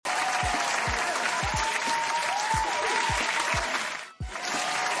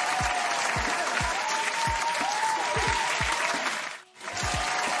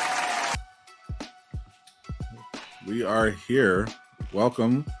we are here.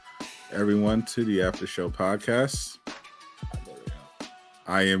 Welcome, everyone, to the Aftershow Podcast.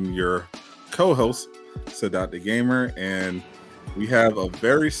 I am your co-host, Sadat the Gamer, and we have a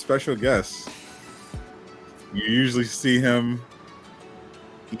very special guest. You usually see him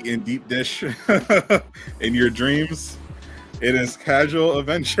eating deep dish in your dreams. It is Casual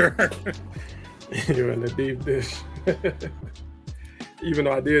Adventure. You're in the deep dish. Even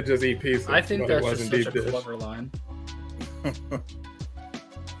though I did just eat pizza. I think that's just such a clever line.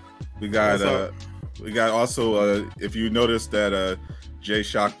 We got also if you notice that Jay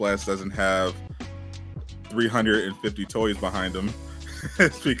Shockblast doesn't have 350 toys behind him,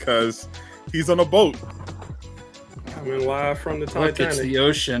 it's because he's on a boat. Coming live from the Titanic. Look, it's the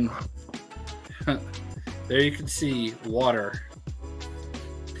ocean. There you can see water.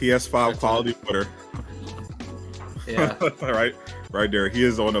 PS5 That's quality water. Yeah. Right there. He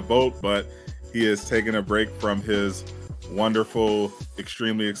is on a boat, but he is taking a break from his wonderful,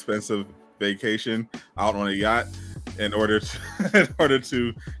 extremely expensive vacation out on a yacht in order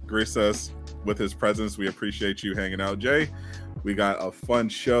to grace us with his presence. We appreciate you hanging out, Jay. We got a fun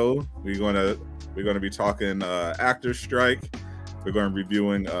show. We're gonna be talking actor strike. We're going to be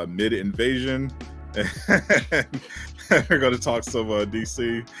reviewing Mid Invasion. And we're going to talk some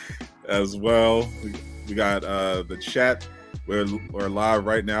DC as well. We got the chat. We're live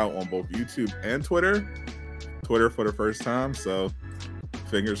right now on both YouTube and Twitter. Twitter for the first time, so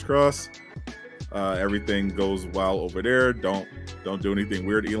fingers crossed. Everything goes well over there. Don't do anything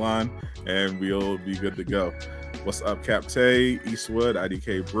weird, Elon, and we'll be good to go. What's up, Capte, Eastwood,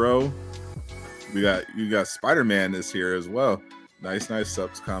 IDK Bro? You got Spider-Man is here as well. Nice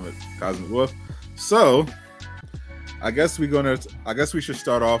subs comment, Cosmic Wolf. So I guess we should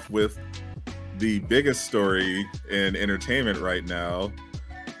start off with the biggest story in entertainment right now,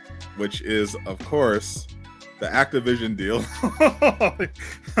 which is, of course, the Activision deal.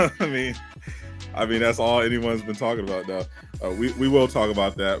 I mean that's all anyone's been talking about now. We will talk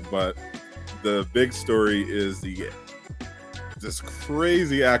about that, but the big story is this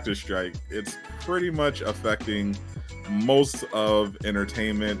crazy actor strike. It's pretty much affecting most of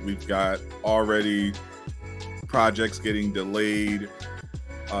entertainment. We've got already projects getting delayed.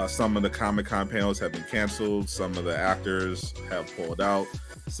 Some of the Comic-Con panels have been canceled. Some of the actors have pulled out.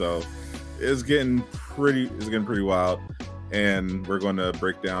 So it's getting pretty wild. And we're going to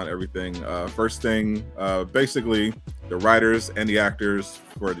break down everything. First thing, basically, the writers and the actors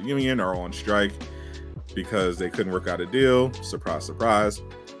for the union are on strike because they couldn't work out a deal. Surprise, surprise.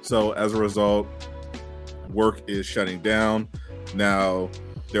 So as a result, work is shutting down. Now,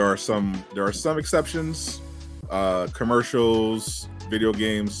 there are some exceptions. Commercials, video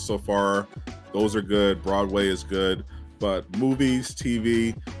games, so far, those are good. Broadway is good. But movies,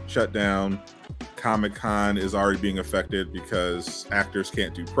 TV, shut down. Comic-Con is already being affected because actors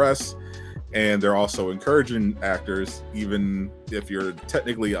can't do press. And they're also encouraging actors, even if you're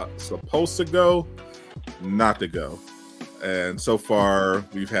technically supposed to go, not to go. And so far,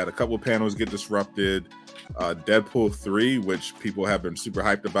 we've had a couple panels get disrupted. Deadpool 3, which people have been super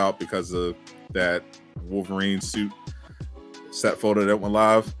hyped about because of that Wolverine suit set photo that went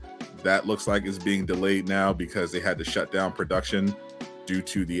live. That looks like it's being delayed now because they had to shut down production due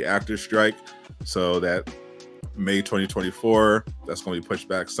to the actor strike. So that May 2024, that's going to be pushed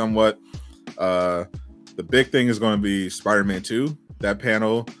back somewhat. The big thing is going to be Spider-Man 2. That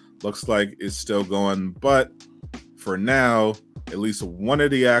panel looks like it's still going, but for now, at least one of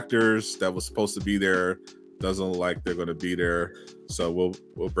the actors that was supposed to be there doesn't look like they're going to be there. So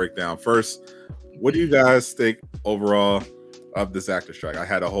we'll break down first. What do you guys think overall of this actor strike? I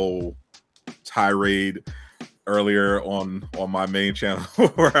had a whole tirade earlier on my main channel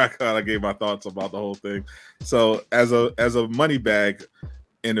where I kind of gave my thoughts about the whole thing. So as a money bag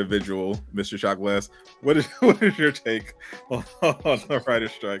individual, Mr. Shockglass, what is your take on the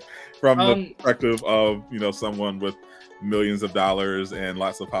writer's strike from the perspective of someone with millions of dollars and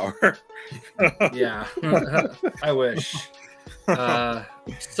lots of power? Yeah, I wish.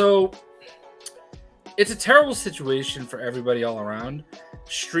 So it's a terrible situation for everybody all around.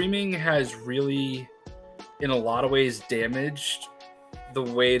 Streaming has really, in a lot of ways, damaged the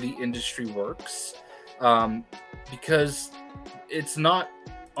way the industry works, because it's not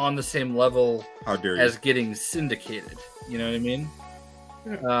on the same level as getting syndicated. You know what I mean?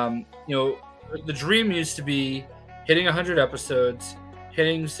 Yeah. The dream used to be hitting 100 episodes,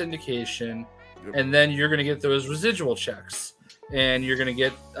 hitting syndication, yep. And then you're going to get those residual checks, and you're going to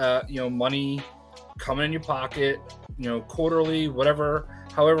get money coming in your pocket, quarterly, whatever,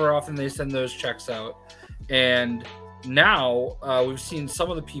 however often they send those checks out. And now we've seen some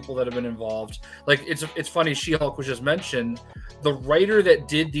of the people that have been involved. Like it's funny, She-Hulk was just mentioned. The writer that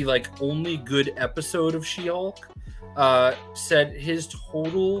did the like only good episode of She-Hulk said his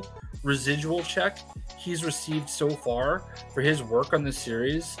total residual check he's received so far for his work on this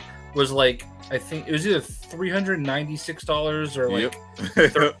series was like, I think it was either $396 or like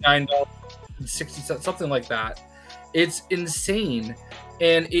 $39.60, something like that. It's insane.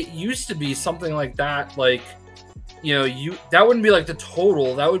 And it used to be something like that, like, you know, that wouldn't be like the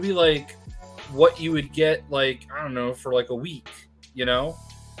total, that would be like what you would get, like, I don't know, for like a week, you know?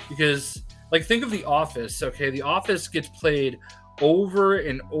 Because like, think of The Office. Okay, The Office gets played over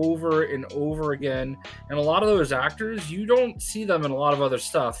and over and over again, and a lot of those actors, you don't see them in a lot of other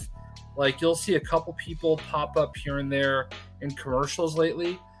stuff. Like, you'll see a couple people pop up here and there in commercials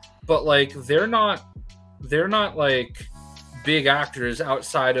lately, but like they're not like big actors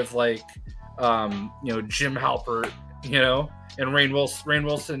outside of like you know, Jim Halpert, you know, and Rainn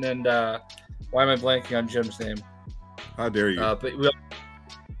Wilson, and why am I blanking on Jim's name? How dare you? How dare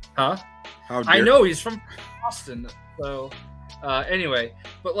I know he's from Boston, so anyway,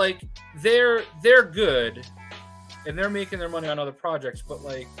 but like they're good and they're making their money on other projects, but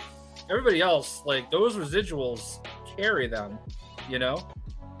like everybody else, like those residuals carry them, you know.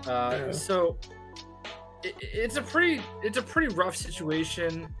 So it's a pretty rough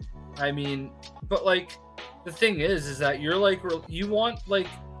situation. I mean, but like the thing is that you're like, you want, like,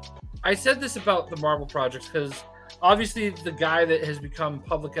 I said this about the Marvel projects because obviously the guy that has become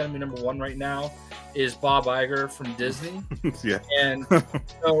public enemy number one right now is Bob Iger from Disney. Yeah. And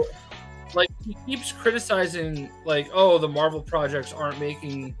so like he keeps criticizing like, oh, the Marvel projects aren't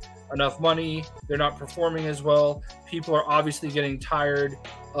making enough money, they're not performing as well, people are obviously getting tired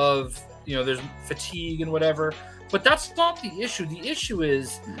of, you know, there's fatigue and whatever. But that's not the issue. The issue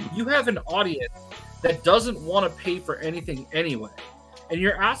is you have an audience that doesn't want to pay for anything anyway. And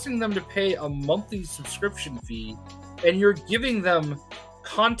you're asking them to pay a monthly subscription fee, and you're giving them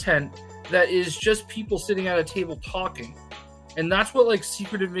content that is just people sitting at a table talking. And that's what like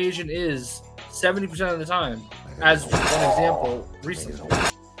Secret Invasion is 70% of the time, as one example recently.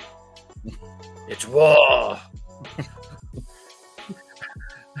 It's war.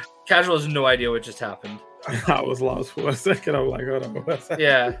 Casual has no idea what just happened. I was lost for a second. I'm like, hold on, what's that?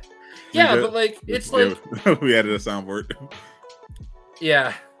 Yeah, but like it's like we added a soundboard.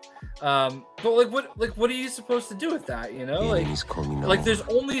 Yeah, but what are you supposed to do with that? You know, like there's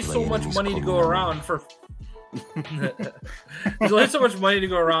only so much money to go around for. There's only so much money to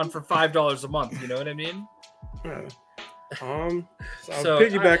go around for $5 a month. You know what I mean? Yeah. So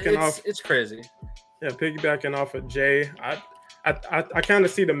piggybacking off, it's crazy. Yeah, piggybacking off of Jay, I kind of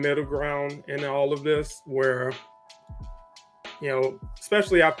see the middle ground in all of this, where, you know,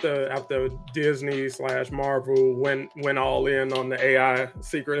 especially after Disney / Marvel went all in on the AI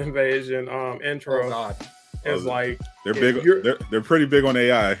Secret Invasion intro. Oh God. It's like they're big. They're pretty big on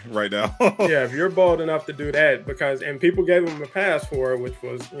AI right now. Yeah, if you're bold enough to do that, and people gave them a pass for it, which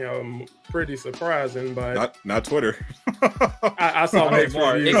was, you know, pretty surprising. But not Twitter. I saw mixed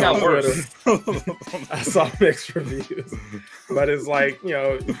reviews. It got worse. I saw mixed reviews, but it's like, you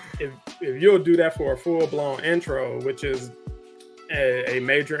know, if you'll do that for a full blown intro, which is a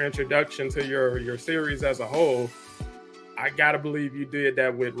major introduction to your series as a whole, I gotta believe you did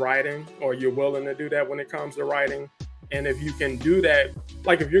that with writing, or you're willing to do that when it comes to writing. And if you can do that,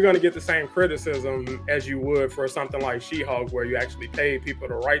 like if you're going to get the same criticism as you would for something like She-Hulk, where you actually pay people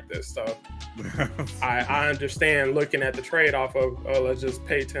to write this stuff, I understand looking at the trade-off of, let's just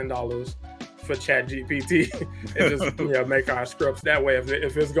pay $10 for ChatGPT and just, you know, make our scripts that way.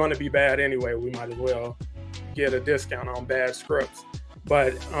 If it's going to be bad anyway, we might as well get a discount on bad scripts.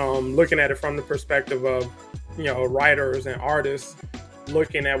 But looking at it from the perspective of, you know, writers and artists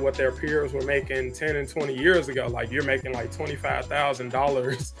looking at what their peers were making 10 and 20 years ago, like you're making like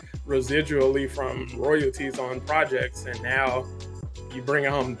 $25,000 residually from royalties on projects, and now you bring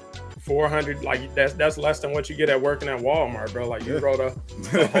home 400, like that's less than what you get at working at Walmart, bro. Like you wrote a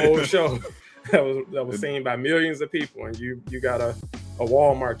whole show that was seen by millions of people, and you got a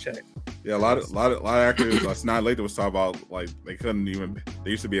Walmart check. Yeah, a lot of actors. Snide Lathan was talking about, like, they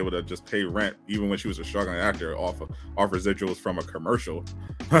used to be able to just pay rent even when she was a struggling actor off residuals from a commercial.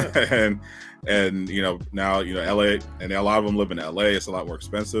 and you know, now, you know, LA, and a lot of them live in LA. It's a lot more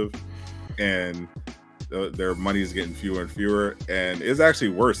expensive, and their money is getting fewer and fewer, and it's actually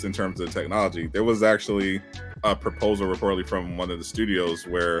worse in terms of technology. There was actually a proposal reportedly from one of the studios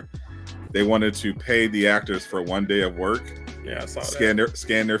where they wanted to pay the actors for one day of work. Yeah, I saw that.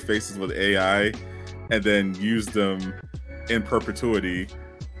 Scan their faces with AI, and then use them in perpetuity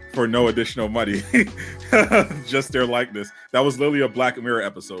for no additional money, just their likeness. That was literally a Black Mirror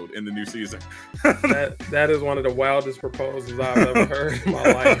episode in the new season. that is one of the wildest proposals I've ever heard in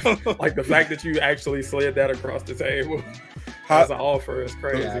my life. Like the fact that you actually slid that across the table as an offer is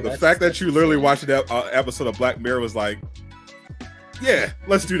crazy. Yeah, the fact that you literally watched that episode of Black Mirror was like, yeah,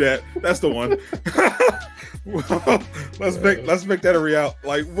 let's do that. That's the one. let's make that a reality.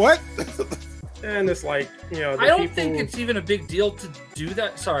 Like what? And it's like, I don't think it's even a big deal to do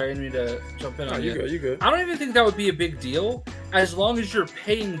that. Sorry, I didn't mean to jump in on you. You good. I don't even think that would be a big deal as long as you're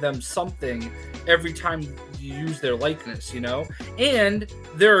paying them something every time you use their likeness, and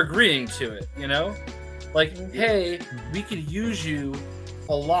they're agreeing to it, Like, hey, we could use you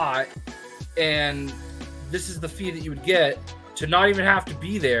a lot, and this is the fee that you would get to not even have to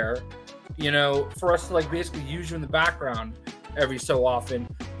be there, for us to like basically use you in the background every so often.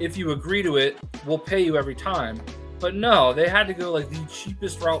 If you agree to it, we'll pay you every time. But no, they had to go like the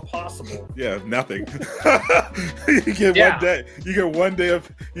cheapest route possible. Yeah, nothing. You get 1 day. You get 1 day of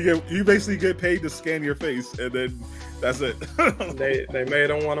you basically get paid to scan your face, and then that's it. They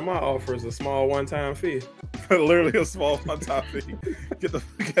made on one of my offers a small one-time fee. Literally a small one-time fee.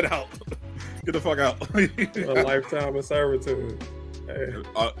 Get out. Get the fuck out. A lifetime of servitude. Hey.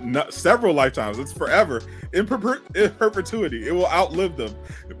 Several lifetimes. It's forever. In perpetuity. It will outlive them.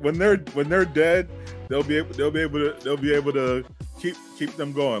 When they're dead, they'll be able to keep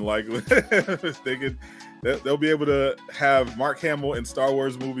them going. Like they'll be able to have Mark Hamill in Star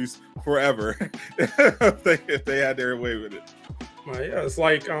Wars movies forever if they had their way with it. Yeah, it's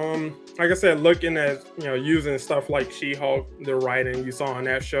like I said, looking at using stuff like She-Hulk, the writing you saw on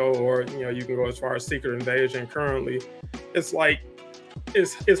that show, or you can go as far as Secret Invasion currently. It's like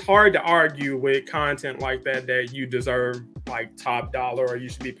it's hard to argue with content like that you deserve like top dollar, or you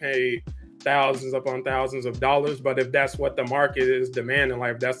should be paid thousands upon thousands of dollars. But if that's what the market is demanding,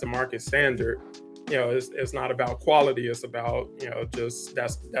 like if that's the market standard, it's not about quality. It's about just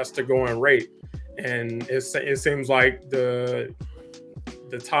that's the going rate. And it seems like the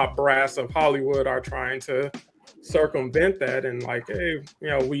top brass of Hollywood are trying to circumvent that and like, hey,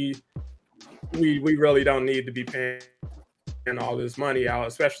 we really don't need to be paying all this money out,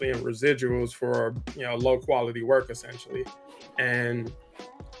 especially in residuals for low quality work essentially. And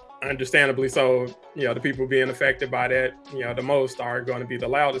understandably so, the people being affected by that the most are going to be the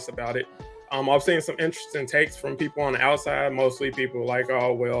loudest about it. I've seen some interesting takes from people on the outside, mostly people like,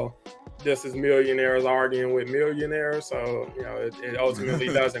 oh well, this is millionaires arguing with millionaires, so it ultimately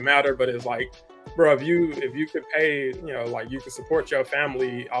doesn't matter. But it's like, bro, if you could pay, like you could support your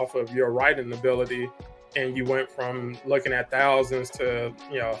family off of your writing ability, and you went from looking at thousands to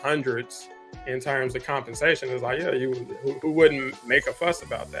hundreds in terms of compensation, it's like, yeah, who wouldn't make a fuss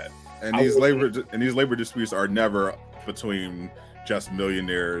about that? And these labor disputes are never between just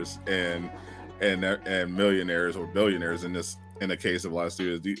millionaires and millionaires or billionaires. In the case of a lot of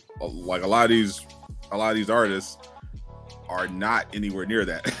studios, like a lot of these artists are not anywhere near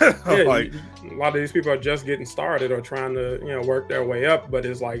that. Yeah, like a lot of these people are just getting started or trying to work their way up. But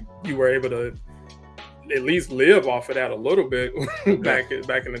it's like you were able to at least live off of that a little bit back in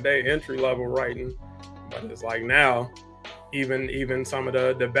the day, entry level writing. But it's like now, even some of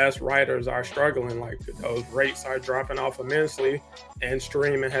the best writers are struggling. Like those rates are dropping off immensely, and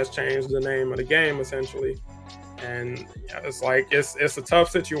streaming has changed the name of the game essentially. And it's like it's a tough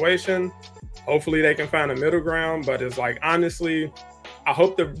situation. Hopefully they can find a middle ground, but it's like, honestly, I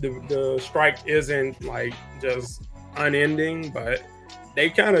hope the strike isn't like just unending, but they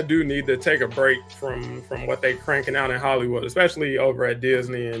kind of do need to take a break from what they cranking out in Hollywood, especially over at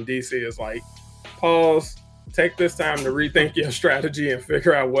Disney and DC. It's like, pause, take this time to rethink your strategy and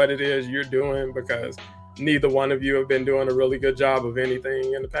figure out what it is you're doing, because neither one of you have been doing a really good job of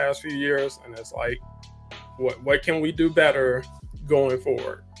anything in the past few years. And it's like, what can we do better going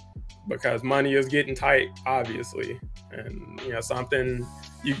forward? Because money is getting tight, obviously, and something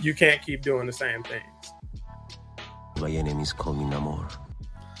you can't keep doing the same things. My enemies call me Namor.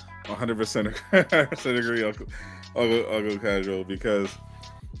 100% agree, Uncle Casual, because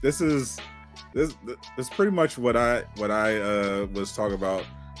this is pretty much what I was talking about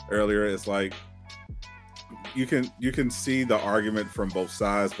earlier. It's like you can see the argument from both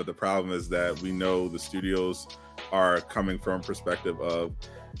sides, but the problem is that we know the studios are coming from perspective of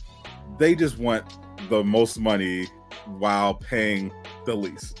they just want the most money while paying the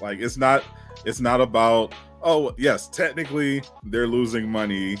least. Like it's not about, oh yes, technically they're losing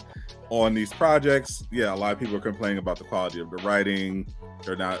money on these projects. Yeah, a lot of people are complaining about the quality of the writing.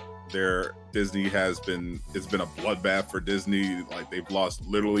 Disney it's been a bloodbath for Disney. Like they've lost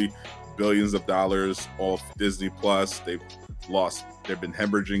literally billions of dollars off Disney Plus. They've they've been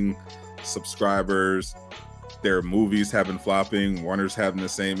hemorrhaging subscribers. Their movies have been flopping. Warner's having the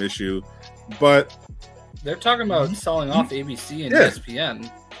same issue, but they're talking about selling off ABC and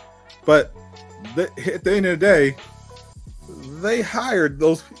ESPN. But at the end of the day, they hired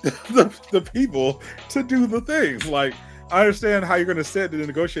those the people to do the things. Like, I understand how you're going to sit at the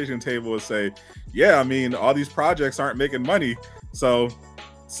negotiation table and say, yeah, I mean, all these projects aren't making money, so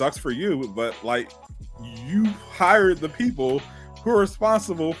sucks for you. But like, you hired the people who are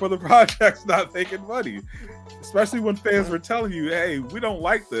responsible for the projects not making money, especially when fans were telling you, hey, we don't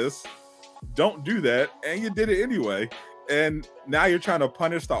like this, don't do that, and you did it anyway. And now you're trying to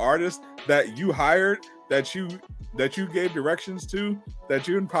punish the artist that you hired, that you gave directions to, that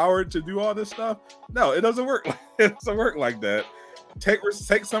you empowered to do all this stuff. No, it doesn't work. It doesn't work like that. Take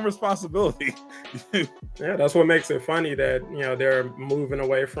some responsibility. Yeah, that's what makes it funny that, you know, they're moving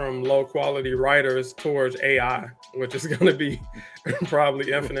away from low quality writers towards AI, which is going to be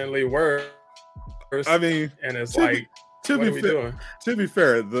probably infinitely worse. I mean, and it's like, what are we doing? To be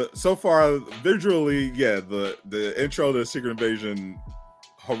fair, so far visually, yeah, the intro to Secret Invasion,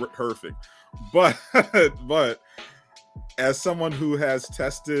 horrific. But as someone who has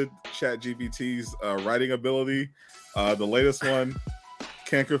tested ChatGPT's writing ability, the latest one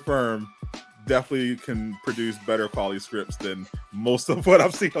can confirm definitely can produce better quality scripts than most of what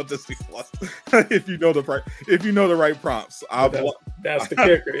I've seen on Disney Plus. if you know the right prompts. That's the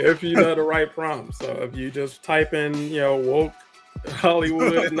kicker. If you know the right prompts. So if you just type in, you know, woke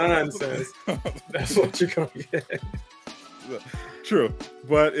Hollywood nonsense, that's what you're gonna get. True,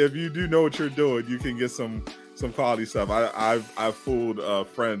 but if you do know what you're doing, you can get some quality stuff. I've fooled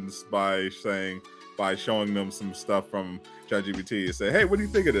friends by showing them some stuff from ChatGPT and say, hey, what do you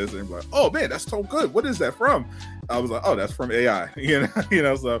think of this? And they're like, oh man, that's so good. What is that from? I was like, oh, that's from AI. You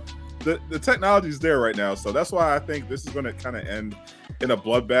know, so the technology is there right now. So that's why I think this is going to kind of end in a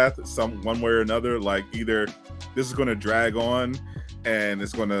bloodbath, one way or another. Like, either this is going to drag on and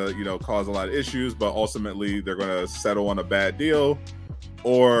it's going to, you know, cause a lot of issues, but ultimately they're going to settle on a bad deal,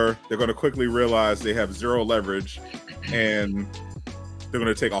 or they're going to quickly realize they have zero leverage and they're going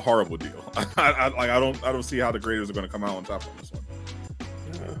to take a horrible deal. I don't see how the graders are going to come out on top on this one.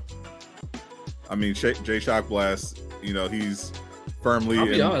 Yeah. I mean, Jay Shockblast, you know, he's firmly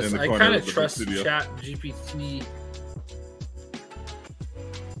in the corner. I kind of trust ChatGPT.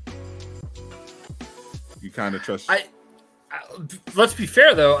 You kind of trust. Let's be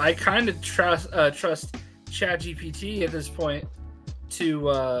fair though. I kind of trust ChatGPT at this point to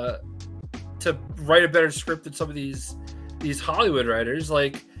write a better script than some of these Hollywood writers.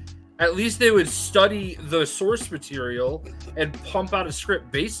 Like, at least they would study the source material and pump out a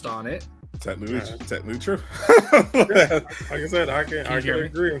script based on it. Technically true. Yeah, like I said, I can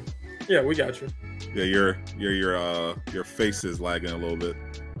agree. Yeah, we got you. Yeah, your face is lagging a little bit.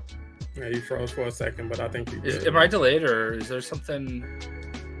 Yeah, you froze for a second, but I think you did. Am I delayed, or is there something?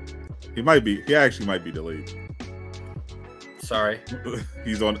 He might be. He actually might be delayed. Sorry.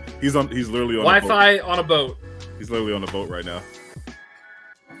 He's literally on Wi-Fi on a boat. He's literally on the boat right now.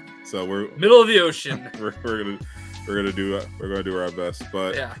 So we're middle of the ocean. we're gonna do our best.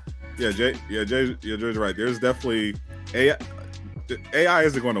 But Jay's right. There's definitely AI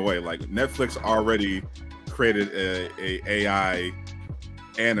isn't going away. Like, Netflix already created a AI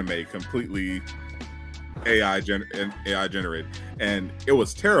anime completely AI generated, and it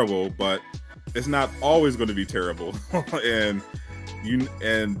was terrible, but it's not always going to be terrible. and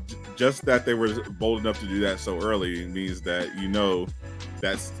just that they were bold enough to do that so early means that, you know,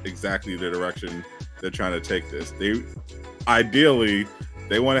 that's exactly the direction they're trying to take this. They ideally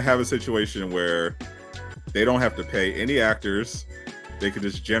want to have a situation where they don't have to pay any actors. They can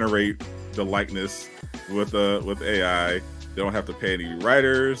just generate the likeness with AI. They don't have to pay any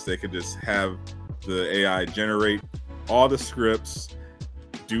writers. They can just have the AI generate all the scripts.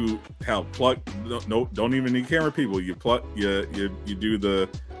 Don't even need camera people. You do the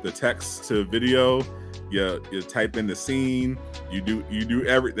text to video. You type in the scene. You do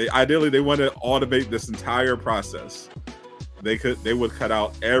everything. Ideally, they want to automate this entire process. They would cut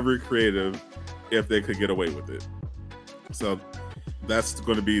out every creative if they could get away with it. So that's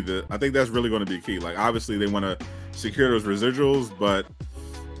going to be I think that's really going to be key. Like, obviously they want to secure those residuals, but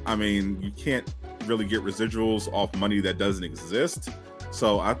I mean, you can't really get residuals off money that doesn't exist.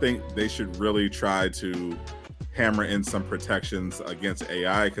 So I think they should really try to hammer in some protections against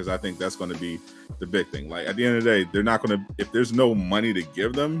AI, because I think that's going to be the big thing. Like, at the end of the day, they're not going to, if there's no money to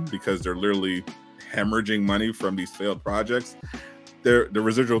give them because they're literally hemorrhaging money from these failed projects, the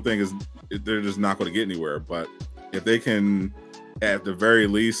residual thing is, they're just not going to get anywhere. But if they can, at the very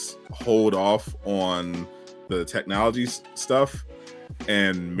least, hold off on the technology stuff,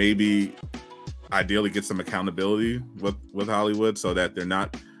 and maybe ideally get some accountability with Hollywood so that they're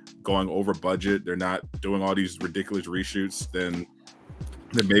not going over budget, they're not doing all these ridiculous reshoots, then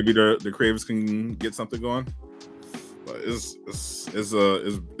maybe the creators can get something going. But it's going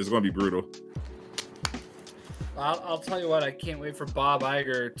to be brutal. I'll tell you what, I can't wait for Bob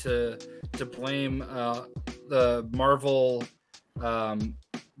Iger to blame the Marvel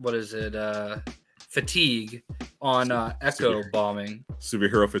fatigue on Echo bombing.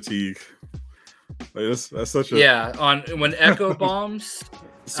 Superhero fatigue. Like, that's such a on when Echo bombs,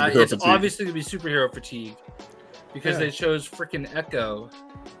 it's fatigue. Obviously gonna be superhero fatigue because they chose freaking Echo.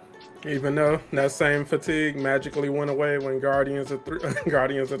 Even though that same fatigue magically went away when Guardians of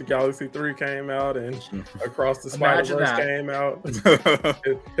the Galaxy 3 came out and Across the Spider-Verse came out.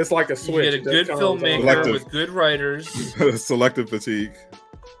 It's like a switch. You get a good filmmaker with good writers. Selective fatigue.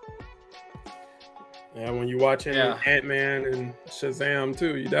 Yeah, when you watch Ant-Man and Shazam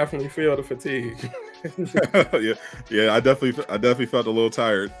too, you definitely feel the fatigue. I definitely felt a little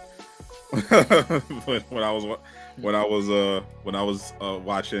tired when I was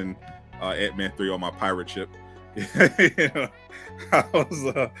watching Ant-Man 3 on my pirate ship. I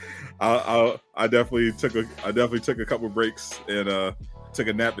definitely took a couple breaks and took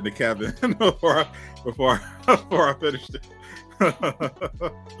a nap in the cabin before I finished it.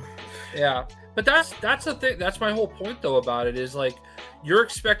 Yeah. But that's the thing. That's my whole point, though, about it is like you're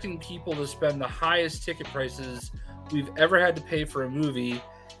expecting people to spend the highest ticket prices we've ever had to pay for a movie,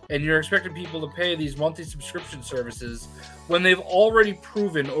 and you're expecting people to pay these monthly subscription services when they've already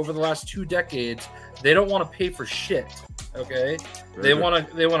proven over the last 2 decades they don't want to pay for shit. Okay, they want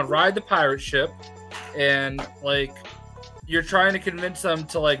to ride the pirate ship, and like you're trying to convince them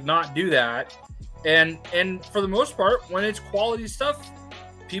to like not do that, and for the most part, when it's quality stuff,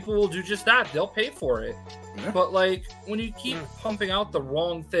 people will do just that. They'll pay for it. Yeah. But like when you keep pumping out the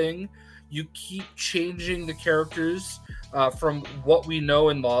wrong thing, you keep changing the characters from what we know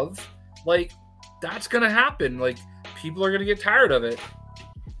and love, like that's gonna happen. Like people are gonna get tired of it.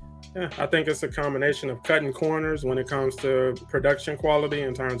 Yeah, I think it's a combination of cutting corners when it comes to production quality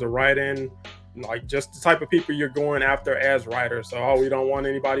in terms of writing, like just the type of people you're going after as writers. So we don't want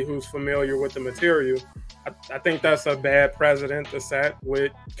anybody who's familiar with the material. I think that's a bad precedent to set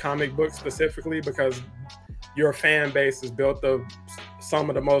with comic books specifically, because your fan base is built of some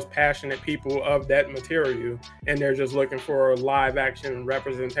of the most passionate people of that material, and they're just looking for a live action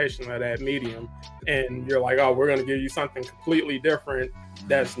representation of that medium. And you're like, oh, we're going to give you something completely different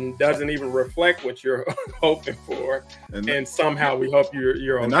that doesn't even reflect what you're hoping for. And somehow we hope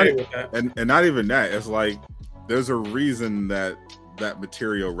you're okay with that. And not even that. It's like there's a reason that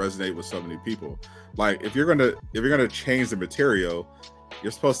material resonates with so many people. Like if you're gonna change the material,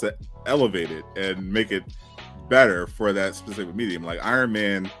 you're supposed to elevate it and make it better for that specific medium. Like Iron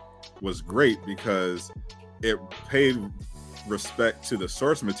Man was great because it paid respect to the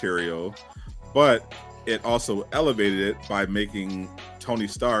source material, but it also elevated it by making Tony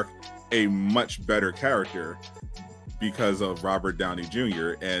Stark a much better character because of Robert Downey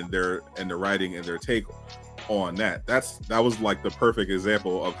Jr. and the writing and their take on that. That was like the perfect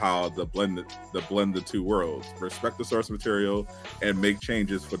example of how the blend the two worlds, respect the source material and make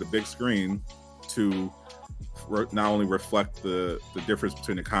changes for the big screen to not only reflect the difference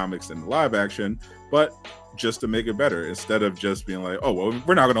between the comics and the live action, but just to make it better, instead of just being like, oh well,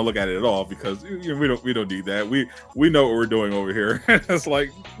 we're not going to look at it at all because we don't need that. We know what we're doing over here. It's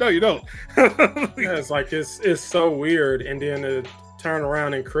like, no, you don't. Yeah, it's like it's so weird, and then to turn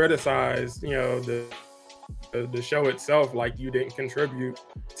around and criticize, the show itself, like you didn't contribute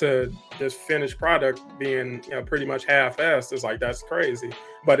to this finished product being pretty much half-assed. It's like, that's crazy.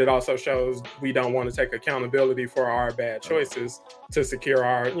 But it also shows we don't want to take accountability for our bad choices to secure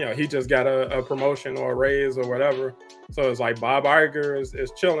our, he just got a promotion or a raise or whatever. So it's like Bob Iger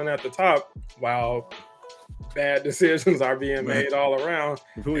is chilling at the top while bad decisions are being made all around.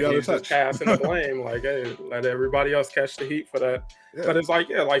 He's just passing the blame, like, hey, let everybody else catch the heat for that. Yeah. But it's like,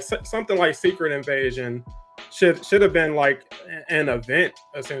 like something like Secret Invasion should have been like an event,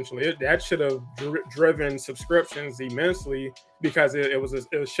 essentially. That should have driven subscriptions immensely, because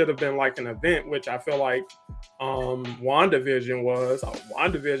it should have been like an event, which I feel like WandaVision was.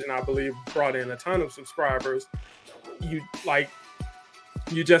 WandaVision, I believe, brought in a ton of subscribers.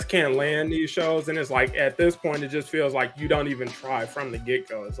 You just can't land these shows, and it's like at this point it just feels like you don't even try from the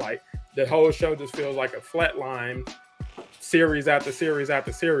get-go. It's like the whole show just feels like a flat line, series after series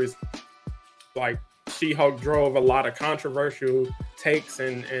after series. Like She-Hulk drove a lot of controversial takes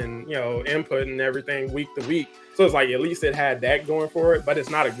and input and everything week to week. So it's like at least it had that going for it, but it's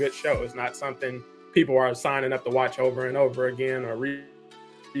not a good show. It's not something people are signing up to watch over and over again or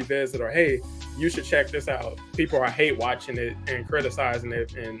revisit, or hey, you should check this out. People are hate watching it and criticizing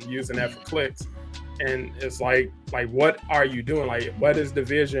it and using that for clicks. And it's like what are you doing? Like, what is the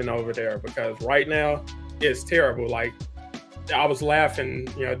vision over there? Because right now it's terrible. Like, I was laughing,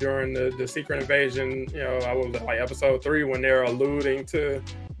 during the Secret Invasion, I was like episode 3 when they're alluding to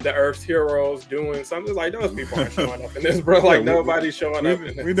the Earth's heroes doing something. It's like, those people aren't showing up in this, bro. Like, nobody's showing up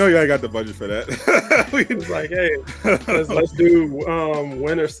in this. We know y'all got the budget for that. It's like, hey, let's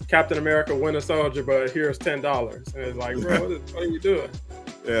do Captain America Winter Soldier, but here's $10. And it's like, bro, what are you doing?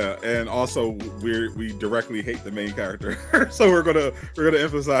 Yeah, and also we directly hate the main character, so we're gonna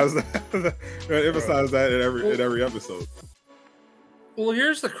emphasize that. We're gonna emphasize that in every episode. Well,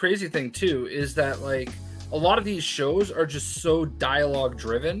 here's the crazy thing too, is that like a lot of these shows are just so dialogue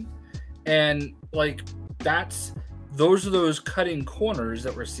driven, and like those are those cutting corners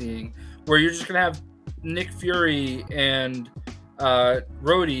that we're seeing, where you're just gonna have Nick Fury and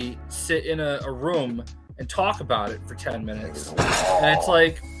Rhodey sit in a room and talk about it for 10 minutes. And it's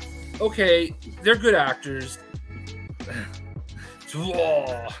like, okay, they're good actors.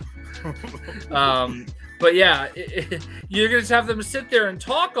 But yeah, you're going to have them sit there and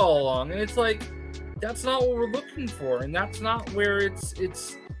talk all along. And it's like, that's not what we're looking for. And that's not where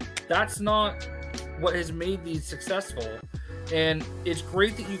that's not what has made these successful. And it's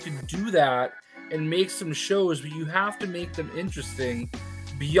great that you can do that and make some shows, but you have to make them interesting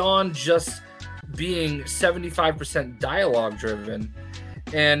beyond just being 75% dialogue driven.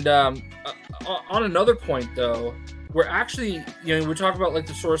 And on another point though, we're actually, we talk about like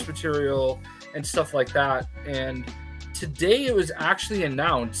the source material and stuff like that, and today it was actually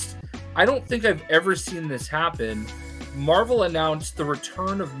announced, I don't think I've ever seen this happen, Marvel announced the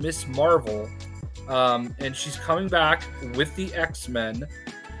return of Miss Marvel, and she's coming back with the X-Men,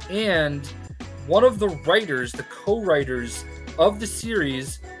 and one of the writers, the co-writers of the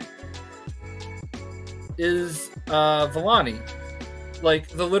series is Villani, like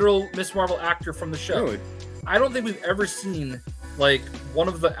the literal Miss Marvel actor from the show. Really? I don't think we've ever seen like one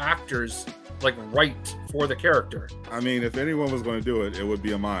of the actors like write for the character. I mean, if anyone was going to do it, it would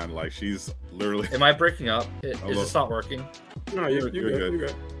be Amon. Like, she's literally. Am I breaking up? Is this not working? No, you're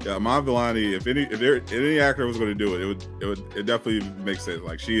good. Yeah, Amon Villani. If any actor was going to do it, it definitely makes sense.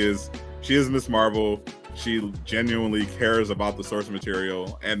 Like, she is Miss Marvel. She genuinely cares about the source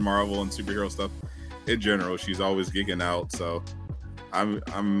material and Marvel and superhero stuff in general. She's always geeking out, so I'm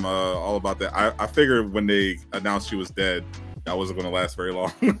all about that. I figured when they announced she was dead, that wasn't going to last very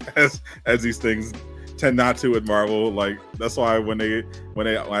long, as these things tend not to with Marvel. Like, that's why when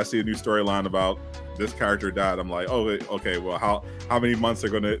I see a new storyline about this character died, I'm like, oh, okay, well, how many months they're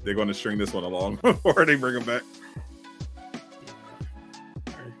gonna string this one along before they bring him back?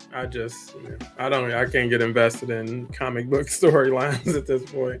 I can't get invested in comic book storylines at this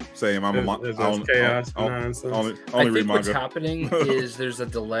point. Same. There's chaos nonsense. Only I read think what's manga. happening is there's a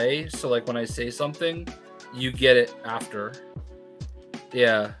delay. So like when I say something, you get it after.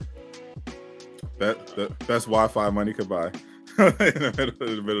 Yeah. The best Wi-Fi money could buy in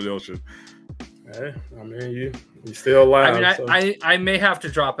the middle of the ocean. Hey, I mean, you still alive. I mean, I may have to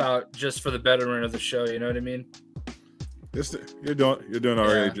drop out just for the betterment of the show. You know what I mean? You're doing all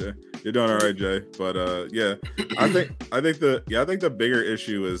right, Jay. You're doing all right, Jay. But yeah, I think the bigger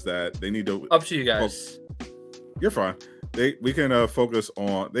issue is that they need to. Up to you guys. You're fine. They need to focus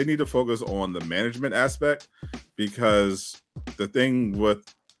on the management aspect, because the thing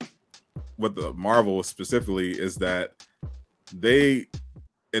with the Marvel specifically is that they,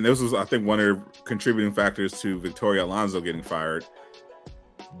 and this was I think one of the contributing factors to Victoria Alonso getting fired.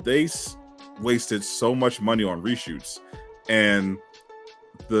 They wasted so much money on reshoots, and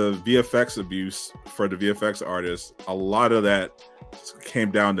the VFX abuse for the VFX artists, a lot of that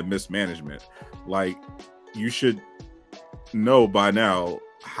came down to mismanagement. Like, you should know by now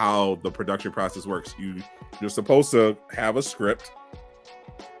how the production process works. You're supposed to have a script,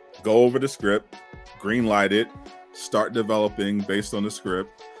 go over the script, green light it, start developing based on the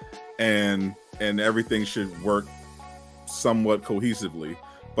script, and everything should work somewhat cohesively.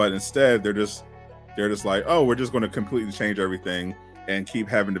 But instead, they're just like, oh, we're just going to completely change everything and keep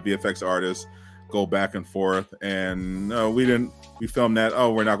having the VFX artists go back and forth. And no, we filmed that.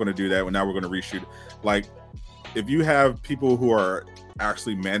 Oh, we're not going to do that. Now we're going to reshoot. Like, if you have people who are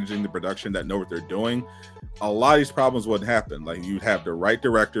actually managing the production that know what they're doing, a lot of these problems wouldn't happen. Like, you'd have the right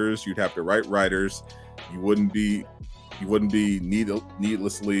directors, you'd have the right writers. You wouldn't be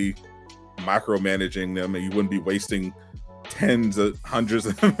needlessly micromanaging them, and you wouldn't be wasting tens of hundreds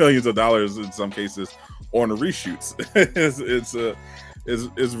of millions of dollars in some cases on the reshoots.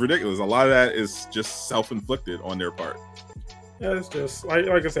 is ridiculous. A lot of that is just self-inflicted on their part. Yeah, it's just like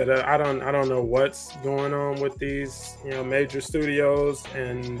I said, I don't know what's going on with these major studios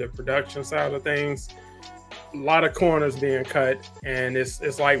and the production side of things. A lot of corners being cut, and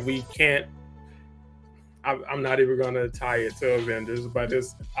it's like we can't. I'm not even going to tie it to Avengers, but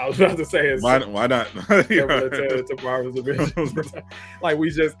I was about to say it's why not similar to Marvel's Avengers. Like we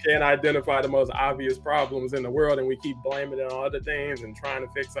just can't identify the most obvious problems in the world, and we keep blaming it on other things and trying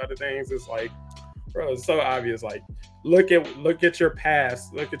to fix other things. It's like, bro, it's so obvious. Like look at your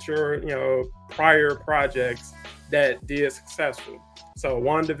past, look at your prior projects that did successful. So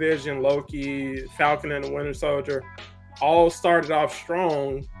WandaVision, Loki, Falcon and the Winter Soldier all started off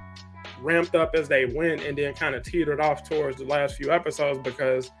strong, ramped up as they went, and then kind of teetered off towards the last few episodes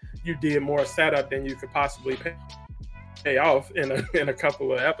because you did more setup than you could possibly pay off in a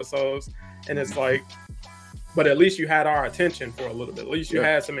couple of episodes. And it's like, but at least you had our attention for a little bit. At least you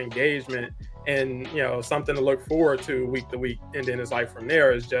had some engagement and something to look forward to week to week. And then it's like from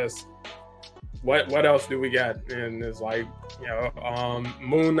there it's just what else do we got? And it's like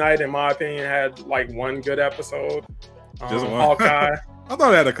Moon Knight, in my opinion, had like one good episode. Just one. Hawkeye. I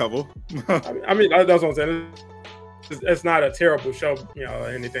thought I had a couple. I mean, that's what I'm saying. It's not a terrible show,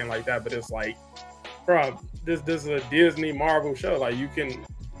 anything like that. But it's like, bro, this is a Disney Marvel show. Like you can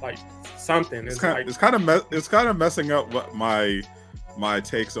like something. It's kind of messing up what my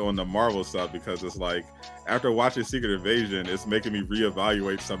takes on the Marvel stuff, because it's like after watching Secret Invasion, it's making me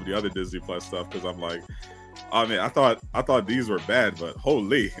reevaluate some of the other Disney Plus stuff, because I'm like, I mean, I thought these were bad, but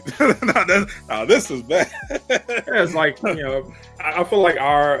holy, now this is bad. It's like, I feel like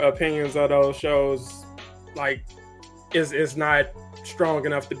our opinions of those shows, like, is not strong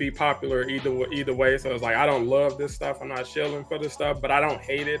enough to be popular either way. So it's like, I don't love this stuff. I'm not shilling for this stuff, but I don't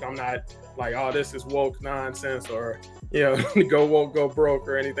hate it. I'm not like, oh, this is woke nonsense, or go woke, go broke,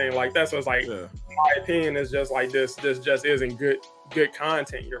 or anything like that. So it's like, my opinion is just like this just isn't good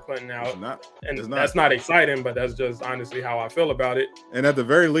content you're putting out. That's not exciting, but that's just honestly how I feel about it. And at the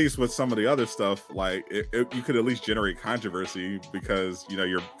very least, with some of the other stuff, like you could at least generate controversy, because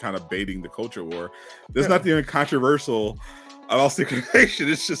you're kind of baiting the culture war. There's nothing even controversial about Secret Invasion.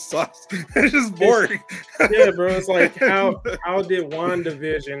 It's just sucks. It's just boring. Yeah, bro. It's like, how did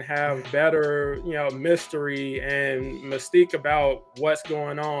WandaVision have better, mystery and mystique about what's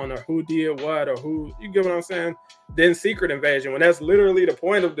going on, or who did what, or who, you get what I'm saying, than Secret Invasion, when that's literally the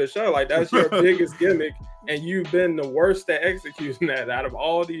point of the show. Like, that's your biggest gimmick, and you've been the worst at executing that out of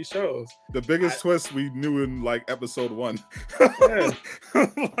all these shows. The biggest twist we knew in like episode 1. Yeah.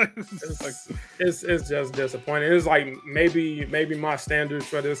 It's just disappointing. It's like maybe my standards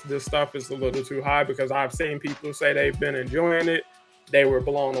for this stuff is a little too high, because I've seen people say they've been enjoying it. They were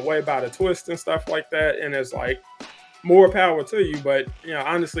blown away by the twist and stuff like that, and it's like, more power to you. But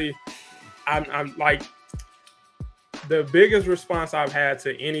honestly, I'm like, the biggest response I've had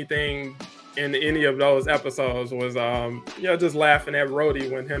to anything in any of those episodes was just laughing at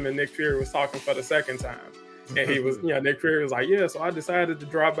Rhodey when him and Nick Fury was talking for the second time. And he was, Nick Fury was like, yeah, so I decided to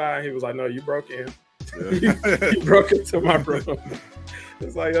drop by. And he was like, no, you broke in. You broke into my room.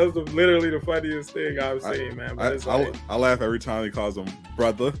 It's like, that's literally the funniest thing I've seen, man. But I laugh every time he calls him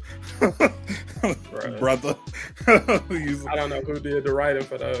brother. Brother. I don't know who did the writing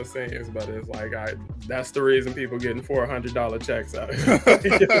for those scenes, but it's like, that's the reason people getting $400 checks out.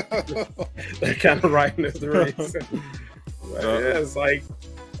 That kind of writing is the reason. But it's like,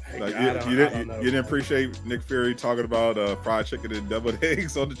 Like, you didn't appreciate Nick Fury talking about fried chicken and deviled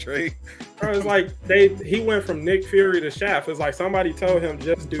eggs on the train? Bro, it's like he went from Nick Fury to Shaft. It's like somebody told him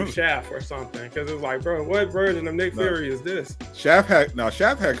just do Shaft or something, because it's like, bro, what version of Nick Fury is this? Shaft had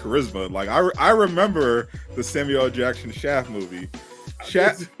charisma. Like I remember the Samuel L. Jackson Shaft movie.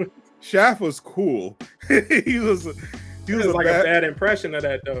 Shaft was cool. he was like a bad impression of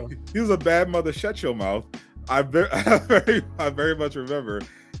that though. He was a bad mother. Shut your mouth. I very much remember.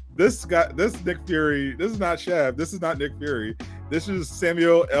 This Nick Fury, this is not Shaft. This is not Nick Fury. This is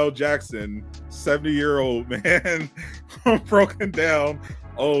Samuel L. Jackson, 70-year-old man, broken down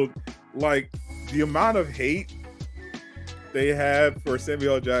old. Like, the amount of hate they had for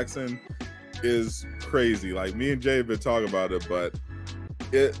Samuel L. Jackson is crazy. Like, me and Jay have been talking about it, but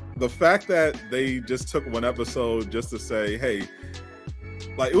the fact that they just took one episode just to say, hey,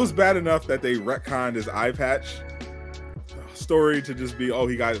 like, it was bad enough that they retconned his eye patch story to just be, oh,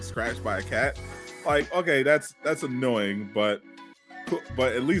 he got scratched by a cat. Like, okay, that's annoying, but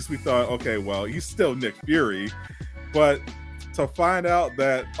at least we thought, okay, well, he's still Nick Fury. But to find out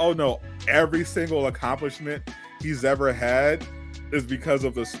that, oh no, every single accomplishment he's ever had is because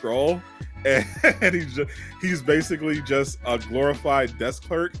of the scroll, and he's basically just a glorified desk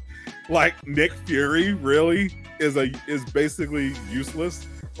clerk. Like Nick Fury really is basically useless.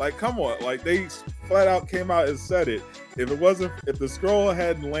 Like, come on, like they flat out came out and said it. If the Skrull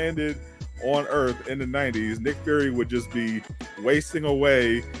hadn't landed on Earth in the 90s, Nick Fury would just be wasting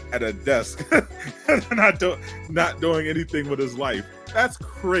away at a desk, not doing anything with his life. That's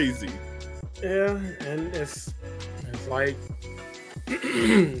crazy. Yeah, and it's like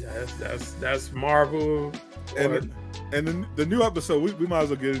that's Marvel. And the new episode, we might as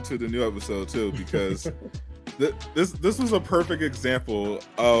well get into the new episode too, because this was a perfect example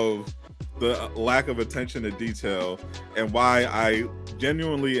of the lack of attention to detail and why I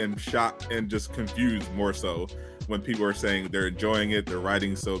genuinely am shocked and just confused more so when people are saying they're enjoying it, they're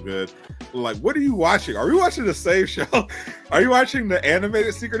writing so good. Like, what are you watching? Are we watching the same show? Are you watching the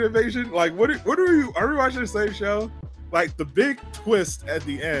animated Secret Invasion? Like, are we watching the same show? Like, the big twist at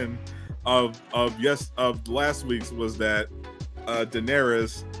the end of last week's was that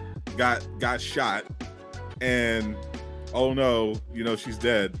Daenerys got shot, and oh no, she's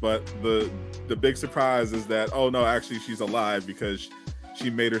dead. But the big surprise is that, oh no, actually she's alive because she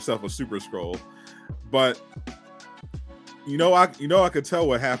made herself a Super Skrull. But I could tell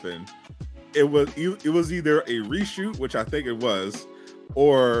what happened. It was either a reshoot, which I think it was,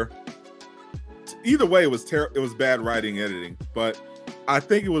 or either way it was bad writing, editing. But I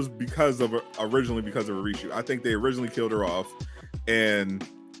think it was originally because of a reshoot. I think they originally killed her off, and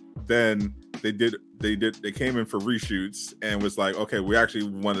then they came in for reshoots and was like, okay, we actually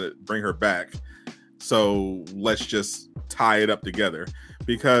want to bring her back, so let's just tie it up together,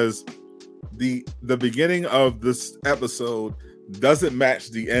 because the beginning of this episode doesn't match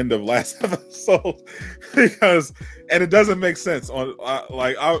the end of last episode, and it doesn't make sense on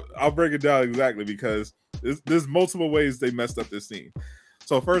I'll break it down exactly, because there's multiple ways they messed up this scene.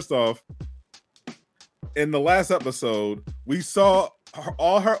 So first off, in the last episode, we saw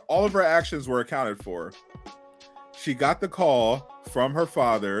all of her actions were accounted for. She got the call from her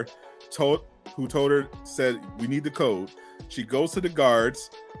father, who told her, said, we need the code. She goes to the guards,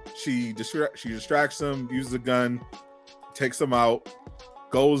 she distracts them, uses a gun, takes them out,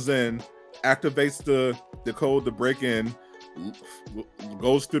 goes in, activates the code to break in,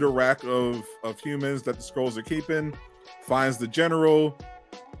 goes through the rack of humans that the Skrulls are keeping, finds the general,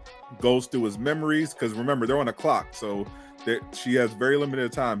 goes through his memories, because remember, they're on a clock, so she has very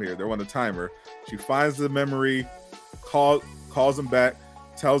limited time here. They're on a timer. She finds the memory, calls him back,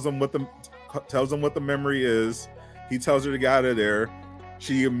 tells him what the memory is. He tells her to get out of there.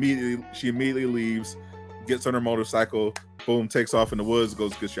 She immediately leaves, gets on her motorcycle, boom, takes off in the woods,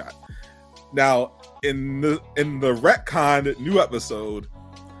 goes get shot. Now, in the retcon new episode,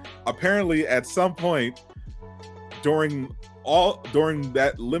 apparently at some point during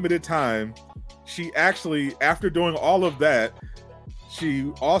that limited time, she actually, after doing all of that, she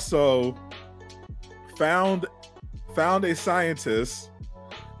also found a scientist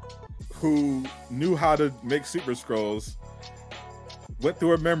who knew how to make Super Skrulls, went through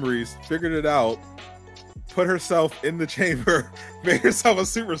her memories, figured it out, put herself in the chamber, made herself a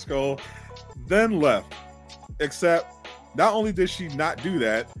Super Skrull, then left. Except, not only did she not do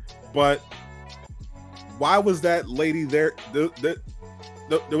that, but why was that lady there?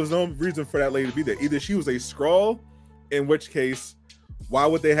 There was no reason for that lady to be there. Either she was a Skrull, in which case, why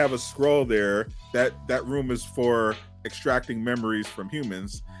would they have a Skrull there? That room is for extracting memories from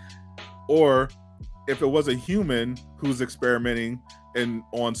humans. Or if it was a human who's experimenting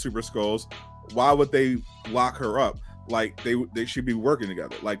on Super Skrulls, why would they lock her up? Like, they should be working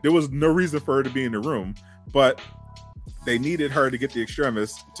together. Like, there was no reason for her to be in the room, but they needed her to get the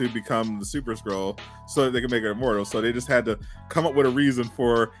extremis to become the Super Skrull so that they could make her immortal. So they just had to come up with a reason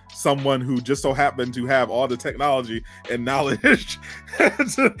for someone who just so happened to have all the technology and knowledge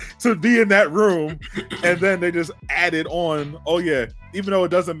to be in that room. And then they just added on, oh yeah, even though it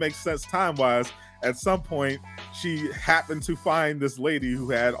doesn't make sense time-wise, at some point she happened to find this lady who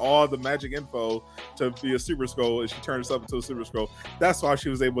had all the magic info to be a Super Skrull, and she turned herself into a Super Skrull. That's why she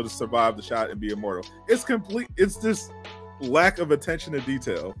was able to survive the shot and be immortal. It's this lack of attention to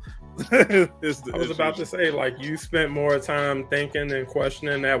detail. I was about to say, like, you spent more time thinking and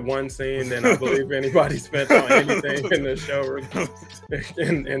questioning that one scene than I believe anybody spent on anything in the show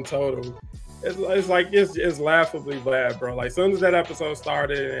in total. It's laughably bad, bro. Like, as soon as that episode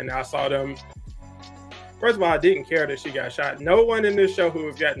started and I saw them, first of all, I didn't care that she got shot. No one in this show who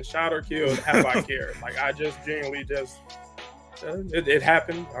has gotten shot or killed have I cared. Like, I just genuinely it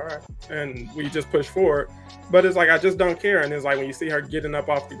happened, all right, and we just push forward. But it's like, I just don't care. And it's like, when you see her getting up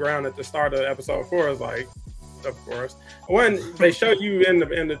off the ground at the start of episode 4, it's like, of course. When they show you in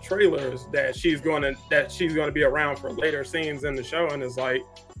the trailers that she's going to be around for later scenes in the show, and it's like,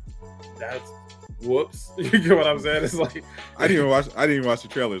 that's whoops. You get what I'm saying? It's like I didn't even watch the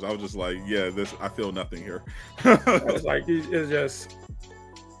trailers. I was just like, yeah, I feel nothing here. I was like, it's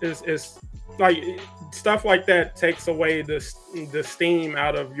like stuff like that takes away the steam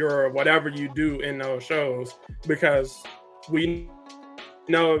out of your whatever you do in those shows, because we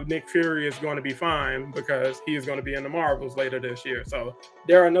know Nick Fury is going to be fine because he's going to be in the Marvels later this year. So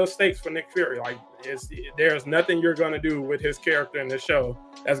there are no stakes for Nick Fury. Like, there's nothing you're going to do with his character in this show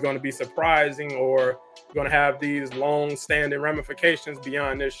that's going to be surprising or going to have these long-standing ramifications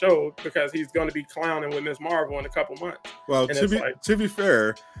beyond this show, because he's going to be clowning with Ms. Marvel in a couple months. Well, to be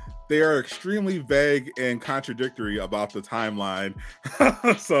fair, they are extremely vague and contradictory about the timeline.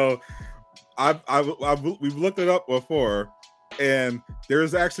 So we've looked it up before, and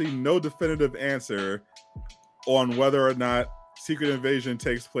there's actually no definitive answer on whether or not Secret Invasion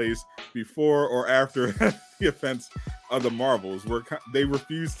takes place before or after the events of the Marvels. They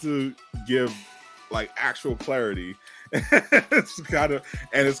refuse to give like actual clarity. It's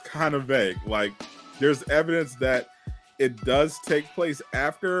kind of vague. Like, there's evidence that it does take place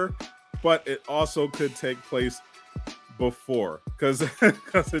after, but it also could take place before, because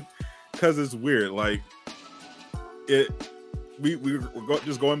it's weird. Like, we're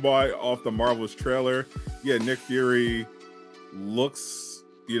just going by off the Marvel's trailer. Yeah, Nick Fury looks,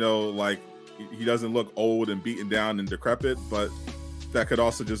 like he doesn't look old and beaten down and decrepit, but that could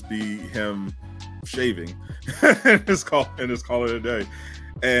also just be him shaving and just call it a day.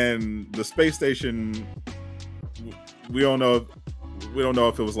 And the space station, we don't know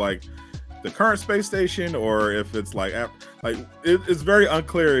if it was like the current space station or if it's it's very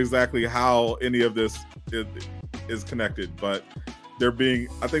unclear exactly how any of this is connected, but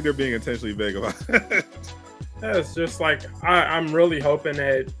I think they're being intentionally vague about it. Yeah, it's just like, I'm really hoping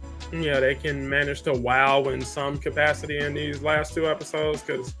that they can manage to wow in some capacity in these last 2 episodes,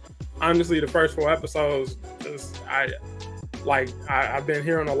 because honestly, the first 4 episodes, I've been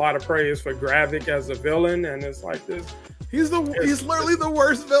hearing a lot of praise for Gravik as a villain, and it's like this. He's literally the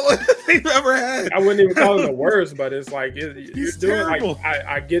worst villain they've ever had. I wouldn't even call him the worst, but it's like he's terrible.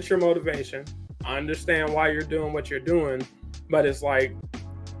 I get your motivation. I understand why you're doing what you're doing, but it's like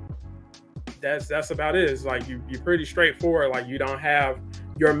that's about it. It's like you're pretty straightforward. Like, you don't have,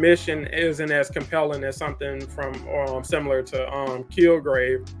 your mission isn't as compelling as something from similar to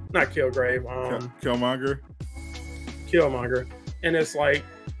Killmonger. And it's like,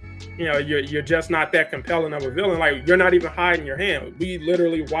 you're just not that compelling of a villain. Like, you're not even hiding your hand. We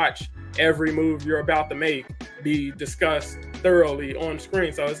literally watch every move you're about to make be discussed thoroughly on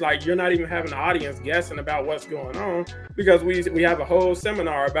screen. So it's like you're not even having the audience guessing about what's going on, because we have a whole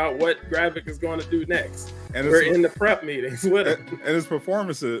seminar about what Gravik is going to do next. And we're in the prep meetings with him. And his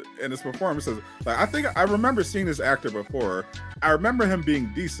performances, like, I think I remember seeing this actor before. I remember him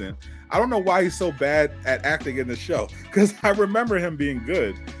being decent. I don't know why he's so bad at acting in the show, because I remember him being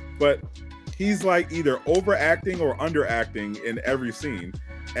good, but he's like either overacting or underacting in every scene,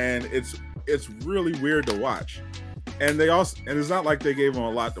 and it's really weird to watch. And it's not like they gave him a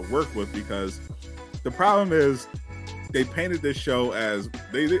lot to work with, because the problem is they painted this show as,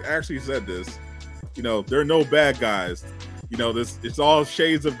 they actually said this, there are no bad guys, it's all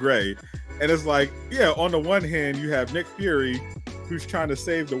shades of gray. And it's like, yeah, on the one hand you have Nick Fury, who's trying to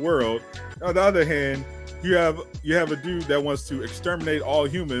save the world. On the other hand, you have a dude that wants to exterminate all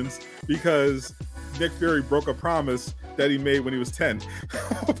humans because Nick Fury broke a promise that he made when he was 10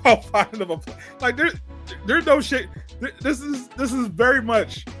 about finding them like there's no shit. This is very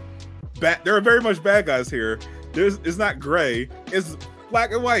much bad. There are very much bad guys here. It's not gray. It's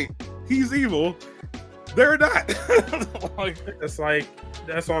black and white. He's evil. They're not. It's like,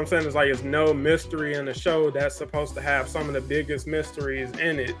 that's what I'm saying. It's like, it's no mystery in the show that's supposed to have some of the biggest mysteries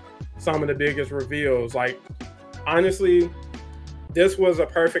in it, some of the biggest reveals. Like, honestly, this was a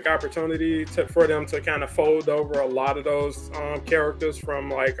perfect opportunity for them to kind of fold over a lot of those characters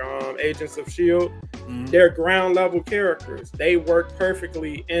from Agents of S.H.I.E.L.D. Mm-hmm. They're ground level characters. They work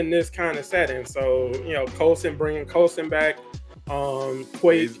perfectly in this kind of setting. So, bringing Coulson back,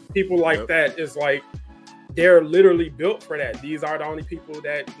 Quake, people like that is like, they're literally built for that. These are the only people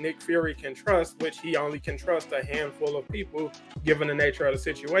that Nick Fury can trust, which he only can trust a handful of people given the nature of the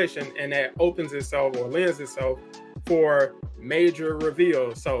situation. And that opens itself or lends itself for major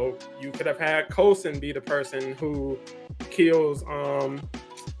reveals. So you could have had Coulson be the person who kills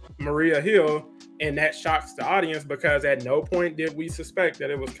Maria Hill, and that shocks the audience, because at no point did we suspect that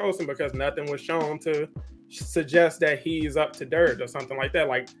it was Coulson, because nothing was shown to suggest that he's up to dirt or something like that.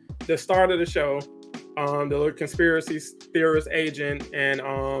 Like, the start of the show, the little conspiracy theorist agent, and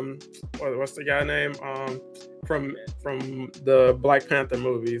what's the guy name from the Black Panther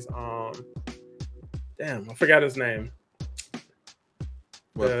movies? Damn, I forgot his name.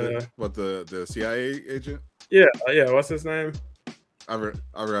 The CIA agent? Yeah. What's his name? Everett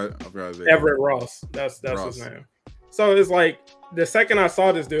Ross. That's Ross. His name. So it's like the second I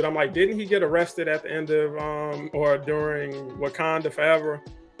saw this dude, I'm like, didn't he get arrested at the end of or during Wakanda Forever?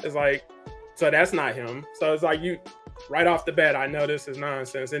 It's like, so that's not him. So it's like, you right off the bat, I know this is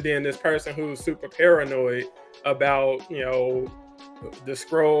nonsense. And then this person who's super paranoid about, the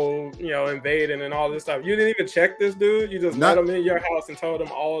scroll, invading and all this stuff. You didn't even check this dude. You just let him in your house and told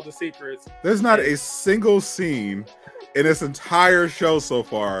him all the secrets. There's not a single scene in this entire show so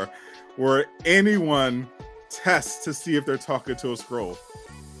far where anyone tests to see if they're talking to a scroll.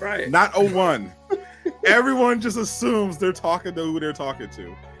 Right. Not a one. Everyone just assumes they're talking to who they're talking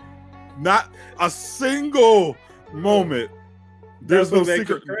to. Not a single moment. There's no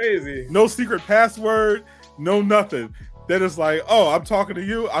secret. Crazy. No secret password. No nothing. Then it's like, oh, I'm talking to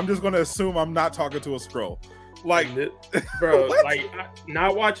you. I'm just going to assume I'm not talking to a scroll. Like, bro, like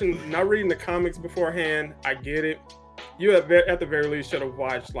not reading the comics beforehand. I get it. You at the very least should have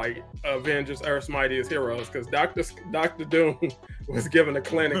watched like Avengers: Earth's Mightiest Heroes, because Dr. Doom was given a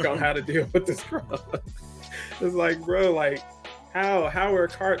clinic on how to deal with the scroll. It's like, bro, like how are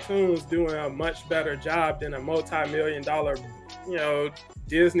cartoons doing a much better job than a multi-million-dollar,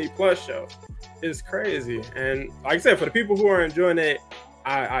 Disney Plus show? It's crazy. And like I said, for the people who are enjoying it,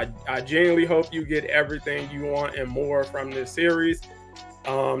 I genuinely hope you get everything you want and more from this series.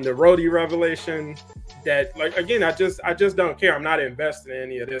 The Rhodey revelation, that, like, again, I just don't care. I'm not invested in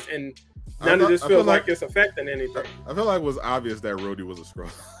any of this, and none of this feels like it's affecting anything. I feel like it was obvious that Rhodey was a scroll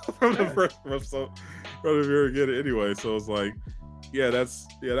from the first episode, from the very beginning. Anyway, so it's like,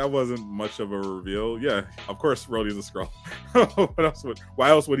 that wasn't much of a reveal. Yeah, of course Rhodey's a scroll. Why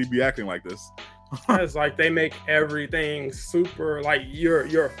else would he be acting like this? It's like they make everything super, like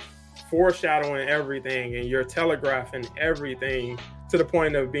you're foreshadowing everything and you're telegraphing everything to the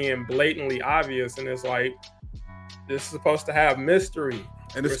point of being blatantly obvious. And it's like, this is supposed to have mystery.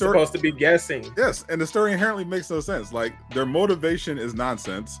 And we're supposed to be guessing. Yes, and the story inherently makes no sense. Like, their motivation is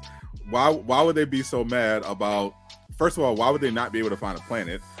nonsense. Why would they be so mad about? First of all, why would they not be able to find a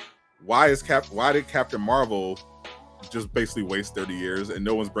planet? Why did Captain Marvel just basically waste 30 years and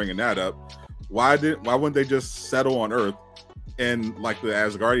no one's bringing that up? Why wouldn't they just settle on Earth and like the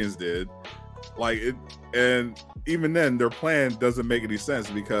Asgardians did? Like it, and even then their plan doesn't make any sense,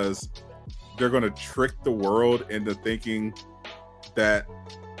 because they're going to trick the world into thinking that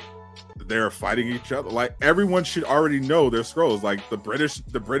they're fighting each other. Like, everyone should already know they're Skrulls. Like, the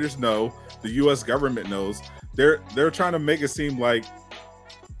British know, the US government knows. They're trying to make it seem like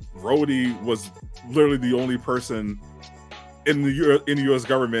Rhodey was literally the only person in the US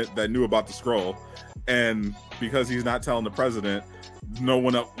government that knew about the Skrull, and because he's not telling the president, no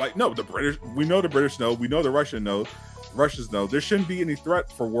one else. Like, no, we know the British know, we know the Russians know. There shouldn't be any threat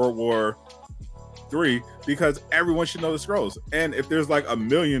for World War III, because everyone should know the Skrulls. And if there's like 1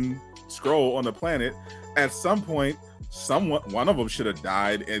 million Skrull on the planet, at some point one of them should have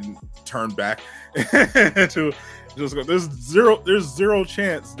died and turned back to just go. There's zero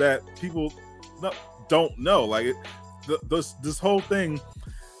chance that people don't know. Like, this whole thing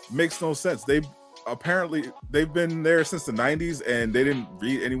makes no sense. They've been there since the 90s, and they didn't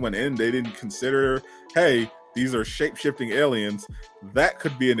read anyone in. They didn't consider, hey, these are shape-shifting aliens. That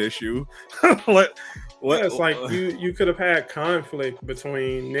could be an issue. It's like you could have had conflict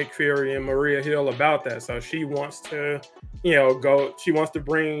between Nick Fury and Maria Hill about that. So she wants to, she wants to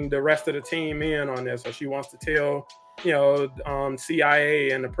bring the rest of the team in on this. So she wants to tell,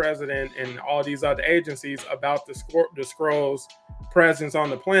 CIA and the president and all these other agencies about the Skrulls' presence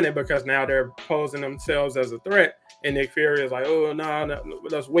on the planet, because now they're posing themselves as a threat. And Nick Fury is like, oh, no,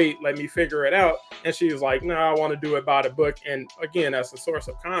 let's wait. Let me figure it out. And she's like, no, I want to do it by the book. And again, that's a source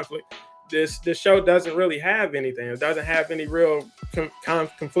of conflict. This show doesn't really have anything. It doesn't have any real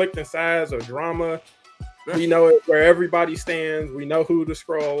conflicting sides or drama. We know where everybody stands. We know who the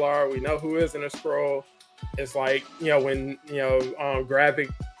Skrull are. We know who isn't a Skrull. It's like, when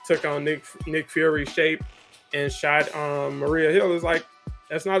Gravik took on Nick Fury's shape and shot Maria Hill. It's like,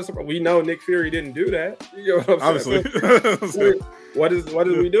 that's not a surprise. We know Nick Fury didn't do that. You know what I'm saying? Obviously. What is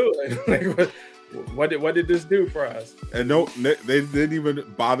we doing? Like, what did this do for us? And no, they didn't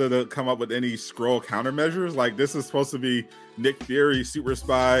even bother to come up with any Skrull countermeasures. Like, this is supposed to be Nick Fury, super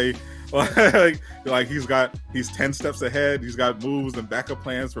spy. like he's 10 steps ahead. He's got moves and backup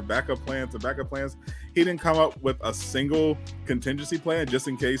plans for backup plans and backup plans. He didn't come up with a single contingency plan just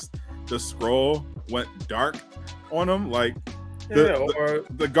in case the Skrull went dark on them. Like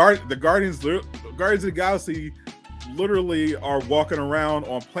the Guardians of the Galaxy literally are walking around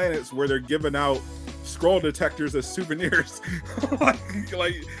on planets where they're giving out scroll detectors as souvenirs. like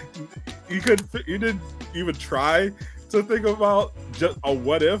you didn't even try to think about just a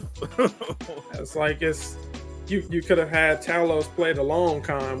what if. It's like you could have had Talos play the long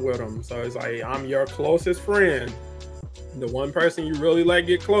con with him. So it's like, I'm your closest friend, the one person you really let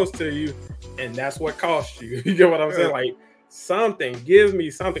get close to you, and that's what cost you. You get what I'm saying? Like, something, give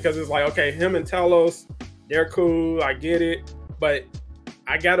me something, because it's like, okay, him and Talos, they're cool, I get it, but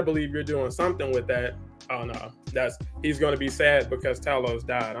I gotta believe you're doing something with that. Oh no, he's gonna be sad because Talos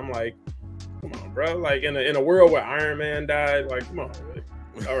died. I'm like, come on, bro. Like in a world where Iron Man died, like, come on, really?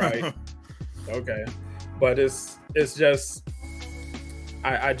 All right, okay. But it's just,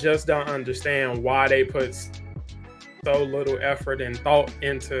 I just don't understand why they put so little effort and thought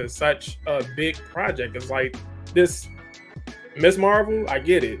into such a big project. It's like this Miss Marvel, I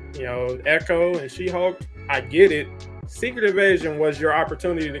get it. You know, Echo and She-Hulk, I get it. Secret Invasion was your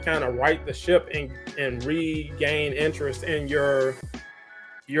opportunity to kind of right the ship and regain interest in your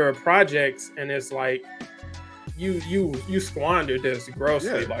projects, and it's like you squandered this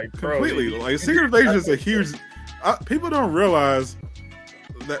grossly, like completely. Like Secret Invasion is a huge. People don't realize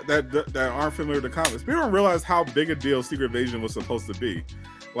that aren't familiar with the comics. People don't realize how big a deal Secret Invasion was supposed to be.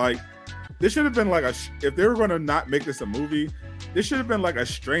 Like, this should have been like if they were going to not make this a movie, this should have been like a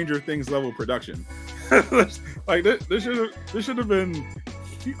Stranger Things level production. Like this should have been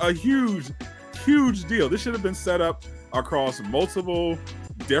a huge deal. This should have been set up across multiple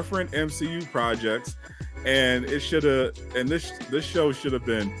different MCU projects, and it should have. And this show should have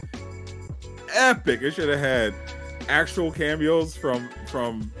been epic. It should have had actual cameos from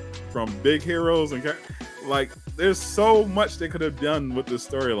big heroes, and like there's so much they could have done with this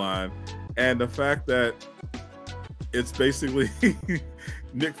storyline, and the fact that it's basically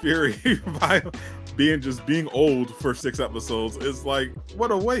Nick Fury being old for 6 episodes is like,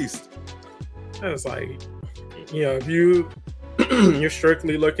 what a waste. It's like, you know, if you're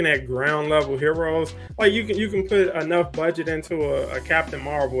strictly looking at ground level heroes, like you can put enough budget into a Captain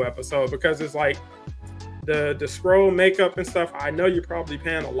Marvel episode, because it's like the Skrull makeup and stuff. I know you're probably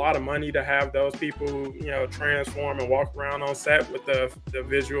paying a lot of money to have those people, you know, transform and walk around on set with the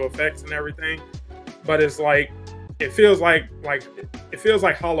visual effects and everything, but it's like, it feels like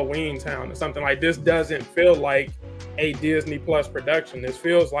Halloween Town or something. Like, this doesn't feel like a Disney Plus production. This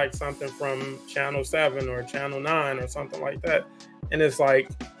feels like something from Channel 7 or Channel 9 or something like that. And it's like,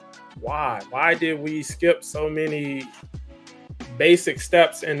 why did we skip so many basic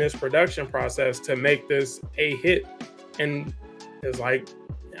steps in this production process to make this a hit? And it's like,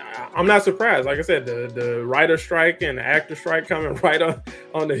 I'm not surprised. Like I said, the writer strike and the actor strike coming right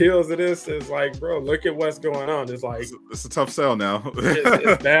on the heels of this is like, bro, look at what's going on. It's like, it's a tough sell now.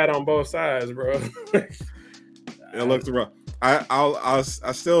 it's bad on both sides, bro. It looks rough. I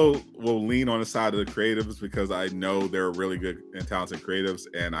still will lean on the side of the creatives, because I know they're really good and talented creatives,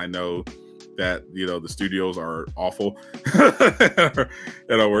 and I know that, you know, the studios are awful and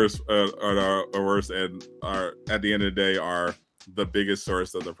are worse, and are at the end of the day are the biggest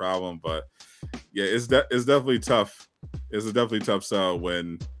source of the problem. But yeah, it's definitely tough. It's a definitely tough sell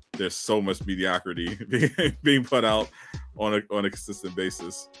when there's so much mediocrity being put out on a consistent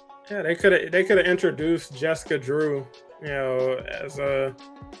basis. Yeah, they could have introduced Jessica Drew, you know,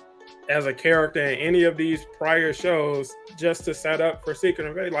 as a character in any of these prior shows, just to set up for Secret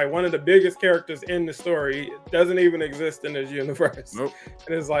Invasion. Like, one of the biggest characters in the story doesn't even exist in this universe. Nope.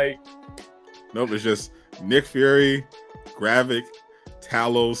 And it's like, nope, it's just Nick Fury, Gravik,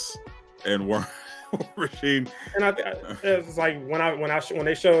 Talos, and War Machine. And it's like when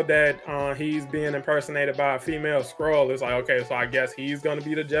they showed that he's being impersonated by a female Skrull, it's like, okay, so I guess he's gonna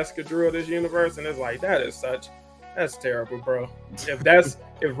be the Jessica Drew of this universe, and it's like, that's terrible, bro. If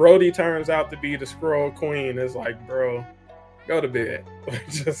Rhodey turns out to be the Skrull Queen, it's like, bro, go to bed.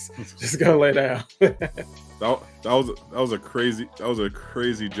 just go lay down. that was a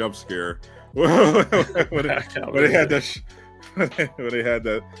crazy jump scare when they had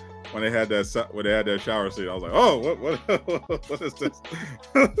that shower scene. I was like, oh, what is this?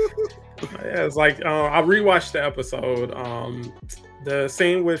 Yeah, it's like, I rewatched the episode. The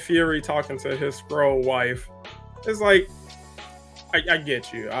scene with Fury talking to his Skrull wife. It's like, I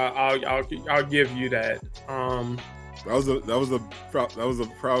get you. I'll give you that. That was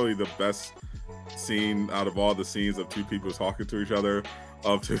probably the best scene out of all the scenes of two people talking to each other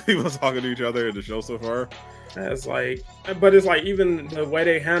of two people talking to each other in the show so far. It's like, but it's like even the way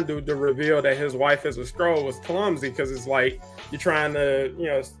they handled the reveal that his wife is a Skrull was clumsy, because it's like you're trying to, you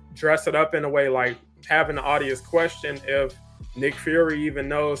know, dress it up in a way like having the audience question if Nick Fury even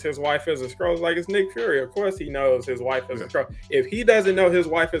knows his wife is a Skrull. It's like, it's Nick Fury. Of course he knows his wife is a Skrull. If he doesn't know his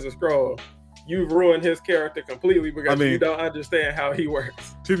wife is a Skrull, you've ruined his character completely, because you don't understand how he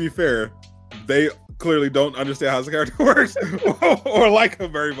works. To be fair, they clearly don't understand how his character works or like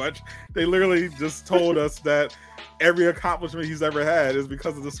him very much. They literally just told us that every accomplishment he's ever had is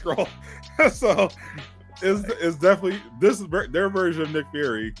because of the Skrull. So it's definitely their version of Nick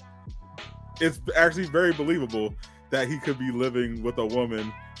Fury. It's actually very believable that he could be living with a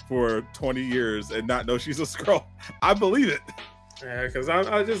woman for 20 years and not know she's a Skrull. I believe it. Yeah, because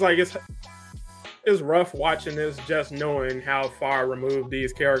I just like it's rough watching this, just knowing how far removed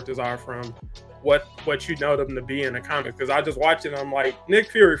these characters are from what you know them to be in the comics. Because I just watch it, I'm like,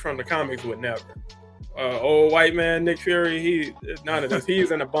 Nick Fury from the comics would never. Old white man Nick Fury, none of this. He's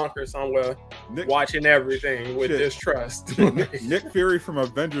in a bunker somewhere, watching everything with distrust. Nick Fury from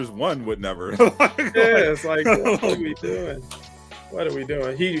Avengers 1 would never. It's like, what are we doing? What are we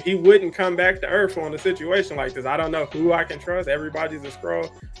doing? He wouldn't come back to Earth on a situation like this. I don't know who I can trust. Everybody's a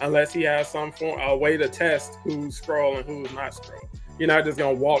Skrull, unless he has a way to test who's Skrull and who's not Skrull. You're not just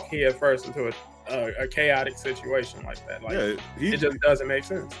gonna walk head first into a chaotic situation like that. Like, it just doesn't make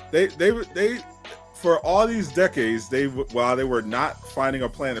sense. They for all these decades, while they were not finding a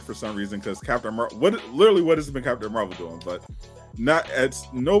planet for some reason, because Captain Marvel, what has been Captain Marvel doing? But not at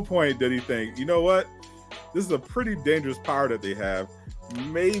no point did he think, you know what, this is a pretty dangerous power that they have.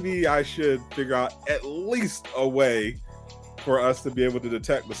 Maybe I should figure out at least a way for us to be able to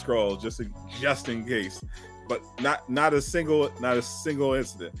detect the Skrull just in case. But not a single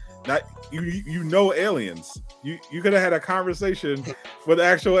incident. Not you know aliens. You could have had a conversation with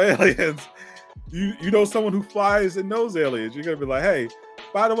actual aliens. You know someone who flies and knows aliens. You're gonna be like, hey,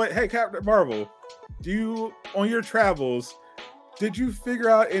 by the way, hey, Captain Marvel, on your travels, did you figure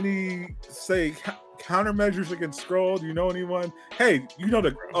out any, say, countermeasures against Skrull? Do you know anyone? Hey, you know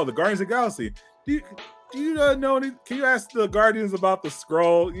the Guardians of the Galaxy. Do you know any? Can you ask the Guardians about the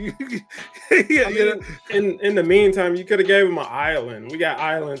Skrull? In the meantime, you could have gave him an island. We got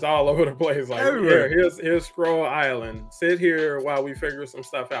islands all over the place. Like, here's Skrull Island. Sit here while we figure some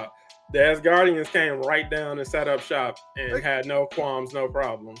stuff out. The Asgardians came right down and set up shop and had no qualms, no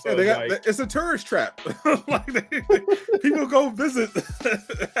problems. So it's a tourist trap. People go visit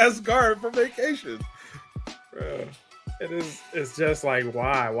Asgard for vacation. Bro, it's just like,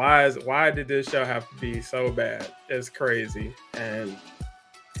 why did this show have to be so bad? It's crazy. And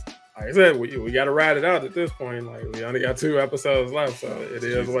like I said, we got to ride it out at this point. Like, we only got 2 episodes left, so it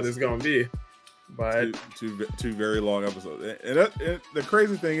is what it's going to be. But two very long episodes, and the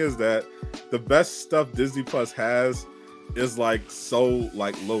crazy thing is that the best stuff Disney Plus has is like so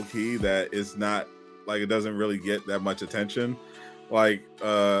like low key that it's not like, it doesn't really get that much attention. Like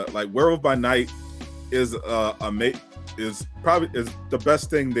Werewolf by Night is probably the best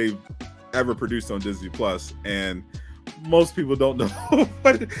thing they've ever produced on Disney Plus, and most people don't know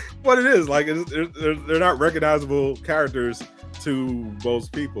what it is. Like, they're not recognizable characters to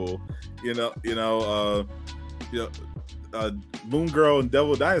most people. Moon Girl and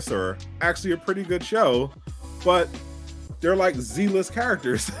Devil Dinosaur, actually a pretty good show, but they're like Z-list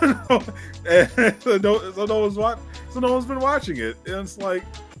characters. And so no one's been watching it. And it's like,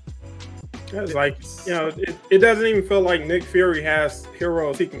 it doesn't even feel like Nick Fury has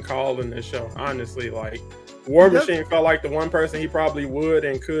heroes he can call in this show. Honestly, like, War Machine felt like the one person he probably would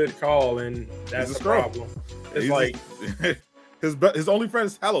and could call, and that's the problem. It's like his only friend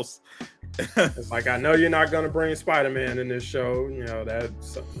is Talos. It's like, I know you're not going to bring Spider-Man in this show. You know, that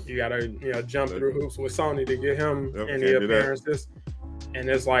you got to jump through hoops with Sony to get him any appearances. And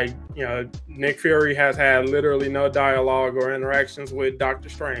it's like, Nick Fury has had literally no dialogue or interactions with Doctor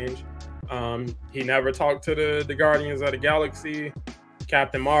Strange. He never talked to the Guardians of the Galaxy.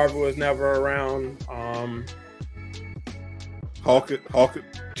 Captain Marvel is never around. Hulk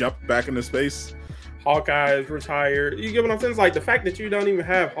jumped back into space. Hawkeye is retired. You get what I'm saying? It's like the fact that you don't even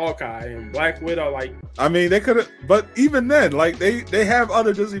have Hawkeye and Black Widow. Like, I mean, they could have, but even then, like, they have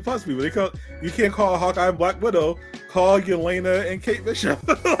other Disney Plus people. You can't call Hawkeye and Black Widow. Call Yelena and Kate Bishop.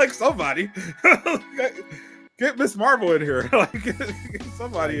 Like, somebody get Miss Marvel in here. Like, get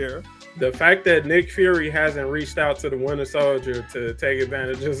somebody here. The fact that Nick Fury hasn't reached out to the Winter Soldier to take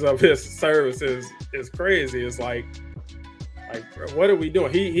advantages of his services is crazy. It's like, what are we doing?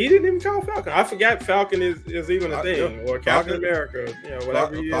 He didn't even call Falcon. I forgot Falcon is even a thing, or Captain America,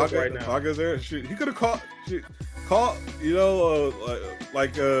 whatever he is right now. Falcon's there. He could have call the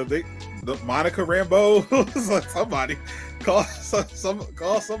Monica Rambeau, like somebody call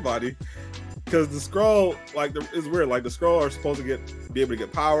somebody, because the Skrull it's weird. Like the Skrull are supposed to be able to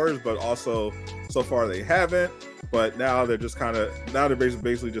get powers, but also so far they haven't. But now they're just they're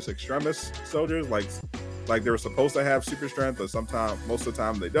basically just extremist soldiers. Like they were supposed to have super strength, but most of the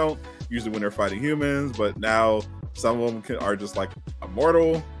time they don't. Usually when they're fighting humans, but now some of them are just like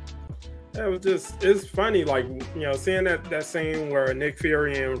immortal. It's funny, like, seeing that scene where Nick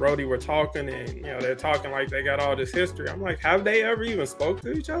Fury and Rhodey were talking, and they're talking like they got all this history. I'm like, have they ever even spoke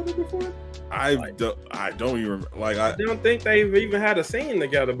to each other before? I don't even I don't think they've even had a scene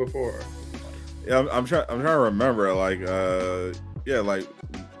together before. Yeah, I'm trying to remember.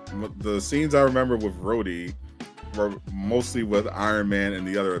 The scenes I remember with Rhodey were mostly with Iron Man and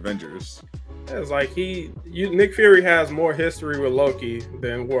the other Avengers. It's like Nick Fury has more history with Loki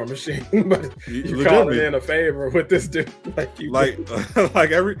than War Machine, but you call it in a favor with this dude.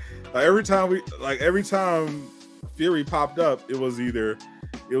 Every time Fury popped up, it was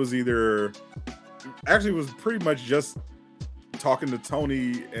pretty much just talking to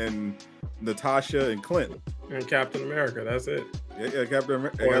Tony and Natasha and Clint and Captain America. That's it. Yeah, Captain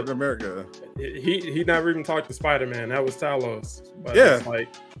America. He never even talked to Spider-Man. That was Talos. But yeah, it's like.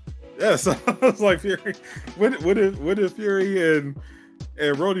 Yeah, so it's like Fury. When did Fury and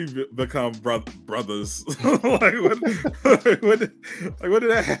Rhodey become brothers? What did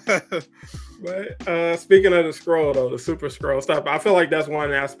that happen? But speaking of the Skrull, though, the Super Skrull stuff, I feel like that's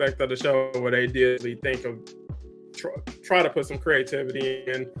one aspect of the show where they did think of try to put some creativity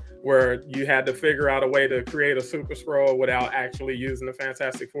in, where you had to figure out a way to create a Super Skrull without actually using the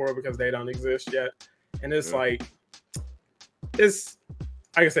Fantastic Four because they don't exist yet. And it's like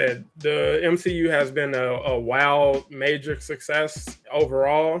I said, the MCU has been a wild, major success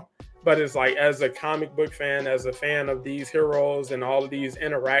overall. But it's like, as a comic book fan, as a fan of these heroes and all of these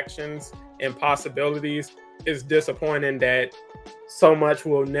interactions and possibilities, it's disappointing that so much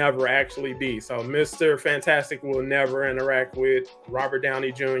will never actually be. So Mr. Fantastic will never interact with Robert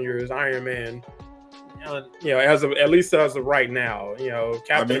Downey Jr.'s Iron Man. At least as of right now,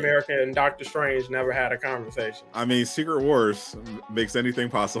 Captain America and Doctor Strange never had a conversation. I mean, Secret Wars makes anything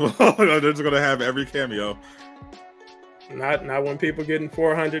possible. They're just going to have every cameo. Not when people getting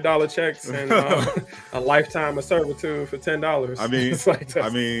 $400 checks and a lifetime of servitude for $10. I mean, it's like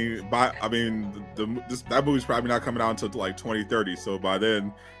that movie's probably not coming out until like 2030. So by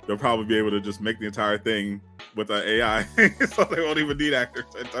then, they'll probably be able to just make the entire thing with an AI, so they won't even need actors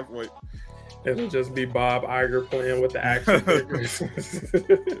at that point. It'll just be Bob Iger playing with the action figures.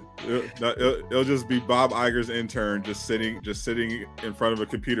 It'll just be Bob Iger's intern just sitting in front of a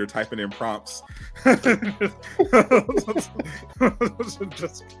computer typing in prompts.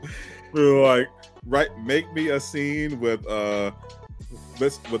 Just like, make me a scene with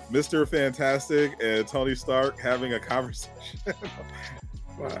Mr. Fantastic and Tony Stark having a conversation.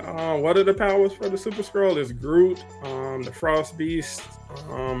 What are the powers for the Super Skrull? Is Groot, the Frost Beast,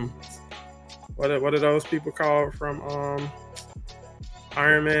 What are those people called from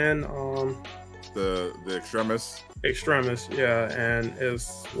Iron Man? The Extremis. Extremis, yeah. And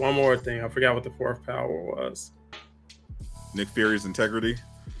it's one more thing. I forgot what the fourth power was. Nick Fury's integrity.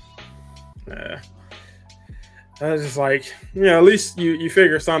 Yeah. That's just like, at least you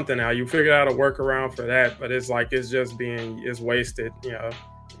figure something out. You figure out a workaround for that, but it's like it's wasted.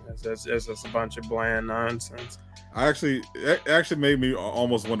 It's just a bunch of bland nonsense. It actually made me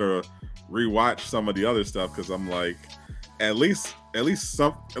almost want to rewatch some of the other stuff, because I'm like, at least there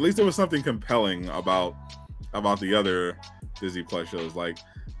was something compelling about the other Disney Plus shows. Like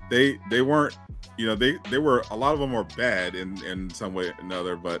they weren't, they were, a lot of them were bad in some way or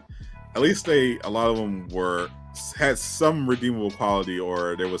another, but at least a lot of them had some redeemable quality,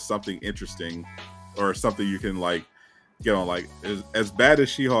 or there was something interesting, or something you can like get on. Like as bad as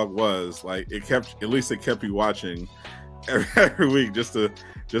She-Hulk was, like it kept you watching every week just to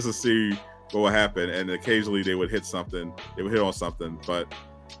see what would happen, and occasionally they would hit on something. But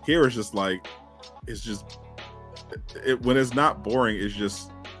here it's just like, when it's not boring, it's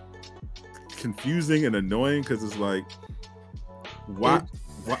just confusing and annoying, because it's like, why?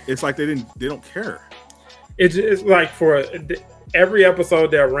 It's like they don't care. It's like for every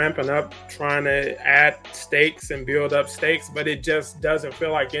episode they're ramping up, trying to add stakes and build up stakes, but it just doesn't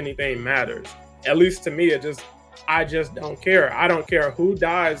feel like anything matters. At least to me, I just don't care. I don't care who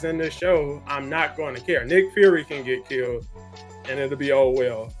dies in this show. I'm not going to care. Nick Fury can get killed, and it'll be, oh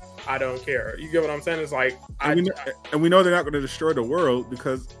well. I don't care. You get what I'm saying? It's like, we know they're not going to destroy the world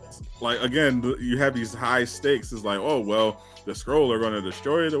because, like, again, you have these high stakes. It's like, oh, well, the Skrull are going to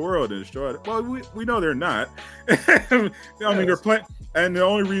destroy the world and destroy it. Well, we know they're not. I mean, they're playing. And the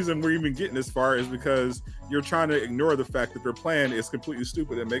only reason we're even getting this far is because you're trying to ignore the fact that their plan is completely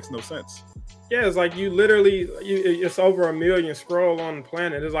stupid and makes no sense. Yeah, it's like it's over 1 million Skrull on the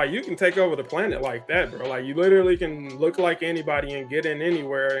planet. It's like you can take over the planet like that, bro. Like you literally can look like anybody and get in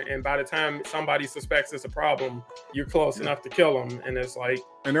anywhere. And by the time somebody suspects it's a problem, you're close enough to kill them. And it's like,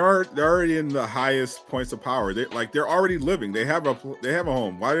 and they're already in the highest points of power. They're already living. They have a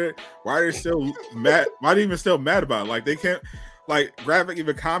home. Why are they still mad? Why are they even still mad about it? Like they can't. Like Graphic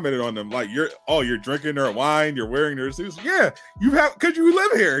even commented on them, like you're drinking their wine, you're wearing their suits. Yeah, because you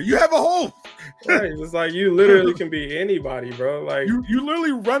live here, you have a home. Right, it's like you literally can be anybody, bro. Like you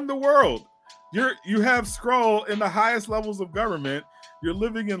literally run the world. You have Skrull in the highest levels of government. You're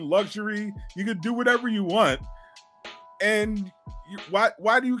living in luxury. You can do whatever you want. And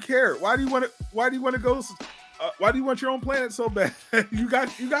why do you care? Why do you want to go? Why do you want your own planet so bad? you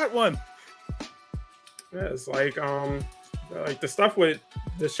got one. Yeah, it's like the stuff with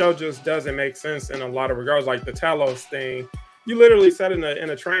the show just doesn't make sense in a lot of regards. Like the Talos thing, you literally sat in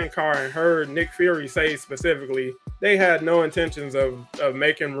a train car and heard Nick Fury say specifically they had no intentions of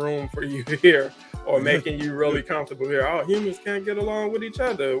making room for you here or making you really comfortable here. Oh, humans can't get along with each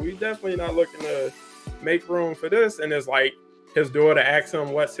other. We definitely not looking to make room for this. And it's like his daughter asks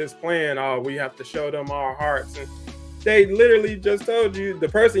him what's his plan. Oh, we have to show them our hearts. And they literally just told you, the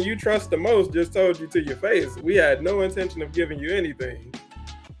person you trust the most just told you to your face, we had no intention of giving you anything.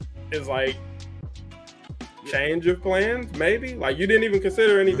 It's like, change of plans, maybe? Like, you didn't even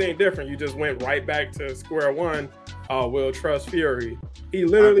consider anything different. You just went right back to square one. Oh, we'll trust Fury. He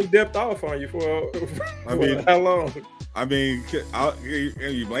literally dipped off on you for how long? I mean,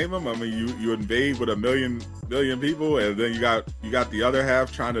 you blame him? I mean, you invade with 1 million people, and then you got the other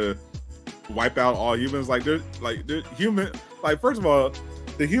half trying to wipe out all humans. Like they're human. Like, first of all,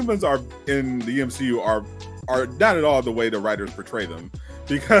 the humans are in the MCU are not at all the way the writers portray them,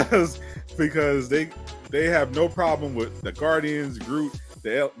 because they have no problem with the Guardians, Groot,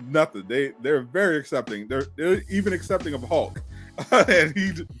 nothing. They're very accepting. They're even accepting of Hulk, and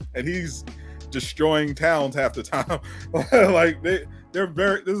he's destroying towns half the time. Like they're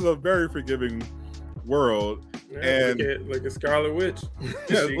very. This is a very forgiving world. Yeah, and look at Scarlet Witch.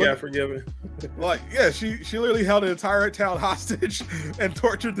 Yeah, she got forgiven. Like, yeah, she literally held an entire town hostage and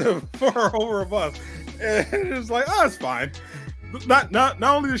tortured them for over a month. And it's like, oh, it's fine. Not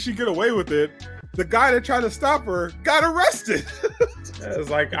only did she get away with it, the guy that tried to stop her got arrested. It's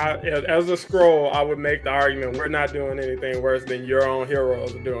like, as a Skrull, I would make the argument we're not doing anything worse than your own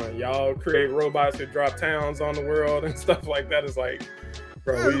heroes are doing. Y'all create robots who drop towns on the world and stuff like that. It's like,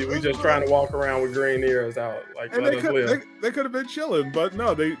 bro, we just trying to walk around with green ears out. Like, let us live. They could have been chilling, but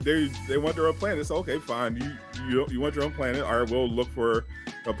no, they want their own planet. So okay, fine. You want your own planet. All right, we'll look for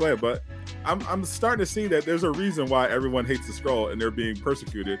a planet. But I'm starting to see that there's a reason why everyone hates the Skrull and they're being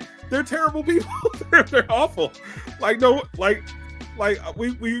persecuted. They're terrible people. they're awful. Like, no, like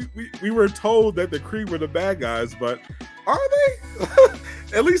we were told that the Kree were the bad guys, but are they?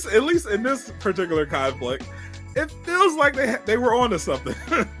 at least in this particular conflict, it feels like they were onto something.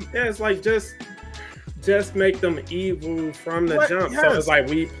 Yeah, it's like just make them evil from the jump. Yes. So it's like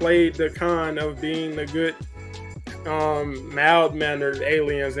we played the con of being the good, mild-mannered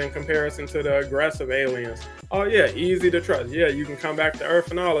aliens in comparison to the aggressive aliens. Oh yeah, easy to trust. Yeah, you can come back to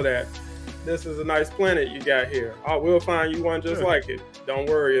Earth and all of that. This is a nice planet you got here. Oh, we'll find you one just like it. Don't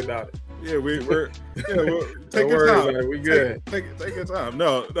worry about it. Yeah, we'll take your time. We good. Take your time.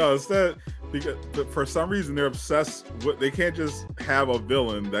 No, instead, because for some reason they're obsessed with, they can't just have a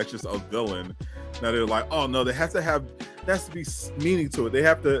villain that's just a villain. Now they're like, oh no, there has to be meaning to it. They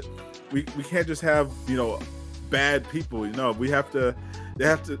have to. We can't just have bad people. There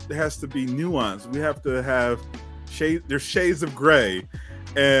has to be nuance. We have to have shade. There's shades of gray,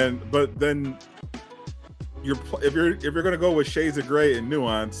 but then if you're gonna go with shades of gray and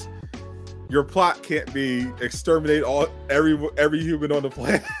nuance, your plot can't be exterminate every human on the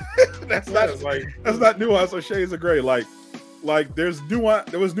planet. That's not nuance or shades of gray. Like there's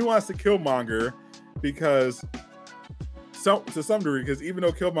nuance. There was nuance to Killmonger because to some degree, because even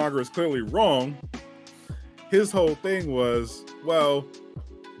though Killmonger is clearly wrong, his whole thing was, well,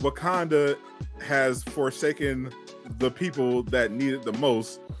 Wakanda has forsaken the people that need it the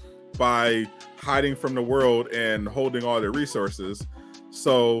most by hiding from the world and holding all their resources.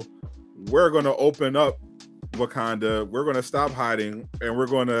 So we're going to open up Wakanda. We're going to stop hiding, and we're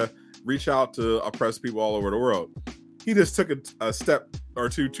going to reach out to oppressed people all over the world. He just took a step or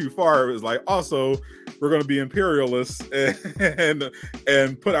too far. It was like, also, we're going to be imperialists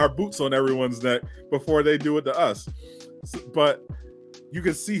and put our boots on everyone's neck before they do it to us. But you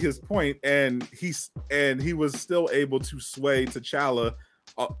could see his point, and he was still able to sway T'Challa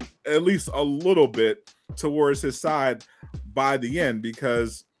at least a little bit towards his side by the end,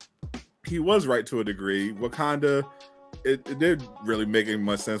 because he was right to a degree. Wakanda, it did really make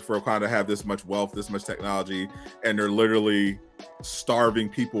much sense for Wakanda to have this much wealth, this much technology, and they're literally starving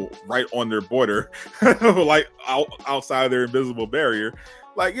people right on their border, like outside their invisible barrier.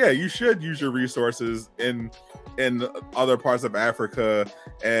 Like, yeah, you should use your resources in other parts of Africa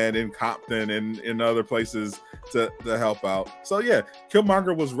and in Compton and in other places to help out. So yeah,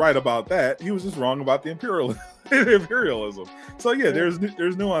 Killmonger was right about that. He was just wrong about the imperialism. So yeah, there's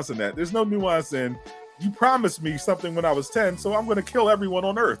nuance in that. There's no nuance in, you promised me something when I was 10, so I'm going to kill everyone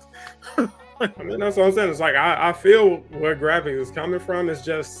on Earth. I mean, that's what I'm saying. It's like, I feel where Graphic is coming from. It's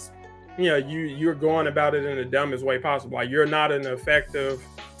just, you're going about it in the dumbest way possible. Like, you're not an effective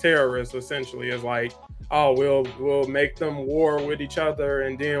terrorist, essentially. It's like, oh, we'll make them war with each other,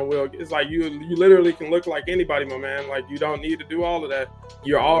 and then it's like, you literally can look like anybody, my man. Like, you don't need to do all of that.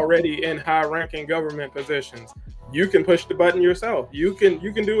 You're already in high-ranking government positions. You can push the button yourself. You can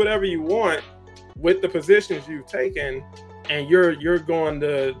do whatever you want with the positions you've taken, and you're going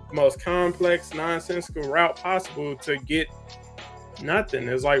the most complex, nonsensical route possible to get nothing.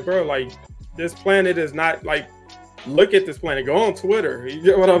 It's like, bro, like, this planet is not, like, look at this planet. Go on Twitter. You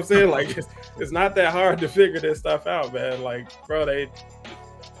get what I'm saying? Like, it's not that hard to figure this stuff out, man. Like, bro,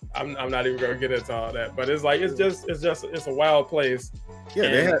 I'm not even gonna get into all that, but it's like, it's a wild place. Yeah,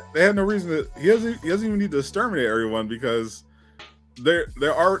 and they had no reason to. He doesn't even need to exterminate everyone, because they've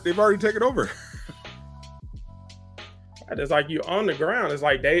already taken over. It's like, you on the ground. It's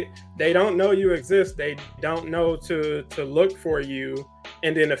like they don't know you exist. They don't know to look for you.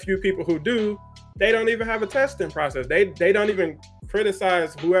 And then a few people who do, they don't even have a testing process. They don't even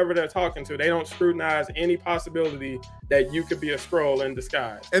criticize whoever they're talking to. They don't scrutinize any possibility that you could be a Skrull in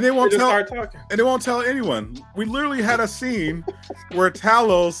disguise. And they won't start talking. And they won't tell anyone. We literally had a scene where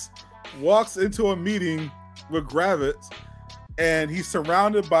Talos walks into a meeting with Gravik, and he's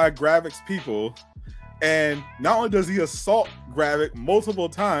surrounded by Gravik's people. And not only does he assault Gravik multiple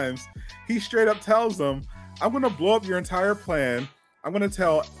times, he straight up tells them, I'm going to blow up your entire plan. I'm going to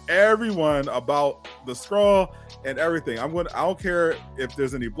tell everyone about the Skrull and everything. I don't care if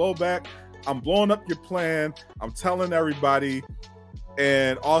there's any blowback. I'm blowing up your plan. I'm telling everybody.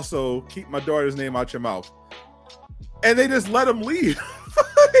 And also, keep my daughter's name out your mouth. And they just let him leave.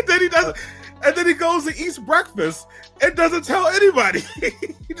 And then he goes to eat breakfast and doesn't tell anybody.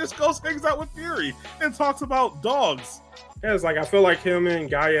 He just goes, hangs out with Fury and talks about dogs. Yeah, it's like, I feel like him and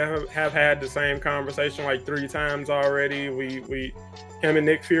Gaia have had the same conversation like 3 times already. Him and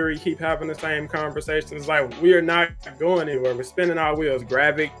Nick Fury keep having the same conversation. It's like, we are not going anywhere. We're spinning our wheels.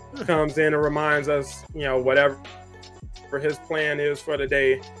 Gravik comes in and reminds us, whatever his plan is for the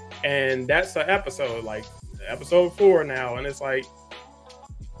day. And that's an episode, like episode 4 now. And it's like,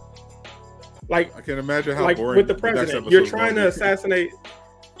 I can imagine how boring with the president. You're trying to assassinate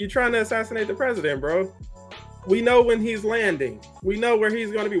the president, bro. We know when he's landing. We know where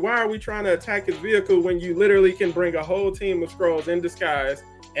he's going to be. Why are we trying to attack his vehicle when you literally can bring a whole team of Skrulls in disguise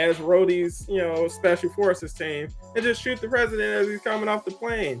as Rhodey's, special forces team, and just shoot the president as he's coming off the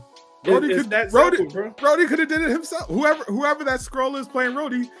plane? Rhodey could have did it himself. Whoever that Skrull is playing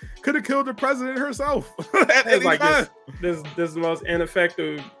Rhodey could have killed the president herself at any time. This is the most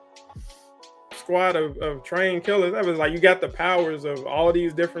ineffective squad of trained killers ever. It's like, you got the powers of all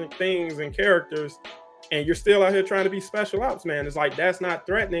these different things and characters, and you're still out here trying to be special ops, man. It's like, that's not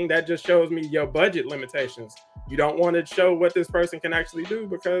threatening. That just shows me your budget limitations. You don't want to show what this person can actually do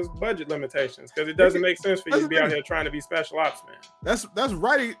because budget limitations. Because it doesn't make sense for you to be out here trying to be special ops, man. That's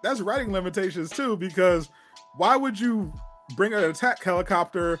writing limitations too. Because why would you bring an attack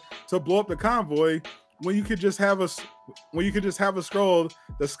helicopter to blow up the convoy when you could just have a Skrull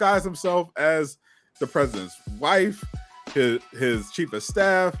disguise himself as the president's wife, his chief of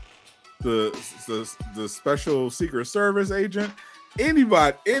staff, the special secret service agent,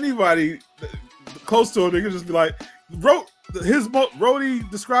 anybody close to him? They could just be like, Rhodey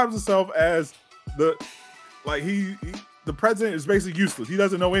describes himself as the president is basically useless. He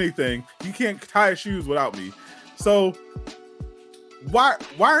doesn't know anything. He can't tie his shoes without me. So why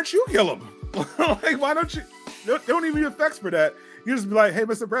aren't you kill him? Like, why don't you? They don't even need effects for that. You just be like, hey,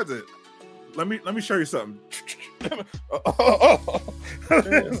 Mr. President, let me show you something.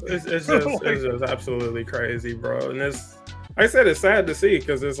 It's just absolutely crazy, bro. And it's, like I said, it's sad to see,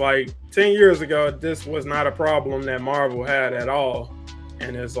 because it's like 10 years ago, this was not a problem that Marvel had at all.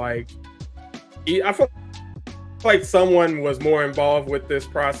 and it's like I feel like someone was more involved with this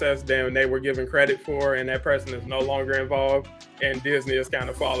process than they were given credit for, and that person is no longer involved, and Disney is kind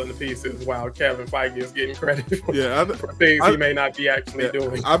of falling to pieces while Kevin Feige is getting credit for, for things he may not be actually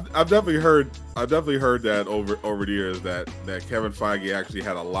doing. I've definitely heard that over the years that Kevin Feige actually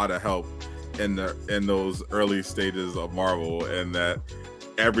had a lot of help in those early stages of Marvel, and that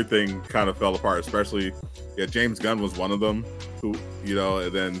everything kind of fell apart. Especially, James Gunn was one of them who,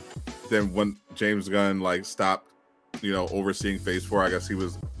 and then when James Gunn like stopped, overseeing Phase 4, I guess he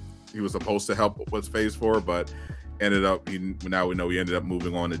was supposed to help with Phase 4, but now we know he ended up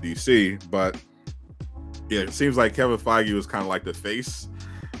moving on to DC. But it seems like Kevin Feige was kind of like the face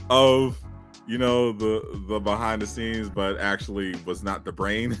of the behind the scenes, but actually was not the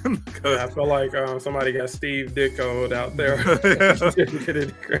brain. I feel like somebody got Steve Ditko out there.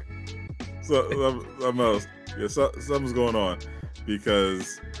 Something's going on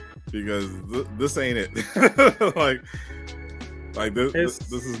because this ain't it. like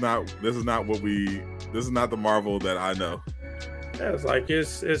this is not the Marvel that I know. Yeah,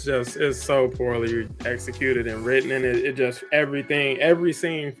 it's so poorly executed and written, and it just every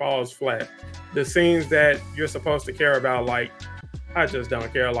scene falls flat. The scenes that you're supposed to care about, like, I just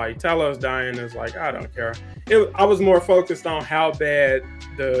don't care. Like, Talos dying is like, I don't care. I was more focused on how bad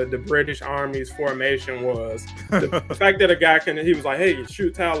the British Army's formation was. The fact that a guy he was like, hey,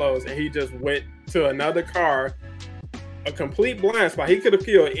 shoot Talos, and he just went to another car, a complete blind spot. He could have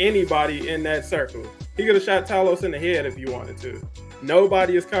killed anybody in that circle. He could have shot Talos in the head if he wanted to.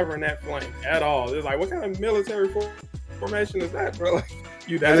 Nobody is covering that flank at all. It's like, what kind of military formation is that, bro? Like,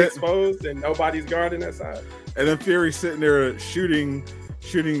 you that exposed and nobody's guarding that side. And then Fury's sitting there shooting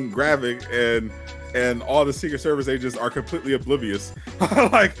Gravik, and all the Secret Service agents are completely oblivious.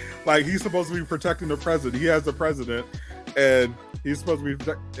 like he's supposed to be protecting the president. He has the president, and he's supposed to be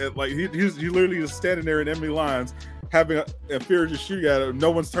he literally is standing there in enemy lines, having and Fury just shooting at him.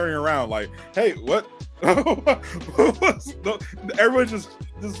 No one's turning around. Like, hey, what? Everyone's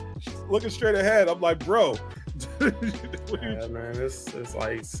just looking straight ahead. I'm like, bro. Yeah, man, it's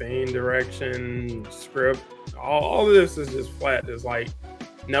like scene direction, script, all of this is just flat. There's like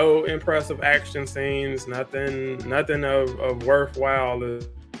no impressive action scenes, nothing of worthwhile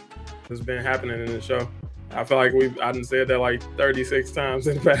has been happening in the show. I feel like I done said that like 36 times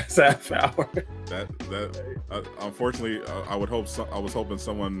in the past half hour. Unfortunately, I was hoping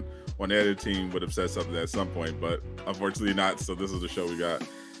someone on the edit team would have said something at some point, but unfortunately not. So this is the show we got.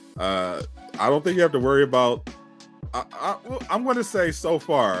 I don't think you have to worry about. I'm going to say so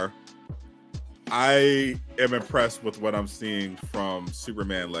far, I am impressed with what I'm seeing from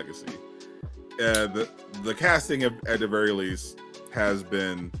Superman Legacy. The casting at the very least has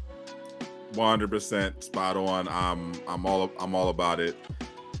been 100% spot on. I'm all about it.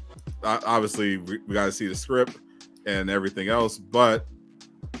 Obviously, we got to see the script and everything else, but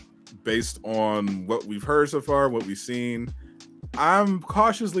based on what we've heard so far, what we've seen, I'm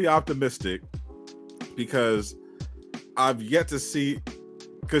cautiously optimistic because I've yet to see,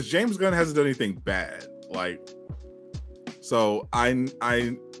 because James Gunn hasn't done anything bad. So I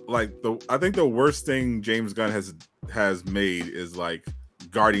think the worst thing James Gunn has made is like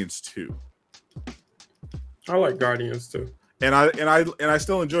Guardians 2. I like Guardians 2. And I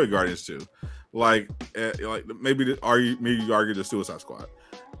still enjoy Guardians 2. Like maybe you argue the Suicide Squad.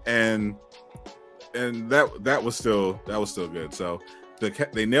 And that was still good. So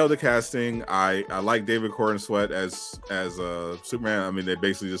they nailed the casting. I like David Gordon Sweat as Superman. I mean, they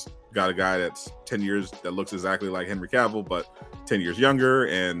basically just got a guy that's 10 years that looks exactly like Henry Cavill, but 10 years younger,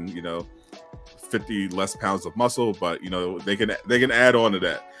 and 50 less pounds of muscle. But they can add on to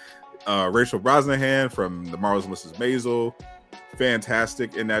that. Rachel Brosnahan from The Marvelous Mrs. Maisel,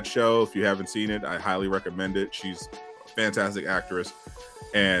 fantastic in that show. If you haven't seen it, I highly recommend it. She's a fantastic actress,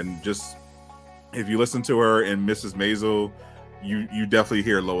 and just if you listen to her in Mrs. Maisel, you definitely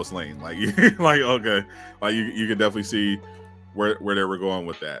hear Lois Lane. Like okay, like you can definitely see where they were going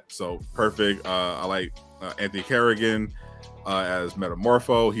with that. So perfect. I like Anthony Carrigan as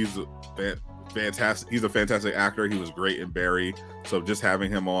Metamorpho. He's fantastic. He's a fantastic actor. He was great in Barry. So just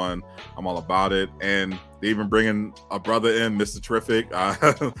having him on, I'm all about it. And they even bringing a brother in, Mr. Terrific.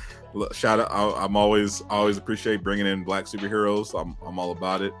 Shout out! I'm always appreciate bringing in black superheroes. I'm all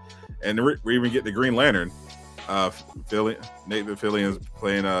about it. And we even get the Green Lantern. Nathan Fillion's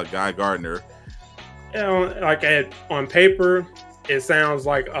playing Guy Gardner. On paper, it sounds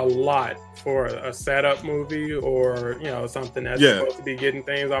like a lot for a setup movie or something that's supposed to be getting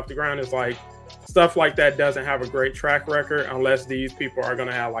things off the ground. It's like stuff like that doesn't have a great track record unless these people are going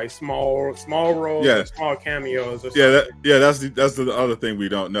to have like small roles, or small cameos, or something. That's the other thing we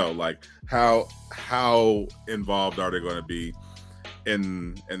don't know. Like how involved are they going to be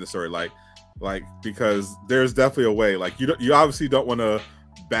in the story? Like because there's definitely a way. Like you obviously don't want to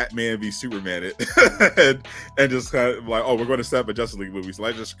Batman v Superman it and just kind of like, oh, we're going to set up a Justice League movie, so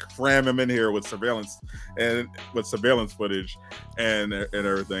let's just cram him in here with surveillance footage and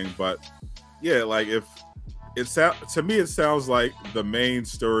everything. But yeah, like if to me it sounds like the main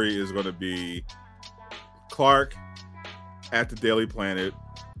story is going to be Clark at the Daily Planet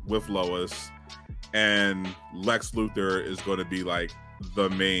with Lois, and Lex Luthor is going to be like the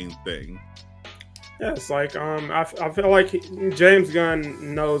main thing. Yeah, it's like I feel like James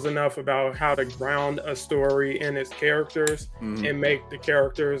Gunn knows enough about how to ground a story in its characters and make the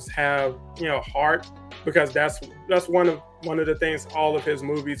characters have heart, because that's one of the things all of his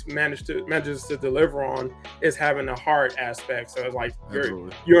movies manages to deliver on, is having a heart aspect. So it's like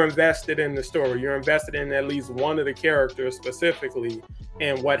you're invested in the story, you're invested in at least one of the characters specifically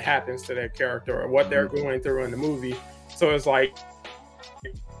and what happens to that character or what they're going through in the movie. So it's like,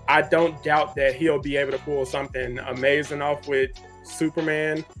 I don't doubt that he'll be able to pull something amazing off with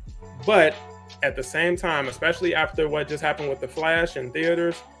Superman, but at the same time, especially after what just happened with The Flash in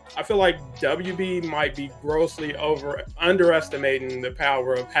theaters, I feel like WB might be grossly underestimating the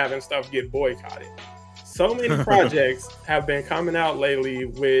power of having stuff get boycotted. So many projects have been coming out lately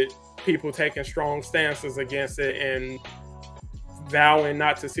with people taking strong stances against it and vowing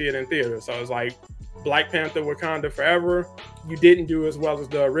not to see it in theaters. So it's like Black Panther Wakanda Forever, you didn't do as well as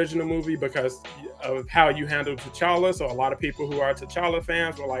the original movie because of how you handled T'Challa. So a lot of people who are T'Challa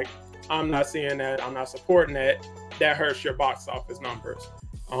fans were like, I'm not seeing that, I'm not supporting that. That hurts your box office numbers.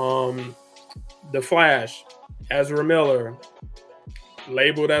 The Flash, Ezra Miller,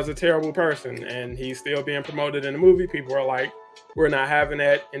 labeled as a terrible person, and he's still being promoted in the movie. People are like, we're not having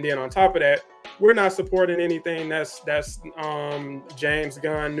that. And then on top of that, we're not supporting anything that's James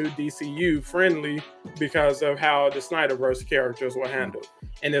Gunn new DCU friendly because of how the Snyderverse characters were handled.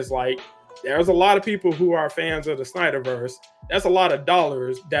 And it's like, there's a lot of people who are fans of the Snyderverse. That's a lot of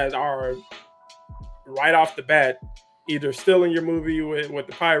dollars that are right off the bat either stealing your movie with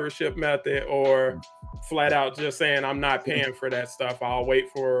the pirate ship method, or flat out just saying, I'm not paying for that stuff. I'll wait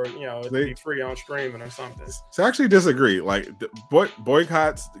for it to be free on streaming or something. So I actually disagree. Like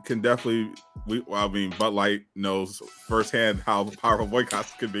boycotts can definitely. Bud Light knows firsthand how powerful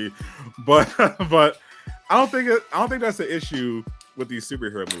boycotts can be, but I don't think that's the issue with these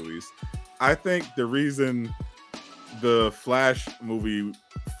superhero movies. I think the reason the Flash movie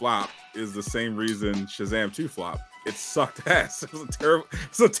flopped is the same reason Shazam 2 flopped. It sucked ass.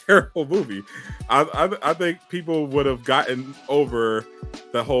 It's a terrible movie. I think people would have gotten over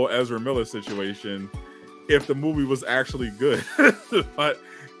the whole Ezra Miller situation if the movie was actually good, but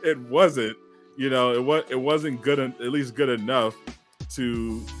it wasn't. It wasn't good, at least good enough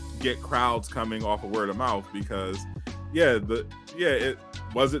to get crowds coming off of word of mouth. Because it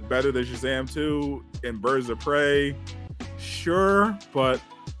was it better than Shazam 2 and Birds of Prey? Sure, but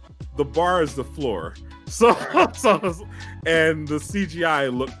the bar is the floor. So and the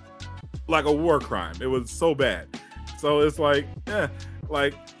CGI looked like a war crime. It was so bad. So it's like,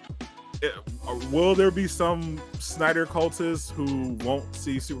 will there be some Snyder cultists who won't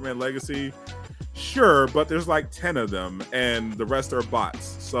see Superman Legacy? Sure, but there's like 10 of them, and the rest are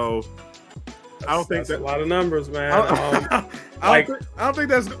bots. So I don't think that's a lot of numbers, man. I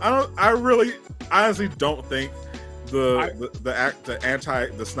honestly don't think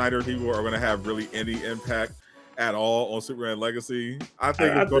the Snyder people are going to have really any impact at all on Superman Legacy. I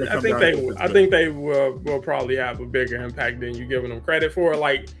think they will probably have a bigger impact than you giving them credit for.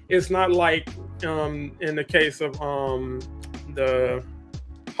 Like, it's not like in the case of the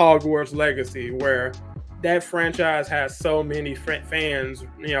Hogwarts Legacy, where that franchise has so many fans,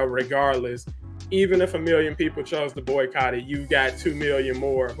 regardless. Even if 1 million people chose to boycott it, you got 2 million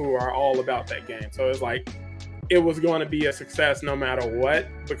more who are all about that game. So it's like, it was going to be a success no matter what,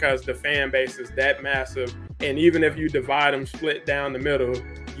 because the fan base is that massive. And even if you divide them, split down the middle,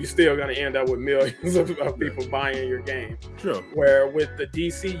 you're still going to end up with millions of people buying your game. Sure. Where with the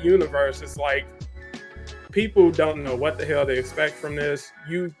DC universe, it's like, people don't know what the hell they expect from this.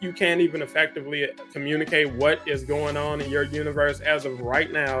 You can't even effectively communicate what is going on in your universe as of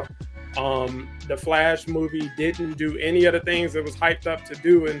right now. The Flash movie didn't do any of the things it was hyped up to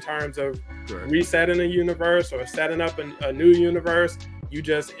do in terms of resetting a universe or setting up a new universe. You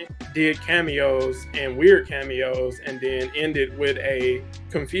just did cameos and weird cameos, and then ended with a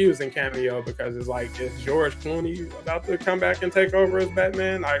confusing cameo because it's like, is George Clooney about to come back and take over as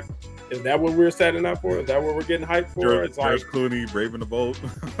Batman? Is that what we're setting up for? Is that what we're getting hyped for? It's George like Clooney, Brave and the Bold.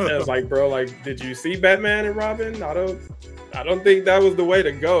 it's like, bro, like, did you see Batman and Robin? I don't think that was the way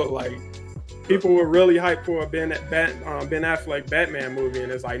to go. Like, people were really hyped for a Ben Affleck Batman movie,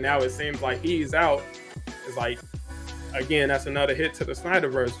 and it's like now it seems like he's out. It's like, again, that's another hit to the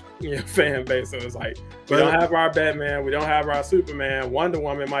Snyderverse, fan base. So it's like, we don't have our Batman, we don't have our Superman. Wonder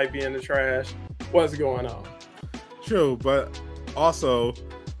Woman might be in the trash. What's going on? True, but also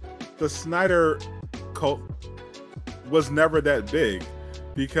the Snyder cult was never that big,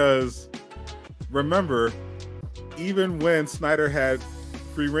 because remember, even when Snyder had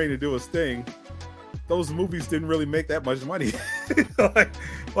free reign to do his thing, those movies didn't really make that much money.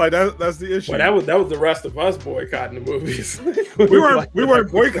 That's the issue. Well, that was the rest of us boycotting the movies. we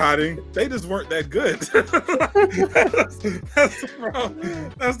weren't boycotting. They just weren't that good.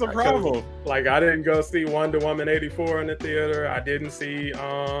 That's the problem. Like, I didn't go see Wonder Woman 84 in the theater. I didn't see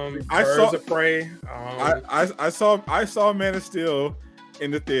Birds of Prey. I saw Man of Steel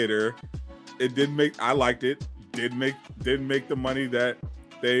in the theater. It didn't make. I liked it. Didn't make the money that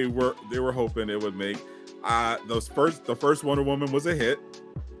they were hoping it would make. The first Wonder Woman was a hit,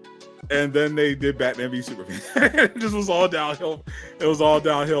 and then they did Batman v Superman. It just was all downhill. It was all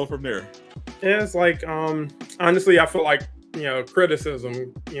downhill from there. Yeah, it's like, honestly, I feel like,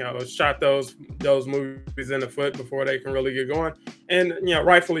 criticism, shot those movies in the foot before they can really get going, and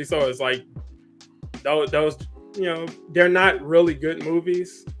rightfully so. It's like those they're not really good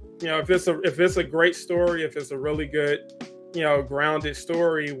movies. If it's a great story, if it's a really good grounded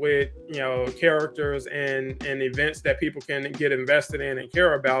story with characters and events that people can get invested in and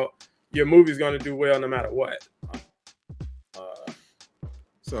care about, your movie's going to do well no matter what.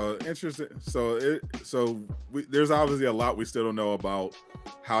 So interesting. There's obviously a lot we still don't know about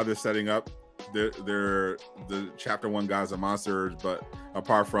how they're setting up the chapter 1 Gods and Monsters, but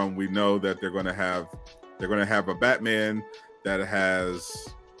apart from, we know that they're going to have a Batman that has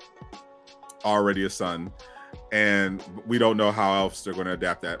already a son. And we don't know how else they're going to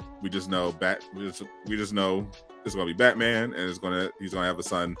adapt that. We just know we just know it's going to be Batman, and he's going to have a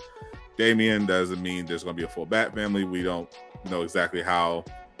son, Damian. Doesn't mean there's going to be a full Bat family. We don't know exactly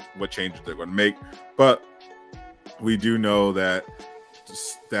what changes they're going to make, but we do know that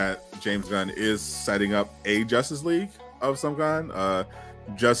James Gunn is setting up a Justice League of some kind.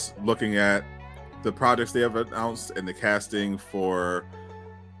 Just looking at the projects they have announced and the casting for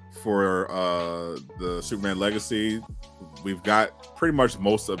the Superman Legacy, we've got pretty much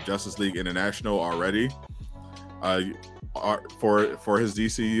most of Justice League International already. For his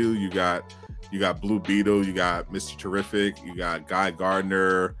DCU, you got Blue Beetle, you got Mr. Terrific, you got Guy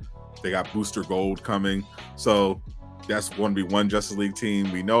Gardner, they got Booster Gold coming. So that's going to be one Justice League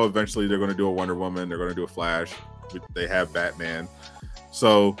team. We know eventually they're going to do a Wonder Woman, they're going to do a Flash, they have Batman.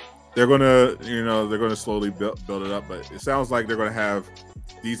 So they're going to slowly build it up, but it sounds like they're going to have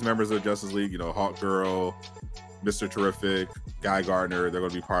these members of Justice League, Hawk Girl, Mr. Terrific, Guy Gardner, they're going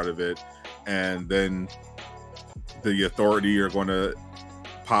to be part of it. And then the Authority are going to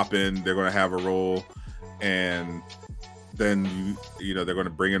pop in, they're going to have a role. And then, they're going to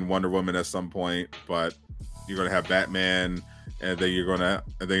bring in Wonder Woman at some point, but you're going to have Batman, and then you're going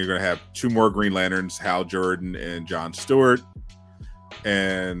to have 2 more Green Lanterns, Hal Jordan and John Stewart.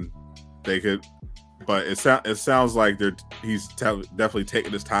 And they could, but it sounds like he's definitely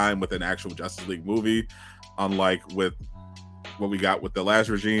taking his time with an actual Justice League movie, unlike with what we got with the last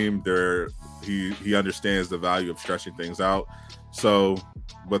regime. He understands the value of stretching things out. So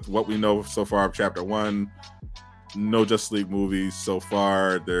with what we know so far of Chapter 1, no Justice League movies so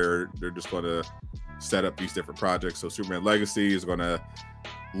far. They're just going to set up these different projects. So Superman Legacy is going to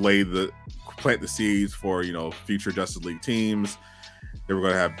plant the seeds for future Justice League teams. Then we're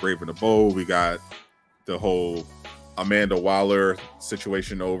going to have Brave and the Bold. We got the whole Amanda Waller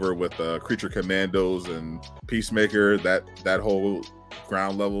situation over with Creature Commandos and Peacemaker, that whole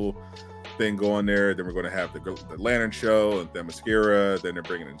ground level thing going there. Then we're going to have the Lantern Show and Themyscira. Then they're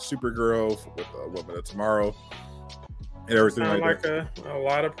bringing in Supergirl with Woman of Tomorrow and everything like that. A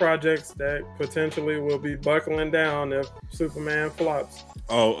lot of projects that potentially will be buckling down if Superman flops.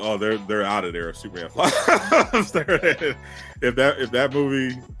 Oh, they're out of there if Superman flops. if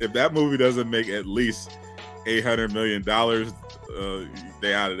that movie doesn't make at least $800 million,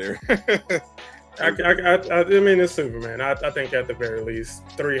 they out of there. I mean, it's Superman. I think at the very least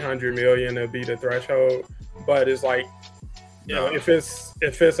 300 million would be the threshold. But it's like, if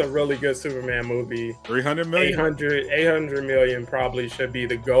it's a really good Superman movie, 300 million, 800 million probably should be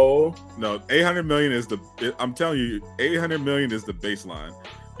the goal. No, 800 million is I'm telling you, 800 million is the baseline,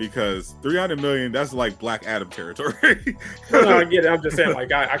 because 300 million, that's like Black Adam territory. No, I get it. I'm just saying,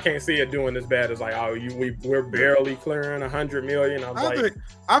 like, I can't see it doing as bad as like, we're barely clearing 100 million.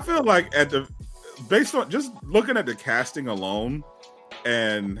 I feel like based on just looking at the casting alone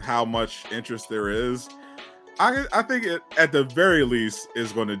and how much interest there is, I think it at the very least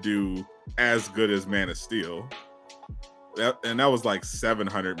is going to do as good as Man of Steel. And that was like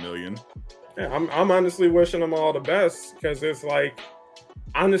 700 million. Yeah, I'm honestly wishing them all the best, because it's like,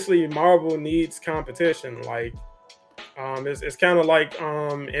 honestly, Marvel needs competition. Like, it's kind of like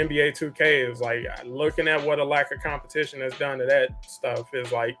NBA 2K is like, looking at what a lack of competition has done to that stuff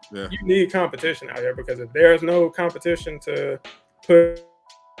is like, you need competition out there, because if there's no competition to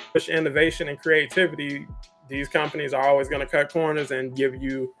push innovation and creativity, these companies are always going to cut corners and give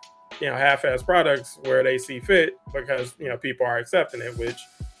you, half-ass products where they see fit, because people are accepting it, which,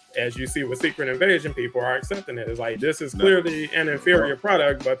 as you see with Secret Invasion, people are accepting it. It's like, this is clearly an inferior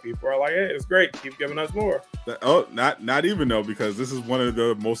product, but people are like, hey, it's great, keep giving us more. Not even though, because this is one of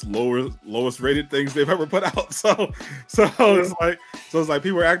the most lowest rated things they've ever put out. So it's like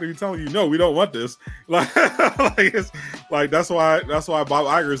people are actively telling you, no, we don't want this. Like it's like that's why Bob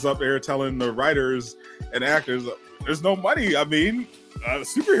Iger's up there telling the writers and actors, there's no money. I mean,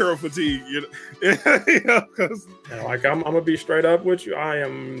 superhero fatigue, because like I'm gonna be straight up with you. I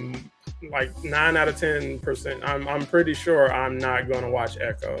am like 9 out of 10%. I'm pretty sure I'm not gonna watch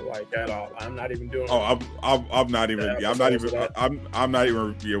Echo like at all. I'm not even doing. Oh, I'm not even. Yeah, I'm not even. I'm not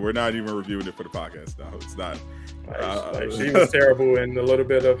even. Yeah, we're not even reviewing it for the podcast. No, it's not. Like she was terrible in the little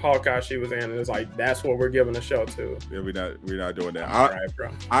bit of Hawkeye she was in, and it's like, that's what we're giving the show to. Yeah, we're not doing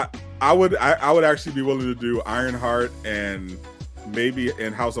that. I would actually be willing to do Ironheart and maybe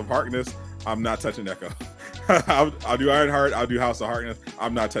in House of Harkness. I'm not touching Echo. I'll do Ironheart. I'll do House of Harkness.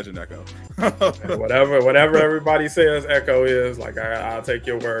 I'm not touching Echo. whatever everybody says Echo is, like, I'll take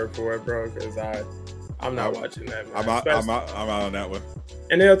your word for it, bro, because I'm not watching that, man. I'm out on that one.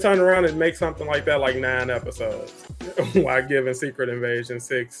 And they'll turn around and make something like that like 9 episodes while giving Secret Invasion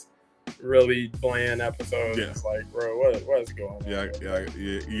 6 really bland episodes. Yeah. It's like, bro, what's going on? Yeah,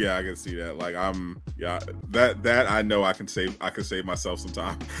 I can see that. Like, that I know I can save myself some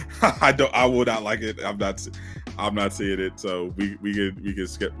time. I will not like it. I'm not seeing it. So we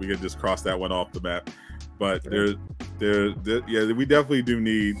can just cross that one off the map. But we definitely do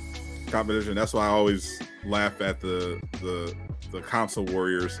need competition. That's why I always laugh at the console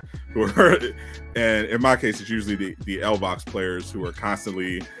warriors who are, and in my case, it's usually the L-box players who are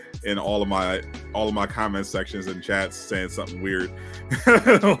constantly in all of my comment sections and chats saying something weird.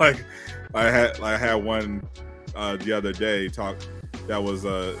 Like I had one the other day that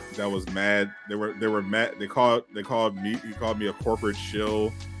was mad. They were mad. He called me a corporate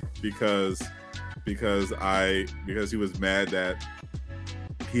shill because he was mad that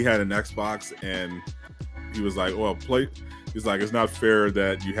he had an Xbox, and he was like, he's like, it's not fair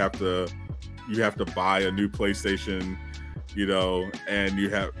that you have to buy a new PlayStation, and he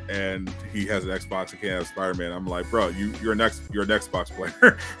has an Xbox and can't have Spider-Man. I'm like, bro, you're an Xbox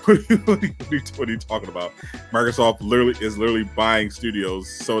player. What are you talking about? Microsoft is literally buying studios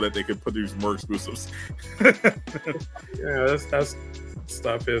so that they can produce more exclusives. Yeah, that's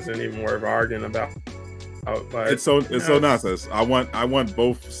stuff isn't even worth arguing about. But it's so nonsense. I want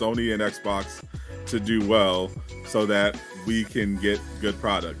both Sony and Xbox to do well so that we can get good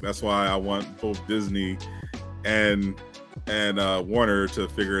product. That's why I want both Disney and Warner to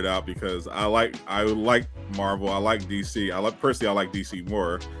figure it out, because I like Marvel, I like DC. I like DC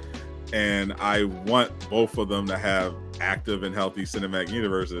more, and I want both of them to have active and healthy cinematic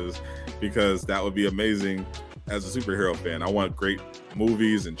universes, because that would be amazing as a superhero fan. I want great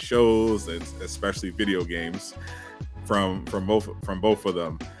movies and shows, and especially video games from both of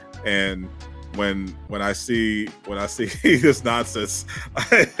them. And when I see this nonsense,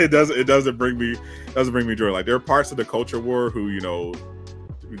 it doesn't bring me joy. Like, there are parts of the culture war who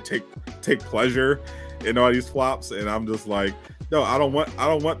take pleasure in all these flops, and I'm just like, no, I don't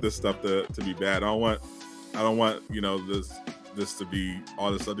want this stuff to be bad. I don't want this to be,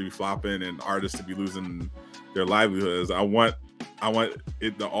 all this stuff to be flopping and artists to be losing their livelihoods. I want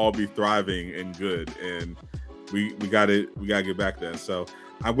it to all be thriving and good, and we gotta get back there. So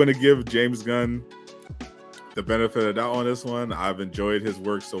I'm going to give James Gunn the benefit of the doubt on this one. I've enjoyed his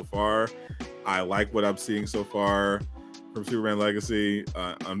work so far. I like what I'm seeing so far from Superman Legacy.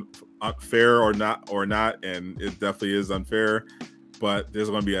 Unfair or not, and it definitely is unfair, but there's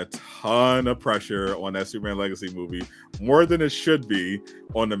going to be a ton of pressure on that Superman Legacy movie, more than it should be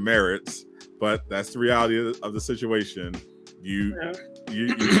on the merits, but that's the reality of the situation. You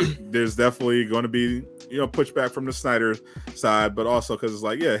there's definitely going to be pushback from the Snyder side, but also because it's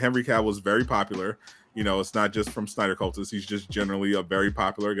like, yeah, Henry Cavill is very popular. It's not just from Snyder cultists. He's just generally a very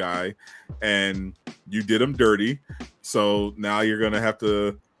popular guy, and you did him dirty. So now you're going to have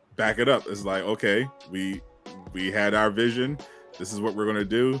to back it up. It's like, okay, we had our vision. This is what we're going to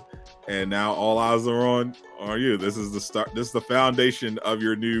do. And now all eyes are on you. This is the start. This is the foundation of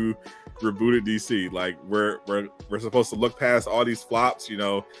your new rebooted DC. Like we're supposed to look past all these flops,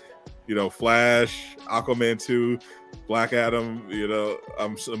 Flash, Aquaman 2, Black Adam,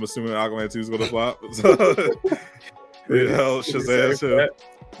 I'm assuming Aquaman 2 is going to flop. So, Shazam 2,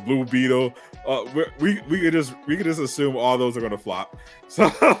 Blue Beetle. We could just assume all those are going to flop. So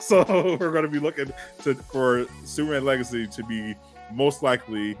we're going to be looking for Superman Legacy to be most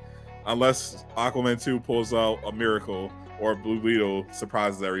likely, unless Aquaman 2 pulls out a miracle or Blue Beetle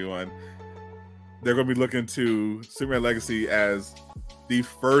surprises everyone, they're going to be looking to Superman Legacy as the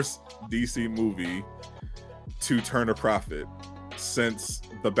first DC movie to turn a profit since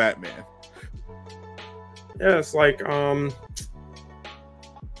the Batman. Yeah, it's like I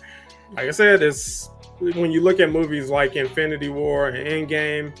said, it's when you look at movies like Infinity War and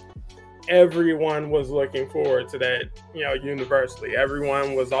Endgame, everyone was looking forward to that, universally.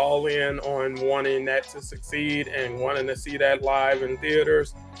 Everyone was all in on wanting that to succeed and wanting to see that live in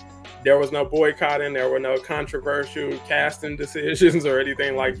theaters. There was no boycotting. There were no controversial casting decisions or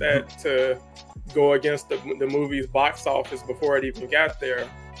anything like that to go against the movie's box office before it even got there.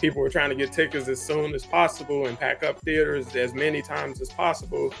 People were trying to get tickets as soon as possible and pack up theaters as many times as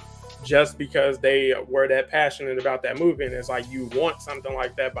possible just because they were that passionate about that movie. And it's like, you want something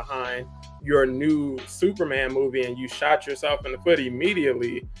like that behind your new Superman movie, and you shot yourself in the foot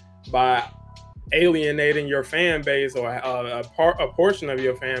immediately by alienating your fan base or a portion of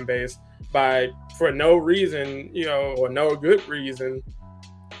your fan base by, for no reason, or no good reason,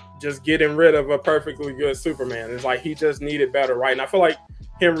 just getting rid of a perfectly good Superman. It's like he just needed better writing. I feel like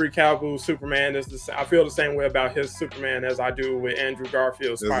Henry Cavill's Superman I feel the same way about his Superman as I do with Andrew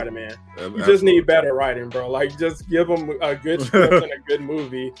Garfield's Spider-Man. You just need better writing, bro. Like, just give him a good script and a good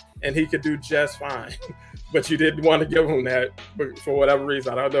movie, and he could do just fine. But you didn't want to give him that for whatever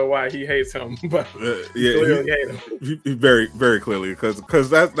reason. I don't know why he hates him, but he hate him. He very, very clearly, because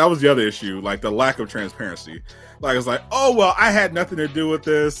that was the other issue, like the lack of transparency. Like, it's like, oh well, I had nothing to do with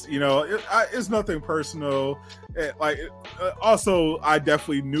this. It's nothing personal. Also, I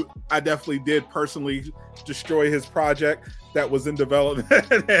definitely did personally destroy his project that was in development,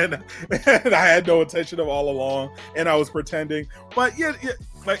 and I had no intention of all along, and I was pretending. But yeah,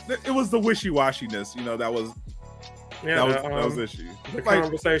 like it was the wishy-washiness, that was the issue. The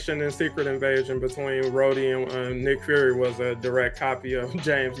conversation in Secret Invasion between Rhodey and Nick Fury was a direct copy of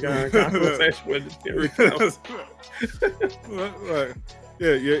James Gunn's conversation with Henry Cavill.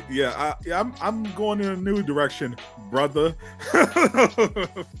 I'm going in a new direction, brother.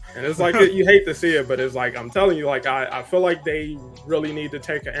 And it's like, you hate to see it, but it's like, I'm telling you, like, I feel like they really need to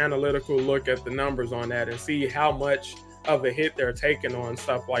take an analytical look at the numbers on that and see how much of a hit they're taking on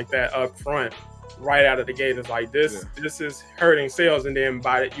stuff like that up front. Right out of the gate, it's like, this is hurting sales, and then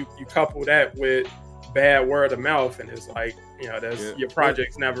by it, you couple that with bad word of mouth, and it's like, your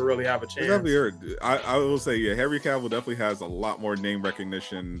projects never really have a chance. I will say, Henry Cavill definitely has a lot more name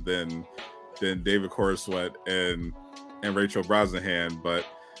recognition than David Corenswet and Rachel Brosnahan, but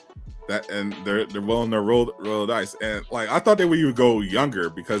they're willing to roll the dice. And like, I thought they would go younger,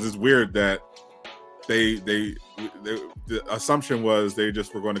 because it's weird that the assumption was they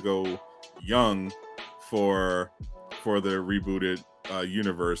just were going to go young for the rebooted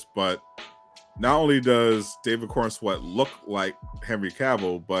universe. But not only does David Corenswet look like Henry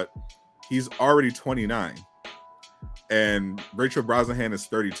Cavill, but he's already 29, and Rachel Brosnahan is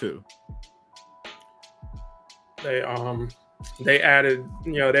 32. They added,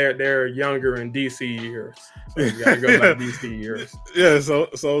 they're younger in DC years. So you gotta go by DC years. Yeah, so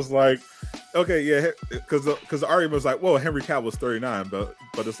it's like, okay, yeah, because the argument was like, well, Henry Cavill's 39, but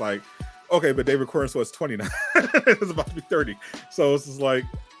it's like, okay, but David Corenswet's 29. It's about to be 30. So it's just like,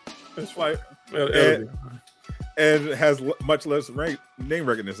 and it has much less name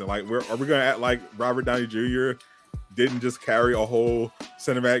recognition. Like, are we going to act like Robert Downey Jr. didn't just carry a whole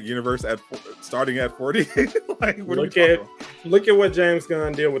cinematic universe starting at 40? Like, look at what James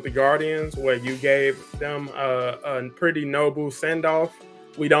Gunn did with the Guardians, where you gave them a pretty noble send-off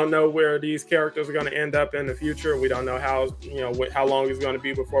We don't know where these characters are going to end up in the future. We don't know how long it's going to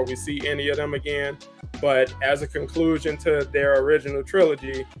be before we see any of them again. But as a conclusion to their original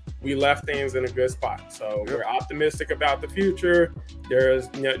trilogy, we left things in a good spot. So we're optimistic about the future. There's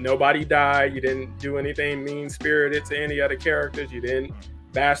nobody died. You didn't do anything mean-spirited to any other characters. You didn't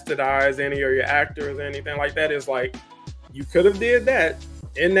bastardize any of your actors or anything like that. It's like, you could have did that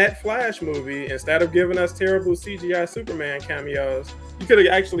in that Flash movie. Instead of giving us terrible CGI Superman cameos, you could have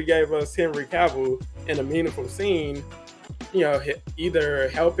actually gave us Henry Cavill in a meaningful scene, either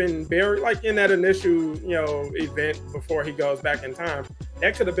helping Barry, like in that initial, event before he goes back in time.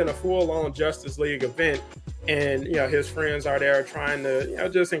 That could have been a full-on Justice League event. And, his friends are there trying to,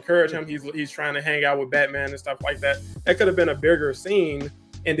 just encourage him. He's trying to hang out with Batman and stuff like that. That could have been a bigger scene.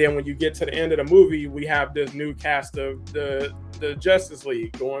 And then when you get to the end of the movie, we have this new cast of the Justice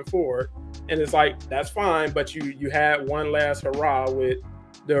League going forward. And it's like, that's fine, but you had one last hurrah with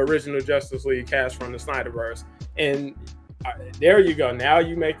the original Justice League cast from the Snyderverse. And there you go. Now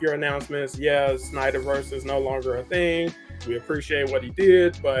you make your announcements. Yeah, Snyderverse is no longer a thing. We appreciate what he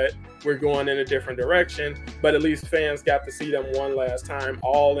did, but we're going in a different direction. But at least fans got to see them one last time,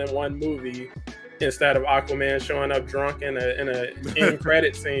 all in one movie, instead of Aquaman showing up drunk in a end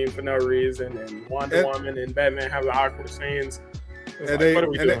credit scene for no reason, and Wonder Woman and Batman having awkward scenes.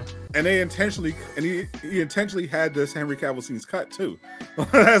 And he intentionally had this Henry Cavill scenes cut too.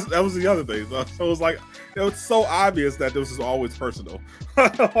 That was the other thing. So it was like, it was so obvious that this was always personal.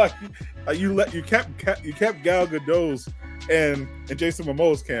 you kept Gal Gadot's and Jason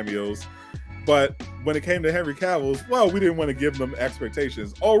Momoa's cameos, but when it came to Henry Cavill's, well, we didn't want to give them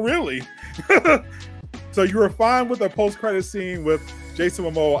expectations. Oh, really? So you were fine with a post-credit scene with Jason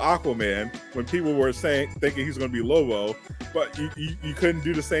Momoa Aquaman when people were thinking he's going to be Lobo, but you couldn't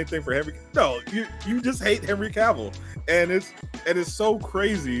do the same thing for Henry. No, you just hate Henry Cavill, and it's so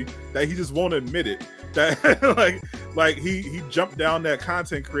crazy that he just won't admit it. That like he jumped down that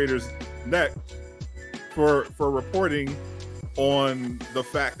content creator's neck for reporting on the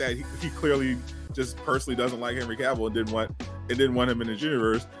fact that he clearly just personally doesn't like Henry Cavill and didn't want him in his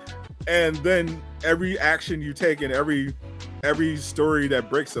universe. And then every action you take and every story that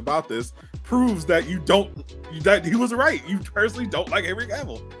breaks about this proves that that he was right. You personally don't like Henry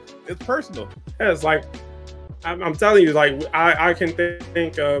Cavill. It's personal. Yeah, it's like, I'm telling you, like, I can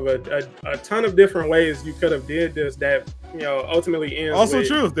think of a ton of different ways you could have did this that ultimately ends. Also with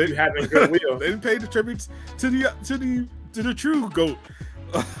true. You having goodwill. They didn't pay the tribute to the true GOAT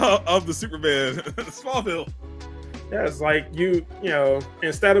of the Superman, Smallville. Yeah, it's like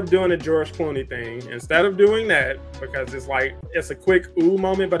instead of doing the George Clooney thing, instead of doing that, because it's like, it's a quick ooh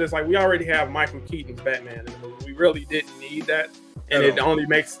moment, but it's like, we already have Michael Keaton's Batman in the movie. We really didn't need that. And it only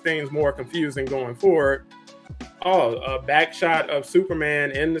makes things more confusing going forward. Oh, a back shot of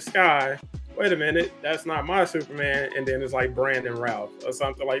Superman in the sky. Wait a minute, that's not my Superman. And then it's like Brandon Routh or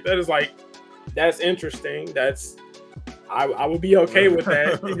something like that. It's like, that's interesting. I would be okay with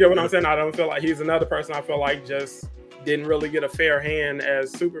that. You get what I'm saying? I don't feel like he's another person I feel like just didn't really get a fair hand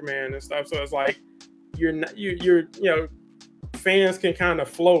as Superman and stuff. So it's like, fans can kind of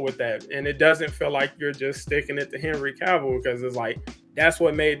flow with that, and it doesn't feel like you're just sticking it to Henry Cavill, because it's like, that's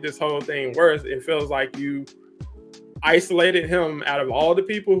what made this whole thing worse. It feels like you isolated him out of all the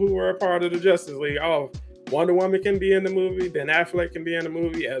people who were a part of the Justice League. Oh, Wonder Woman can be in the movie, Ben Affleck can be in the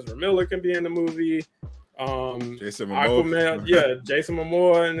movie, Ezra Miller can be in the movie, Jason Momoa. Aquaman, Jason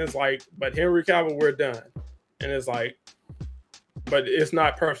Momoa, and it's like, but Henry Cavill, we're done. And it's like, but it's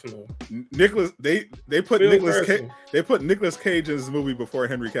not personal. They put Nicolas Cage in this movie before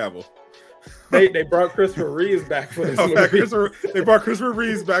Henry Cavill. They brought Christopher Reeves back for this movie. They brought Christopher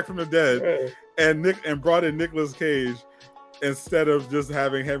Reeves back from the dead, and brought in Nicolas Cage instead of just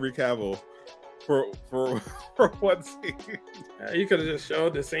having Henry Cavill for one scene. You could have just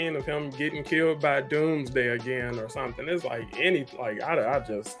showed the scene of him getting killed by Doomsday again or something. It's like I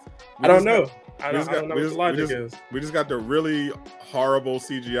don't know. I don't know what the logic is. We just got the really horrible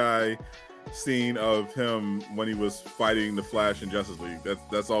CGI scene of him when he was fighting the Flash in Justice League.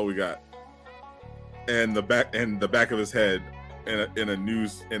 That's all we got. And the back of his head in a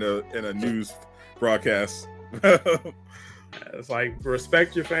news broadcast. It's like,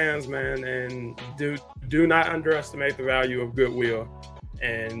 respect your fans, man, and do not underestimate the value of goodwill,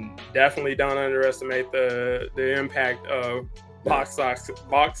 and definitely don't underestimate the impact of box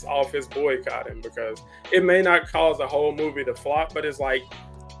office boycotting, because it may not cause a whole movie to flop, but it's like,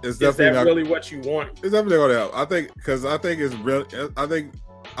 is that really what you want? It's definitely going to help. I think it's real. I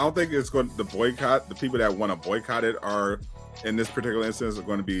don't think it's going to boycott. The people that want to boycott it are, in this particular instance, are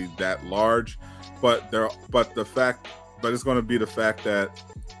going to be that large, but the fact it's going to be the fact that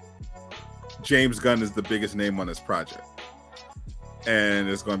James Gunn is the biggest name on this project, and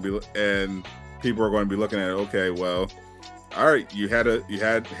it's going to be, and people are going to be looking at it. Okay, well, all right, you had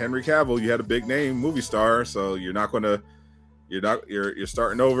Henry Cavill, you had a big name movie star, so you're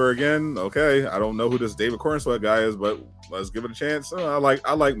starting over again. Okay, I don't know who this David Cornsweet guy is, but let's give it a chance. I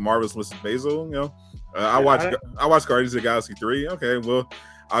like Marvelous Mrs. Maisel. You know, I watched Guardians of the Galaxy 3. Okay, well,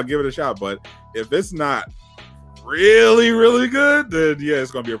 I'll give it a shot. But if it's not really, really good, then yeah,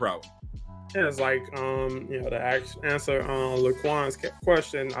 it's gonna be a problem. Yeah, it's like to answer Laquan's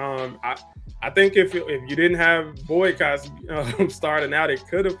question. I think if you didn't have boycotts starting out, it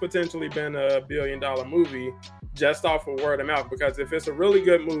could have potentially been a $1 billion movie just off of word of mouth. Because if it's a really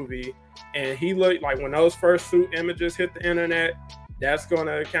good movie and he looked like when those first suit images hit the internet, that's going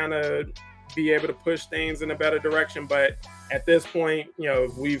to kind of be able to push things in a better direction. But at this point,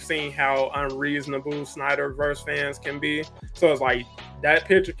 we've seen how unreasonable Snyderverse fans can be. So it's like that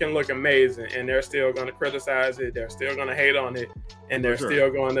picture can look amazing and they're still going to criticize it. They're still going to hate on it. And they're still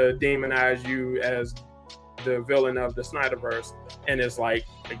going to demonize you as the villain of the Snyderverse. And it's like,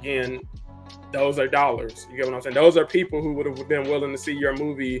 again, those are dollars. You get what I'm saying? Those are people who would have been willing to see your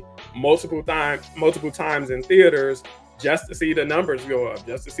movie multiple times in theaters just to see the numbers go up,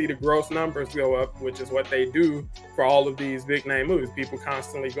 just to see the gross numbers go up, which is what they do for all of these big name movies. People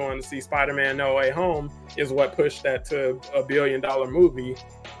constantly going to see Spider-Man No Way Home is what pushed that to a $1 billion movie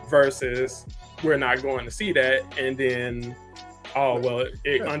versus we're not going to see that. And then,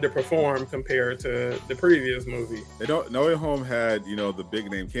 it underperformed compared to the previous movie. No Way Home had, the big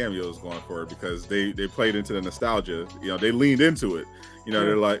name cameos going for it because they played into the nostalgia. They leaned into it.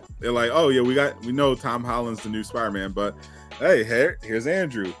 They're like, oh yeah, we know Tom Holland's the new Spider-Man, but hey, here's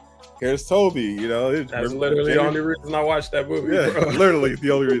Andrew, here's Toby. That's literally the only reason I watched that movie. Yeah, bro. literally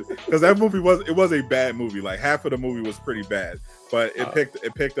the only reason, because that movie was a bad movie. Like half of the movie was pretty bad, but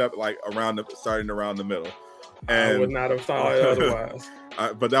it picked up like starting around the middle. And I would not have thought otherwise.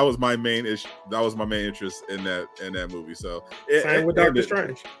 But that was my main issue. That was my main interest in that movie. So same with Doctor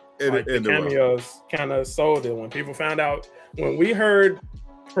Strange. The cameos kind of sold it when people found out. When we heard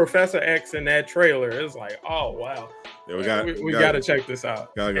Professor X in that trailer, it's like, oh wow, yeah, we got to check this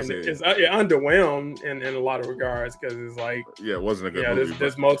out. It's underwhelmed in a lot of regards because it's like, yeah, it wasn't a good movie.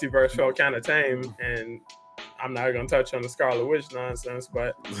 This multiverse felt kind of tame, and I'm not going to touch on the Scarlet Witch nonsense,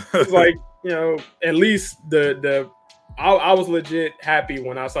 but it's like, at least I was legit happy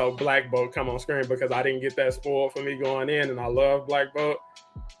when I saw Black Bolt come on screen because I didn't get that spoiled for me going in, and I love Black Bolt.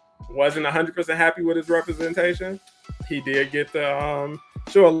 Wasn't 100% happy with his representation. He did get to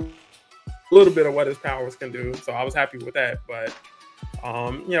show a little bit of what his powers can do, so I was happy with that. But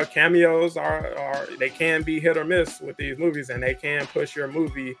cameos are they can be hit or miss with these movies, and they can push your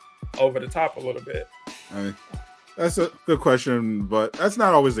movie over the top a little bit. I mean, that's a good question, but that's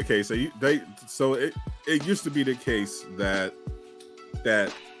not always the case. It used to be the case that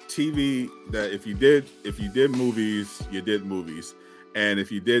TV, that if you did movies, you did movies, and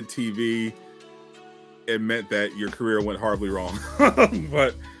if you did TV, it meant that your career went horribly wrong.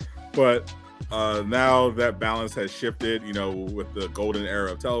 but now that balance has shifted, with the golden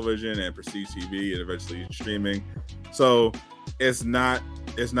era of television and prestige TV and eventually streaming. So it's not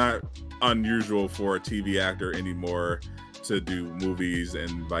unusual for a TV actor anymore to do movies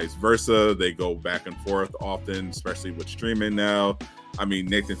and vice versa. They go back and forth often, especially with streaming now. I mean,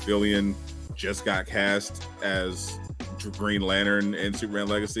 Nathan Fillion just got cast as Green Lantern in Superman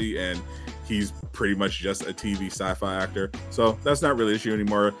Legacy, and he's pretty much just a TV sci-fi actor. So that's not really an issue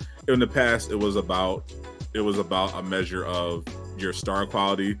anymore. In the past, it was about a measure of your star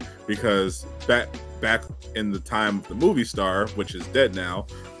quality, because back in the time of the movie star, which is dead now,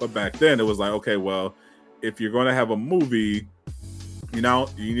 but back then it was like, okay, well, if you're going to have a movie, you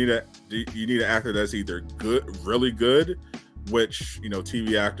need an actor that's either good, really good, which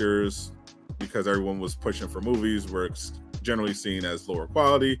TV actors, because everyone was pushing for movies, were generally seen as lower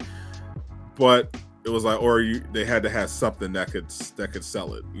quality, but it was like, they had to have something that could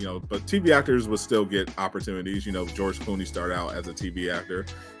sell it, but TV actors would still get opportunities. George Clooney started out as a TV actor,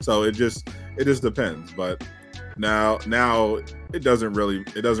 so it just depends. But now it doesn't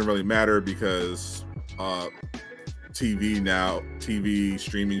really matter, because TV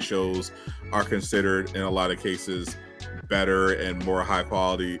streaming shows are considered in a lot of cases better and more high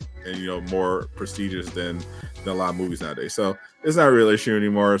quality and more prestigious than a lot of movies nowadays. So it's not really an issue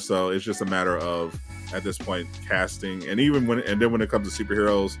anymore. So it's just a matter of, at this point, casting. And when it comes to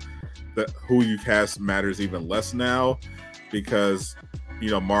superheroes, who you cast matters even less now, because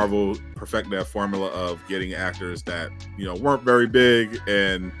Marvel perfected that formula of getting actors that weren't very big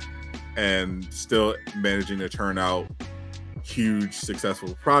and still managing to turn out huge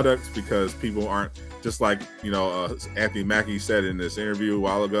successful products because people aren't just like, Anthony Mackie said in this interview a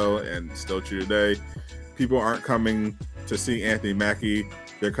while ago and still true today. People aren't coming to see Anthony Mackie.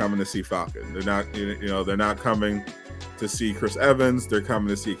 They're coming to see Falcon. They're not, they're not coming to see Chris Evans. They're coming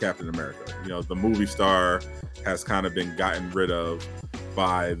to see Captain America. The movie star has kind of been gotten rid of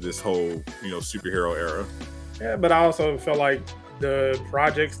by this whole, superhero era. Yeah, but I also feel like the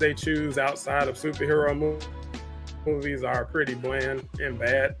projects they choose outside of superhero movies are pretty bland and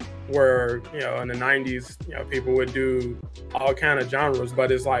bad. Where, in the 90s, people would do all kind of genres,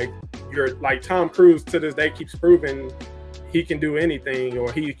 but it's like Tom Cruise to this day keeps proving he can do anything,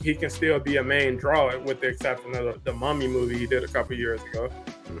 or he can still be a main draw, with the exception of the Mummy movie he did a couple years ago.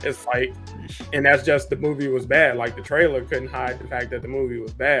 It's like, and that's just the movie was bad. Like the trailer couldn't hide the fact that the movie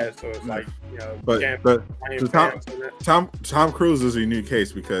was bad. So it's like, but Tom Cruise is a unique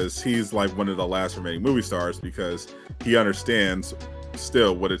case because he's like one of the last remaining movie stars because he understands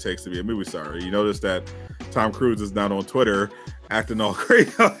still what it takes to be a movie star. You notice that Tom Cruise is not on Twitter acting all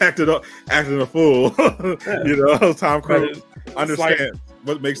crazy, acting a fool. Tom Cruise understands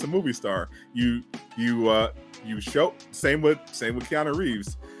what makes a movie star. You show same with Keanu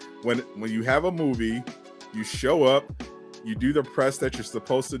Reeves. When you have a movie, you show up, you do the press that you're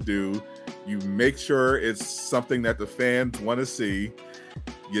supposed to do, you make sure it's something that the fans want to see.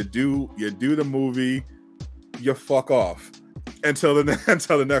 You do the movie, you fuck off until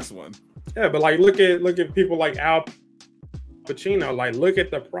the next one. Yeah, but like look at people like Al Pacino. Like look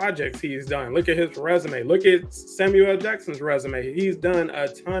at the projects he's done. Look at his resume. Look at Samuel L. Jackson's resume. He's done a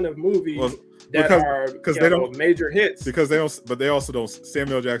ton of movies that are major hits. Because they don't. But they also don't.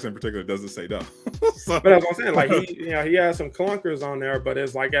 Samuel L. Jackson in particular doesn't say no. But that's what I'm saying. Like he has some clunkers on there, but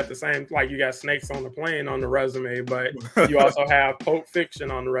it's like at the same, like you got Snakes on the Plane on the resume, but you also have Pulp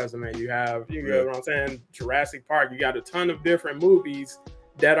Fiction on the resume. You know what I'm saying? Jurassic Park. You got a ton of different movies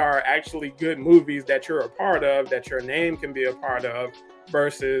that are actually good movies that you're a part of, that your name can be a part of,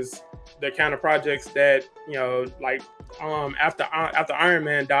 versus the kind of projects that, like after Iron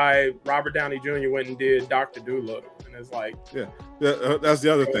Man died, Robert Downey Jr. went and did Dr. Dolittle. And it's like, that's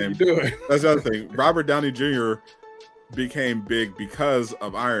the other thing. That's the other thing. Robert Downey Jr. became big because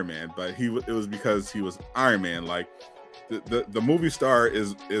of Iron Man, but it was because he was Iron Man. Like the movie star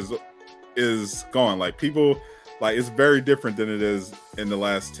is gone. Like people, like it's very different than it is in the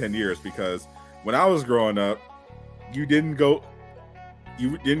last 10 years, because when I was growing up, you didn't go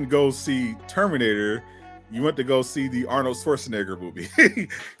see Terminator. You went to go see the Arnold Schwarzenegger movie.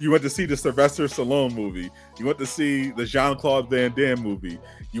 You went to see the Sylvester Stallone movie. You went to see the Jean-Claude Van Damme movie.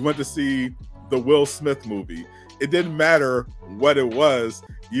 You went to see the Will Smith movie. It didn't matter what it was.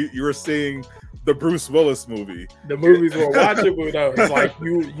 You were seeing the Bruce Willis movie. The movies were watchable though. It's like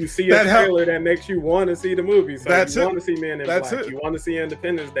you see a trailer that makes you want to see the movie. So you want to see Men in Black. You want to see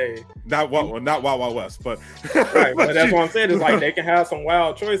Independence Day. Not Wild Wild West, but right. But that's what I'm saying. It's like they can have some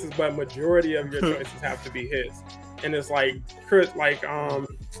wild choices, but majority of your choices have to be hits. And it's like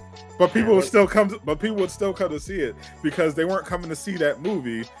But people would still come to see it because they weren't coming to see that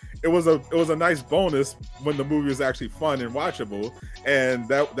movie. It was a nice bonus when the movie was actually fun and watchable, and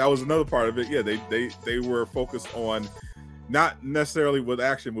that was another part of it. Yeah, they were focused on not necessarily with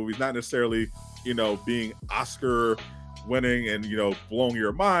action movies, not necessarily being Oscar winning and blowing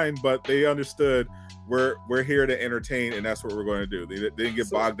your mind, but they understood we're here to entertain, and that's what we're going to do. They didn't get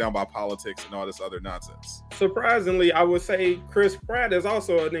bogged down by politics and all this other nonsense. Surprisingly, I would say Chris Pratt is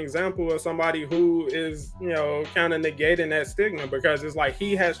also an example of somebody who is, kind of negating that stigma, because it's like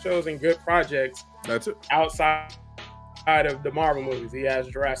he has chosen good projects. That's it. Outside of the Marvel movies. He has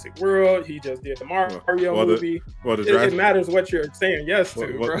Jurassic World. He just did the Mario movie. It matters what you're saying yes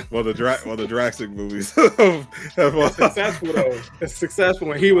to, bro. The Jurassic movies it's successful though. It's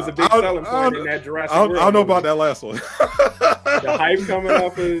successful, and he was a big selling point in that Jurassic World. I don't know about that last one. The hype coming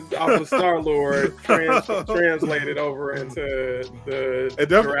off of Star-Lord translated over into the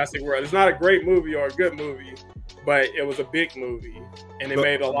Jurassic World. It's not a great movie or a good movie, but it was a big movie, and it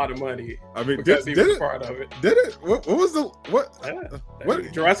made a lot of money. I mean, because he was part of it. Did it? What was the what? Yeah,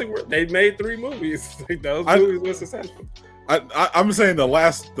 what Jurassic World? They made 3 movies. Those movies were successful. I'm saying the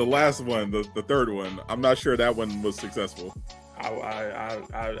last one, the third one. I'm not sure that one was successful.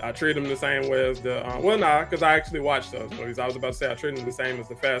 I treat them the same way as the because I actually watched those movies. I was about to say I treat them the same as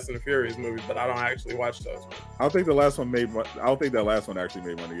the Fast and the Furious movies, but I don't actually watch those movies. I don't think the last one I don't think that last one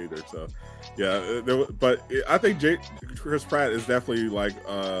actually made money either. So, yeah, but I think Chris Pratt is definitely like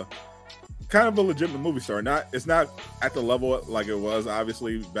kind of a legitimate movie star. It's not at the level like it was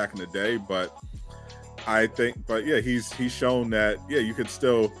obviously back in the day, but I think, but yeah, he's shown that you could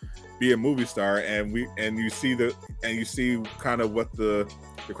still be a movie star, and you see kind of what the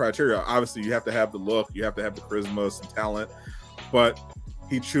criteria are. Obviously, you have to have the look, you have to have the charisma, some talent, but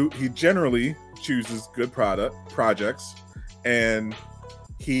he generally chooses good projects, and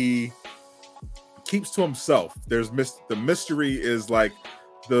he keeps to himself. The mystery is like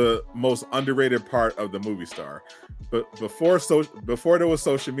the most underrated part of the movie star. But before there was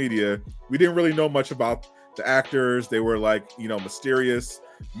social media, we didn't really know much about the actors. They were like, mysterious,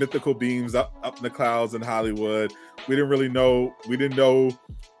 mythical beings up in the clouds in Hollywood. We didn't know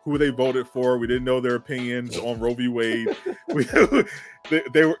who they voted for. We didn't know their opinions on Roe v. Wade. We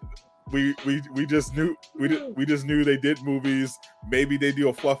just knew they did movies. Maybe they do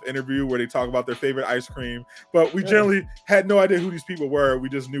a fluff interview where they talk about their favorite ice cream, but we generally had no idea who these people were. We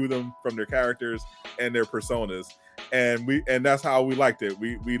just knew them from their characters and their personas, and that's how we liked it.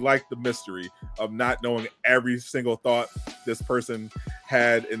 We liked the mystery of not knowing every single thought this person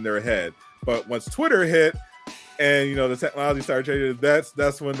had in their head. But once Twitter hit, and the technology started changing,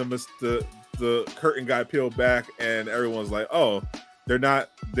 that's when the curtain got peeled back, and everyone's like, oh,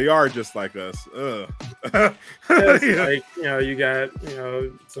 they are just like us. Like, you got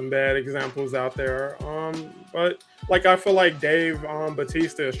some bad examples out there, but like I feel like Dave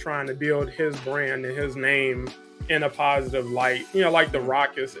Bautista is trying to build his brand and his name in a positive light. Like The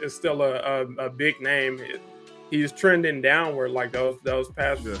Rock is still a big name. He's trending downward. Like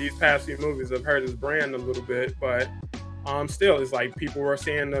these past few movies have hurt his brand a little bit, but still, it's like people were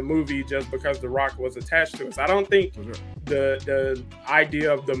seeing the movie just because The Rock was attached to it. So I don't think the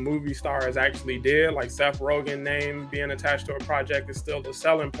idea of the movie star is actually dead. Like Seth Rogen name being attached to a project is still the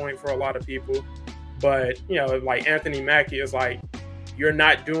selling point for a lot of people. But like Anthony Mackie is like, you're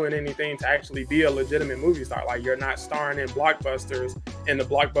not doing anything to actually be a legitimate movie star. Like, you're not starring in blockbusters, and the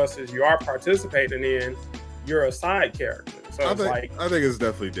blockbusters you are participating in, you're a side character. So I think it's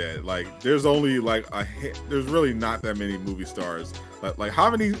definitely dead. Like, there's only like there's really not that many movie stars. Like how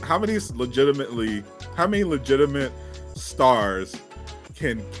many legitimate stars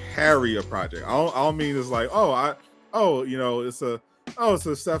can carry a project? I don't mean it's like it's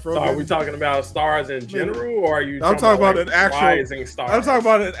a Seth Rogen. So are we talking about stars in general, or are you? I'm talking about an actual rising star. I'm talking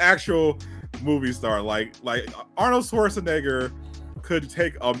about an actual movie star. Like Arnold Schwarzenegger could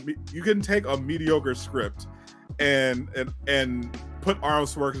take a mediocre script and put Arnold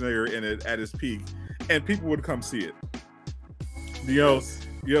Schwarzenegger in it at his peak, and people would come see it.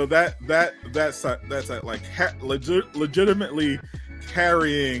 That's like legitimately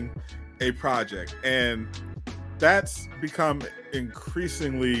carrying a project, and that's become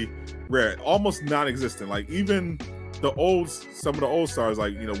increasingly rare, almost non-existent. Like, even some of the old stars,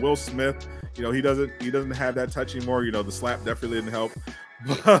 like Will Smith, he doesn't have that touch anymore. The slap definitely didn't help.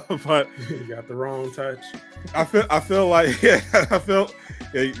 But you got the wrong touch. I feel like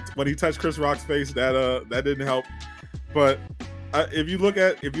when he touched Chris Rock's face, that didn't help. But if you look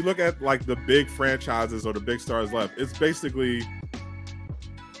at like the big franchises or the big stars left, it's basically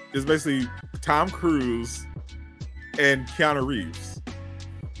Tom Cruise and Keanu Reeves.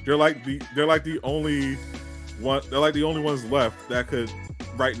 They're like the only ones left that could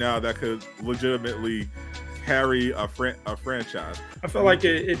legitimately carry a franchise. I feel like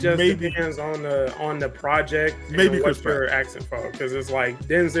it just depends on the project, maybe what you're asking for, because it's like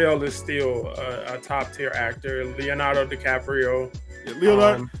Denzel is still a top tier actor. Leonardo DiCaprio.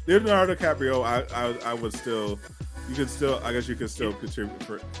 Leonardo DiCaprio, I would still. You could still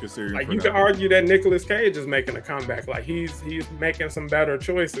consider. Like, you could argue that Nicolas Cage is making a comeback. Like, he's making some better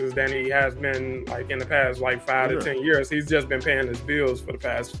choices than he has been like in the past 5 to 10 years. He's just been paying his bills for the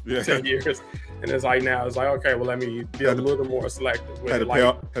past 10 years, and it's like now it's like, okay, well, let me be a little more selective. Had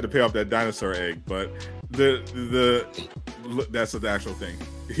to pay off that dinosaur egg, but that's the actual thing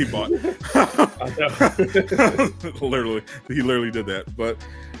he bought. He literally did that,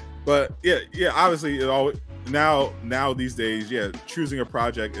 but yeah, obviously it always. Now these days, choosing a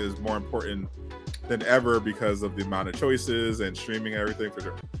project is more important than ever because of the amount of choices and streaming and everything. For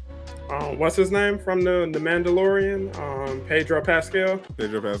sure. What's his name from the Mandalorian? Pedro Pascal.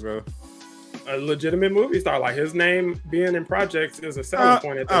 A legitimate movie star. Like, his name being in projects is a selling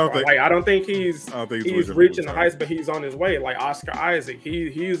point at this point. I don't think he's reaching the heights, but he's on his way. Like Oscar Isaac,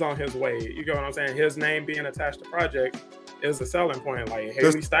 he's on his way. You get what I'm saying? His name being attached to projects is a selling point. Like,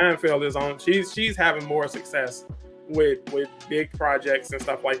 Haley Steinfeld is on. She's having more success with big projects and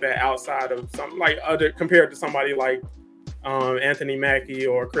stuff like that outside of something like other, compared to somebody like Anthony Mackie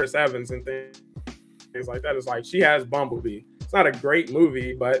or Chris Evans and things like that. It's like, she has Bumblebee. It's not a great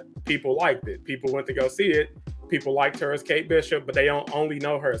movie, but people liked it. People went to go see it people liked her as Kate Bishop, but they don't only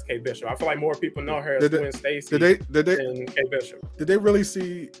know her as Kate Bishop. I feel like more people know her as Gwen Stacy than Kate Bishop. Did they really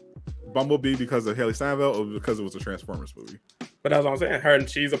see Bumblebee because of Haley Steinfeld or because it was a Transformers movie? But that's what I'm saying. Her,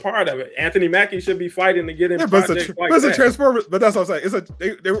 she's a part of it. Anthony Mackie should be fighting to get in but projects like it's that. a Transformers. But that's what I'm saying.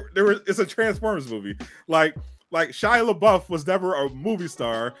 It's a Transformers movie. Like Shia LaBeouf was never a movie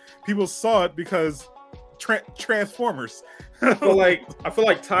star. People saw it because Transformers. I feel like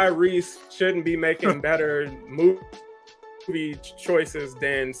Tyrese shouldn't be making better movie choices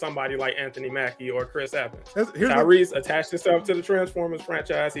than somebody like Anthony Mackie or Chris Evans. Tyrese attached himself to the Transformers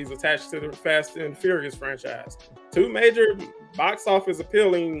franchise. He's attached to the Fast and Furious franchise. Two major box office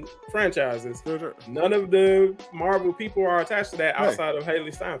appealing franchises. None of the Marvel people are attached to that outside of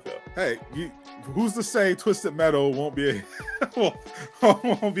Haley Steinfeld. Hey, who's to say Twisted Metal won't be a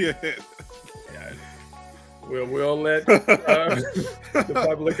won't be a hit? We'll let the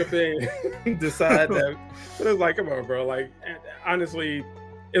public opinion decide that. But it's like, come on, bro. Like, honestly,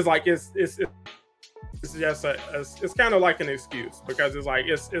 it's like it's just it's kind of like an excuse, because it's like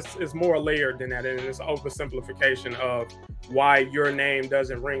it's more layered than that, and it's an oversimplification of why your name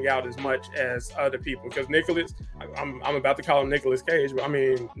doesn't ring out as much as other people. Because Nicholas, I'm about to call him Nicolas Cage, but I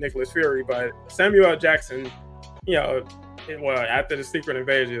mean Nicholas Fury, but Samuel L. Jackson, you know. Well, after the Secret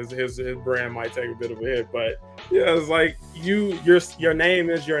Invasion, his brand might take a bit of a hit, but yeah, it's like your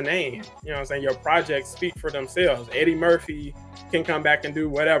name is your name. You know what I'm saying? Your projects speak for themselves. Eddie Murphy can come back and do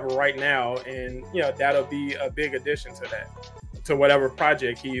whatever right now, and you know that'll be a big addition to whatever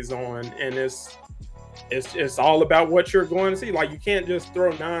project he's on. And it's all about what you're going to see. Like, you can't just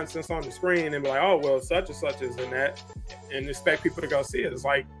throw nonsense on the screen and be like, oh well, such and such is in that, and expect people to go see it. It's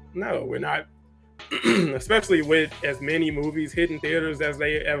like, no, we're not. Especially with as many movies hitting theaters as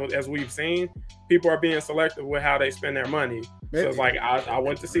we've seen, people are being selective with how they spend their money. Maybe. So it's like I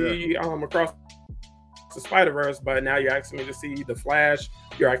went to see Across the Spider-Verse, but now you're asking me to see The Flash,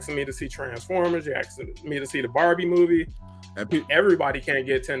 you're asking me to see Transformers, you're asking me to see the Barbie movie. And everybody can't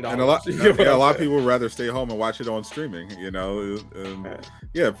get $10. And a lot of people would rather stay home and watch it on streaming. You know,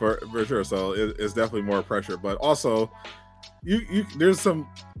 yeah, for sure. So it's definitely more pressure, but also there's some.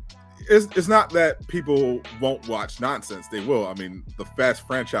 It's not that people won't watch nonsense. They will. I mean, the Fast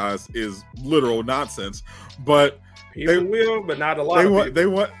franchise is literal nonsense, but people will, but not a lot. They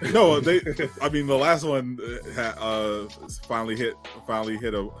want. I mean, the last one finally hit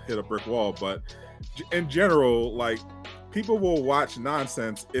a brick wall. But in general, like, people will watch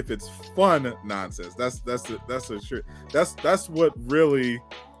nonsense if it's fun nonsense. That's what really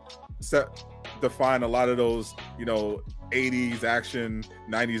define a lot of those, you know, 80s action,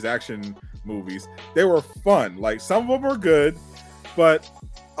 90s action movies. They were fun. Like, some of them were good, but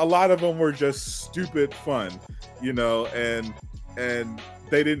a lot of them were just stupid fun, you know, and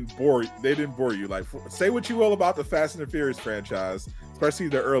they didn't bore you. Like, say what you will about the Fast and the Furious franchise, especially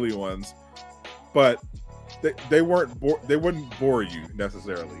the early ones, but they wouldn't bore you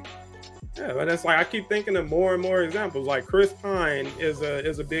necessarily. Yeah, but it's like, I keep thinking of more and more examples. Like, Chris Pine is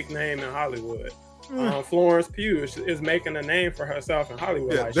a big name in Hollywood. Florence Pugh is making a name for herself in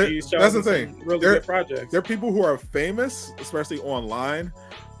Hollywood. Yeah, like, she's showing that's the thing. Really good projects. There are people who are famous, especially online,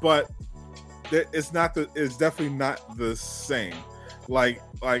 but it's definitely not the same. Like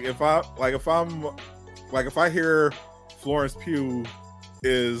if I hear Florence Pugh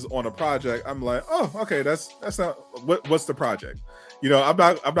is on a project, I'm like, oh, okay, that's not what's the project? You know, I'm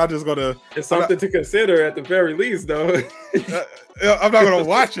not just gonna. It's something to consider at the very least, though. I'm not gonna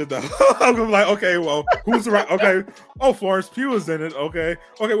watch it though. I'm gonna be like, okay, well, who's right? Okay, oh, Florence Pugh is in it. Okay,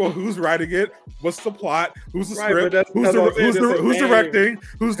 well, who's writing it? What's the plot? Who's the script? Who's directing?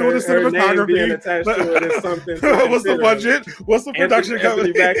 Who's doing the cinematography? Being attached to it is something. What's the budget? What's the production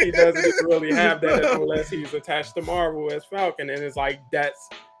company? Anthony Mackie doesn't really have that unless he's attached to Marvel as Falcon, and it's like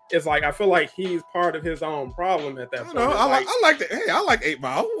It's like, I feel like he's part of his own problem at that point. I like 8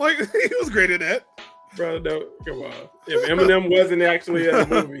 Mile. Like, he was great in that. Bro, no, come on. If Eminem wasn't actually in the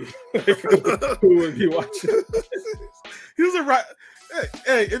movie, who would be watching? He was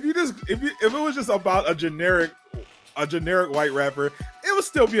hey, if it was just about a generic white rapper, it would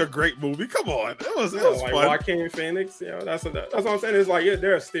still be a great movie. Come on, it was like fun. Joaquin Phoenix, you know, that's what I'm saying. It's like,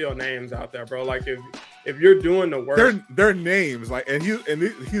 there are still names out there, bro. Like, if you're doing the work, they're names, like, and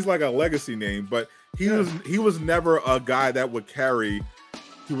he's like a legacy name, but he was never a guy that would carry.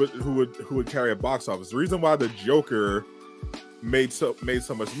 Who would carry a box office. The reason why the Joker made so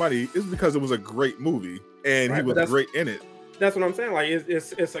much money is because it was a great movie and he was great in it. That's what I'm saying. Like,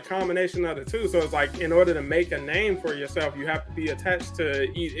 it's a combination of the two. So it's like, in order to make a name for yourself, you have to be attached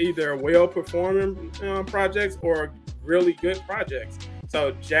to either well-performing projects or really good projects.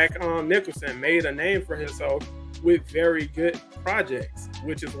 So Jack Nicholson made a name for himself with very good projects,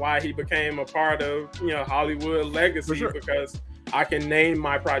 which is why he became a part of, you know, Hollywood legacy. Sure. Because I can name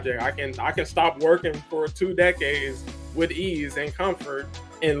my project. I can stop working for 2 decades with ease and comfort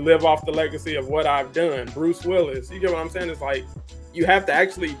and live off the legacy of what I've done. Bruce Willis, you get what I'm saying? It's like you have to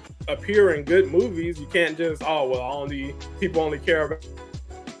actually appear in good movies. You can't just, people only care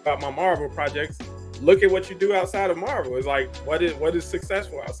about my Marvel projects. Look at what you do outside of Marvel. It's like, what is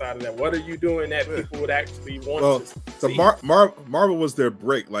successful outside of that? What are you doing that people would actually want to see? Marvel was their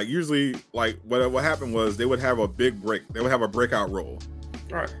break. Like usually, like what happened was they would have a big break. They would have a breakout role,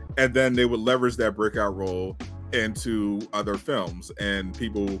 right? And then they would leverage that breakout role into other films, and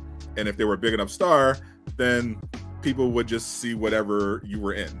if they were a big enough star, then people would just see whatever you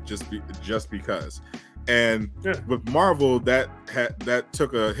were in, just because. And with Marvel, that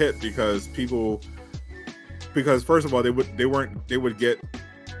took a hit because first of all, they would get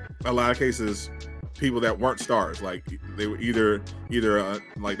a lot of cases people that weren't stars. Like they were either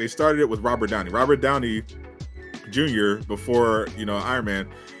like they started it with Robert Downey Jr. before, you know, Iron Man.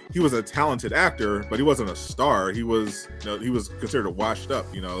 He was a talented actor, but he wasn't a star. He was considered washed up.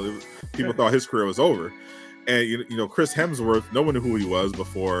 You know, people thought his career was over. And you know, Chris Hemsworth, no one knew who he was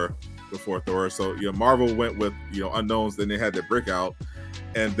before Thor. So, you know, Marvel went with, you know, unknowns. Then they had their breakout,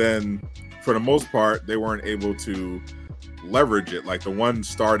 and then for the most part, they weren't able to leverage it. Like the one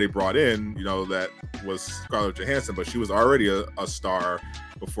star they brought in, you know, that was Scarlett Johansson, but she was already a star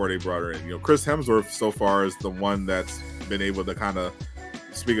before they brought her in. You know, Chris Hemsworth so far is the one that's been able to kind of,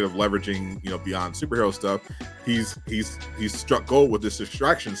 speaking of leveraging, you know, beyond superhero stuff, he's struck gold with this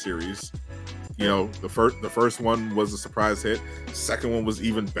Distraction series. You know, the first one was a surprise hit. The second one was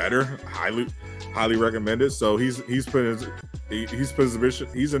even better. Highly recommended. So he's in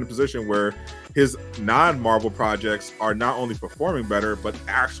a position where his non-Marvel projects are not only performing better, but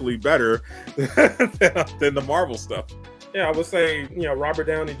actually better than the Marvel stuff. Yeah, I would say, you know, Robert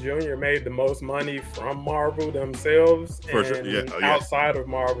Downey Jr. made the most money from Marvel themselves. For sure. Yeah. Outside of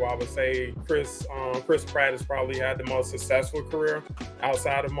Marvel, I would say Chris Pratt has probably had the most successful career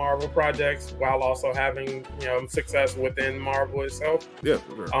outside of Marvel projects, while also having, you know, success within Marvel itself. Yeah,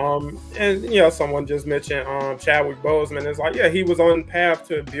 for sure. And, you know, someone just mentioned Chadwick Boseman. It's like, yeah, he was on path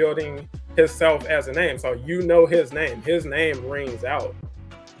to building himself as a name. So, you know, his name rings out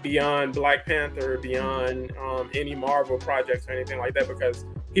beyond Black Panther, beyond any Marvel projects or anything like that, because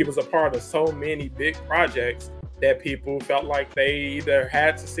he was a part of so many big projects that people felt like they either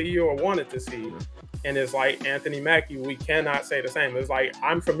had to see or wanted to see. And it's like Anthony Mackie, we cannot say the same. It's like,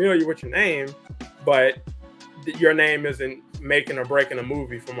 I'm familiar with your name, but your name isn't making or breaking a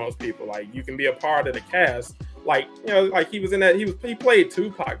movie for most people. Like, you can be a part of the cast. Like, you know, like he was in that, he played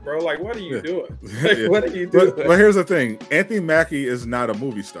Tupac, bro. Like, what are you doing? Like, what are you doing? But here's the thing: Anthony Mackie is not a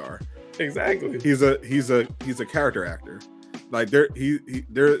movie star. Exactly. He's a character actor. Like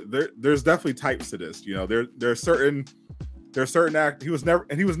there's definitely types to this. You know, there are certain act. He was never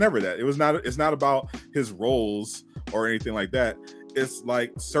that. It's not about his roles or anything like that. It's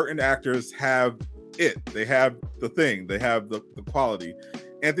like certain actors have it. They have the thing. They have the quality.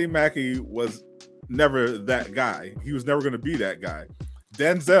 Anthony Mackie was never that guy. He was never going to be that guy.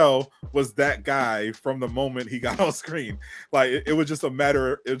 Denzel was that guy from the moment he got on screen. Like it was just a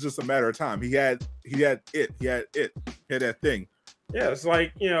matter of time. He had that thing. Yeah, it's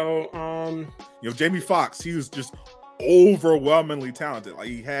like, you know, Jamie Foxx, he was just overwhelmingly talented. Like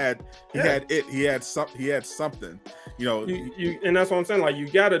he had something. You know, you and that's what I'm saying. Like, you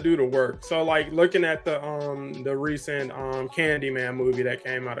got to do the work. So, like, looking at the recent Candyman movie that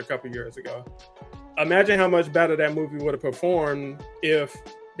came out a couple years ago, imagine how much better that movie would have performed if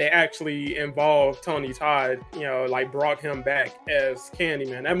they actually involved Tony Todd. You know, like brought him back as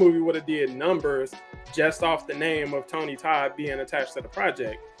Candyman. That movie would have did numbers just off the name of Tony Todd being attached to the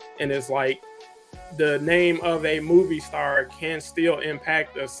project. And it's like, the name of a movie star can still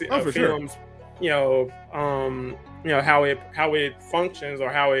impact a film's, sure. How it functions or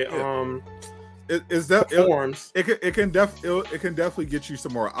how it performs. It can definitely get you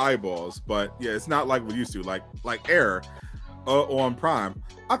some more eyeballs, but yeah, it's not like we used to. Like Air on Prime.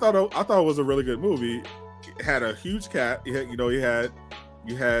 I thought it was a really good movie. It had a huge cat. You had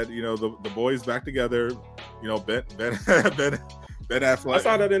the boys back together. You know, Ben Affleck. I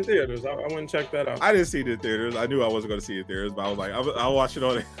saw that in theaters. I went and checked that out. I didn't see it in theaters. I knew I wasn't going to see it in theaters, but I was like, I'll watch it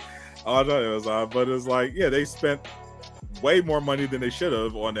on it. I know it was on, but it's like, yeah, they spent way more money than they should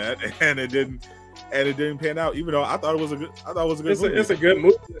have on that, and it didn't pan out. Even though I thought it was a good movie. It's a good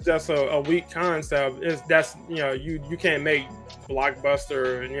movie. It's just a weak concept. You can't make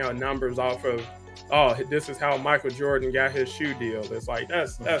blockbuster numbers off of oh, this is how Michael Jordan got his shoe deal. It's like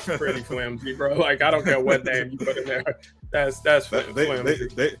that's pretty flimsy, bro. Like, I don't care what name you put in there. That's flimsy.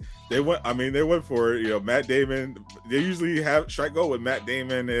 They went. I mean, they went for it. You know, Matt Damon. They usually strike gold with Matt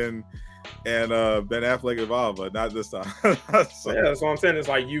Damon and Ben Affleck involved, but not this time. So. Yeah, that's what I'm saying. It's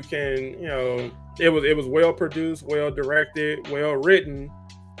like you can, you know, it was well produced, well directed, well written.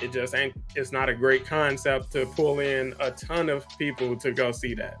 It just ain't. It's not a great concept to pull in a ton of people to go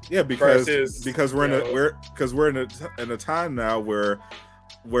see that. Yeah, because we're in a time now where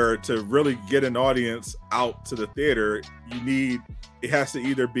to really get an audience out to the theater, it has to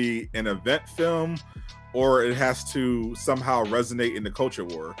either be an event film or it has to somehow resonate in the culture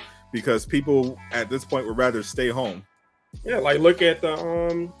war, because people at this point would rather stay home. Yeah, like look at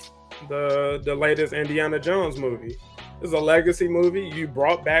the latest Indiana Jones movie. It's a legacy movie. You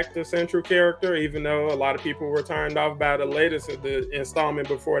brought back the central character, even though a lot of people were turned off by the installment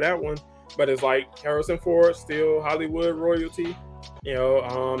before that one. But it's like Harrison Ford, still Hollywood royalty. You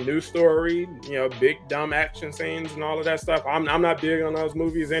know, new story. You know, big dumb action scenes and all of that stuff. I'm not big on those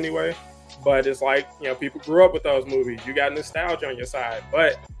movies anyway. But it's like, you know, people grew up with those movies. You got nostalgia on your side.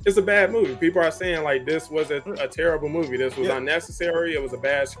 But it's a bad movie. People are saying like this was a terrible movie. This was unnecessary. It was a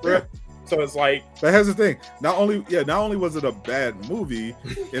bad script. Yeah. So it's like, but here's the thing. Not only was it a bad movie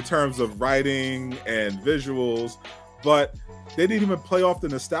in terms of writing and visuals, but they didn't even play off the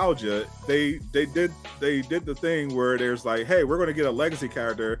nostalgia. They did the thing where there's like, hey, we're going to get a legacy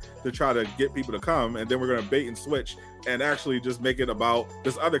character to try to get people to come, and then we're going to bait and switch and actually just make it about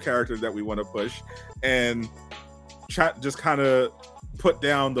this other character that we want to push, and just kind of put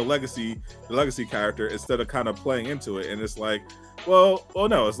down the legacy character instead of kind of playing into it. And it's like, well,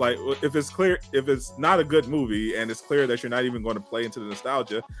 no, it's like, if it's not a good movie and it's clear that you're not even going to play into the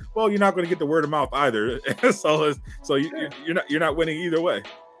nostalgia, well, you're not going to get the word of mouth either. so you're not winning either way.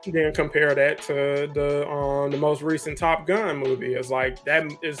 Then compare that to the most recent Top Gun movie. It's like that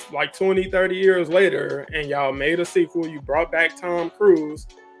is like 20, 30 years later, and y'all made a sequel. You brought back Tom Cruise,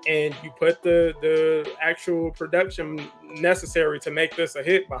 and you put the actual production necessary to make this a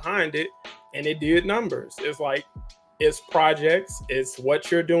hit behind it, and it did numbers. It's like, it's projects, it's what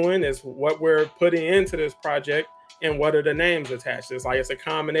you're doing, it's what we're putting into this project, and what are the names attached. It's like, it's a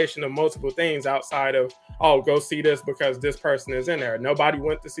combination of multiple things outside of, oh, go see this because this person is in there. Nobody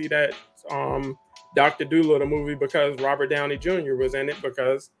went to see that Dr. Dolittle movie because Robert Downey Jr. was in it,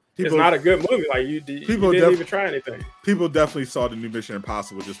 because it's not a good movie. Like, you didn't even try anything. People definitely saw the new Mission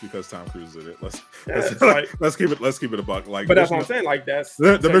Impossible just because Tom Cruise did it. Let's keep it a buck. Like, but that's what I'm saying. Like, that's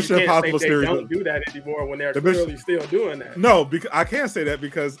the Mission Impossible series. They don't do that anymore when they're clearly still doing that. No, because I can't say that,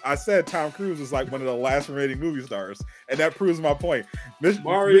 because I said Tom Cruise is like one of the last remaining movie stars, and that proves my point.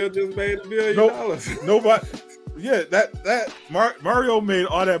 Mario just made $1 billion. Nobody. Yeah, Mario made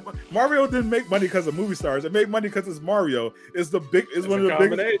all that. Mario didn't make money because of movie stars. It made money because it's Mario. It's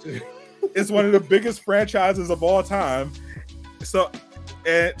one of the biggest franchises of all time. So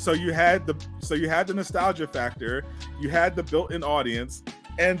you had the nostalgia factor. You had the built-in audience,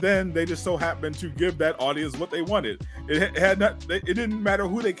 and then they just so happened to give that audience what they wanted. It didn't matter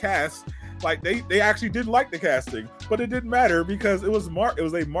who they cast. Like, they actually didn't like the casting, but it didn't matter because it was a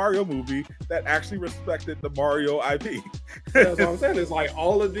Mario movie that actually respected the Mario IP. That's what I'm saying. It's like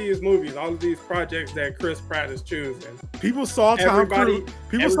all of these movies, all of these projects that Chris Pratt is choosing. People saw Tom Cruise.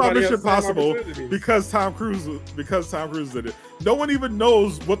 People saw Mission Impossible because Tom Cruise did it. No one even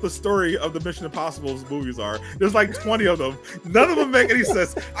knows what the story of the Mission Impossible movies are. There's like 20 of them. None of them make any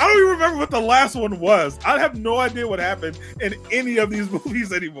sense. I don't even remember what the last one was. I have no idea what happened in any of these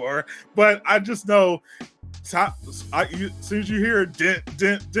movies anymore. But I just know, as soon as you hear dent,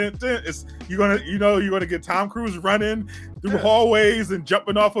 you're gonna get Tom Cruise running through hallways and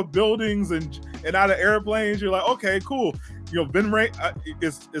jumping off of buildings and out of airplanes. You're like, okay, cool. You know,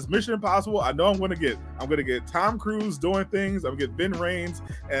 it's Mission Impossible. I know I'm gonna get Tom Cruise doing things. I'm gonna get Ben Raines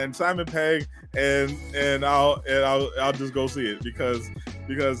and Simon Pegg, and I'll just go see it because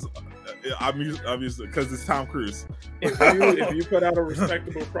I'm used because it's Tom Cruise. If you put out a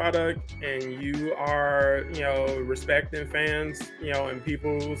respectable product and you are, you know, respecting fans, you know, and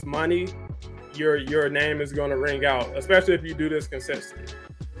people's money, your name is going to ring out, especially if you do this consistently.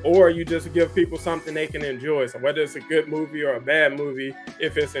 Or you just give people something they can enjoy. So whether it's a good movie or a bad movie,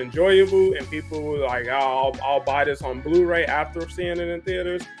 if it's enjoyable and people like, oh, I'll buy this on Blu-ray after seeing it in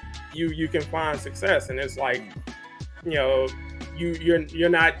theaters, you can find success. And it's like, you know, you're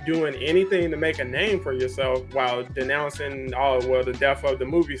not doing anything to make a name for yourself while denouncing the death of the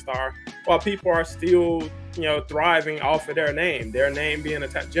movie star, while people are still, you know, thriving off of their name being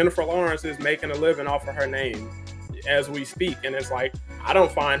attacked. Jennifer Lawrence is making a living off of her name as we speak, and it's like, I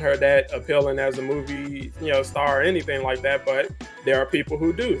don't find her that appealing as a movie, star or anything like that. But there are people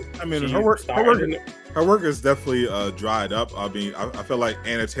who do. I mean, her work is definitely dried up. I mean, I feel like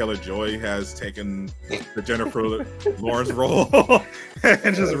Anna Taylor-Joy has taken the Jennifer Lawrence role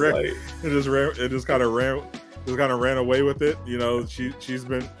and just kind of ran away with it. She's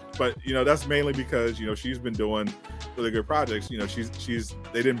been, but that's mainly because she's been doing really good projects.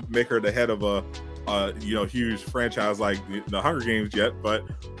 They didn't make her the head of a huge franchise like the Hunger Games yet, but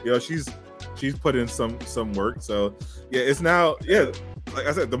she's put in some work. So it's now like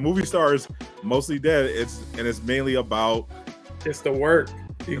I said, the movie star is mostly dead. It's mainly about the work.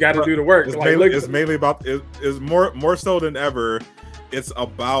 You got to do the work. It's mainly about it's more so than ever. It's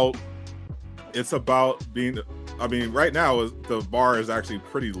about being. I mean, right now the bar is actually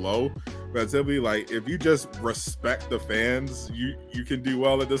pretty low. Relatively, like if you just respect the fans, you can do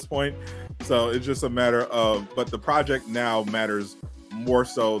well at this point. So it's just a matter of, but the project now matters more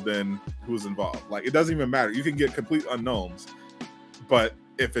so than who's involved. Like it doesn't even matter. You can get complete unknowns, but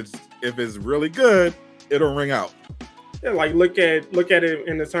if it's really good, it'll ring out. Yeah, like look at it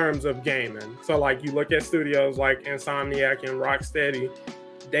in the terms of gaming. So like you look at studios like Insomniac and Rocksteady,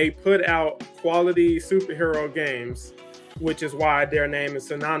 they put out quality superhero games, which is why their name is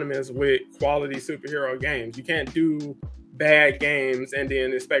synonymous with quality superhero games. You can't do bad games and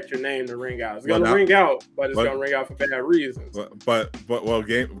then expect your name to ring out. It's going to ring out, but it's going to ring out for bad reasons. But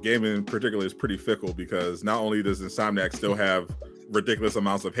gaming in particular is pretty fickle because not only does Insomniac still have ridiculous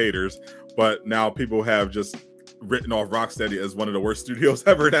amounts of haters, but now people have just written off Rocksteady as one of the worst studios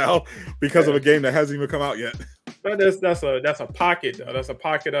ever now because of a game that hasn't even come out yet. But that's a pocket though. That's a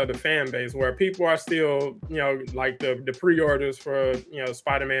pocket of the fan base where people are still, like the pre-orders for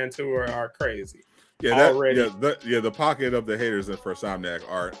Spider-Man 2 are crazy. Yeah, the pocket of the haters for Insomniac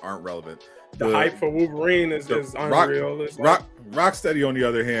aren't relevant. The hype for Wolverine is unreal. Rocksteady, on the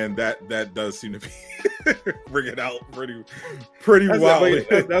other hand, that does seem to be bringing out pretty wildly.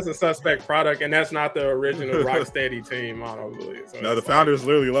 That's a suspect product, and that's not the original Rocksteady team, I don't believe. So no, the founders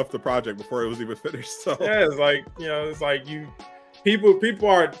literally left the project before it was even finished. So yeah, it's like people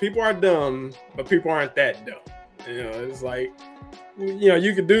are dumb, but people aren't that dumb. It's like.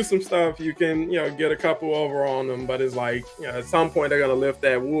 You can do some stuff, you can, get a couple over on them, but it's like, at some point they're going to lift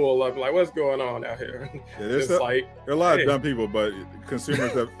that wool up, like, what's going on out here? Yeah, there are a lot of dumb people, but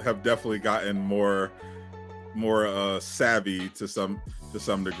consumers have definitely gotten more savvy to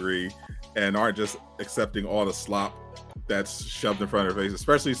some degree and aren't just accepting all the slop that's shoved in front of their face,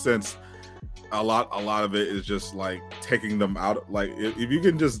 especially since a lot of it is just like taking them out. Like if you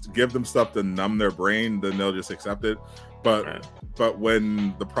can just give them stuff to numb their brain, then they'll just accept it. But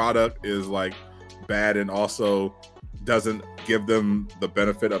when the product is like bad and also doesn't give them the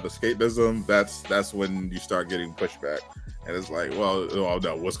benefit of escapism, that's when you start getting pushback. And it's like, well, oh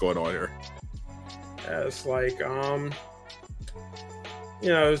no, what's going on here? It's like,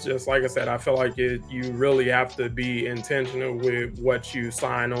 it's just like I said, I feel like you really have to be intentional with what you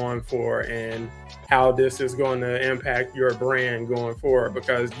sign on for and how this is going to impact your brand going forward,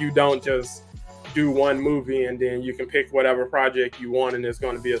 because you don't just do one movie and then you can pick whatever project you want and it's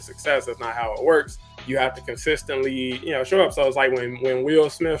going to be a success. That's not how it works. You have to consistently, show up. So it's like when Will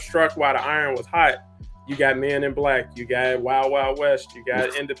Smith struck while the iron was hot, you got Men in Black, you got Wild Wild West, you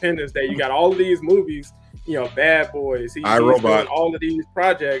got Independence Day, you got all of these movies, Bad Boys, he's doing all of these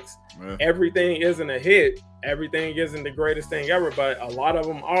projects. Yeah. Everything isn't a hit. Everything isn't the greatest thing ever, but a lot of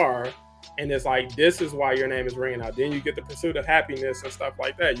them are. And it's like, this is why your name is ringing out. Then you get The Pursuit of Happiness and stuff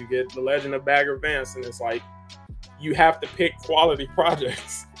like that. You get The Legend of Bagger Vance. And it's like, you have to pick quality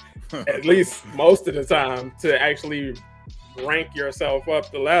projects, at least most of the time, to actually rank yourself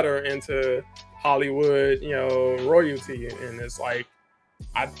up the ladder into Hollywood, royalty. And it's like,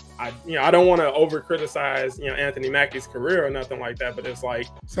 I don't want to over criticize, Anthony Mackie's career or nothing like that, but it's like,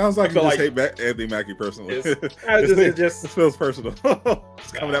 sounds like you just hate Anthony Mackie personally. It just feels personal.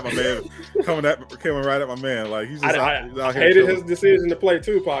 It's coming at my man, coming right at my man. Like he's just I hated his decision to play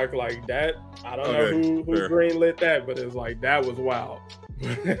Tupac like that. I don't know who greenlit that, but it's like that was wild.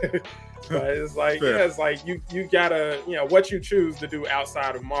 But it's like, it's like you gotta, what you choose to do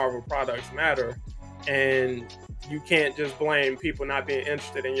outside of Marvel products matter, and you can't just blame people not being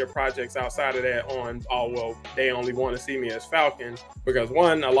interested in your projects outside of that on, oh, well, they only want to see me as Falcon. Because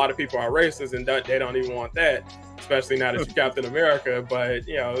one, a lot of people are racist and they don't even want that, especially now that you're Captain America. But,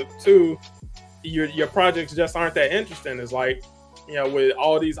 two, your projects just aren't that interesting. It's like, with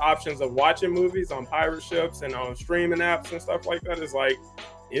all these options of watching movies on pirate ships and on streaming apps and stuff like that, it's like,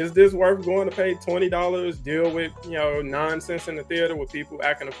 is this worth going to pay $20, deal with, nonsense in the theater with people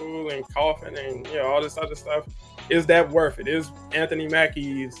acting a fool and coughing and, all this other stuff? is that worth it? Is Anthony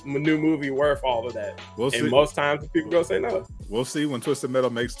Mackie's new movie worth all of that? And most times people go say no. We'll see when Twisted Metal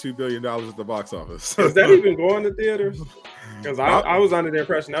makes $2 billion at the box office. Is that even going to theaters? Because I was under the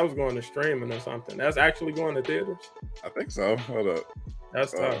impression that was going to streaming or something. That's actually going to theaters? I think so. Hold up.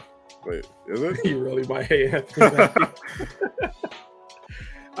 That's tough. Wait, is it? You really might hate Anthony Mackie.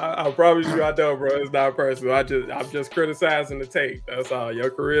 I promise you I don't, bro. It's not personal. I'm just criticizing the take. That's all. Your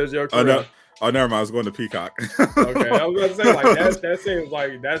career is your career. Oh, never mind. I was going to Peacock. Okay, I was about to say like that seems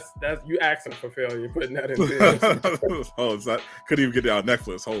like that's you asking for failure putting that in there. Oh, it's not, couldn't even get it on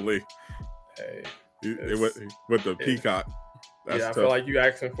Netflix. Holy, hey, it went to Peacock. That's I tough. feel like you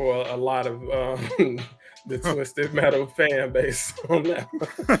asking for a lot of the Twisted Metal fan base on that.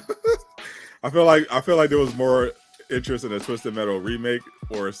 I feel like there was more interest in a Twisted Metal remake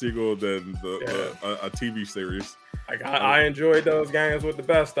or a sequel than a TV series. Like I enjoyed those games with the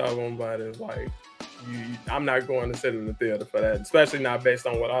best of them, but it's like I'm not going to sit in the theater for that, especially not based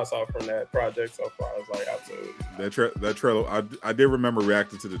on what I saw from that project so far. It's like absolutely that trailer. I did remember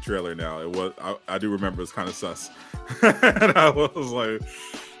reacting to the trailer. Now I do remember it's kind of sus, and I was like,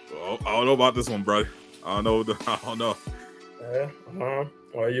 well, I don't know about this one, bro. I don't know. Yeah.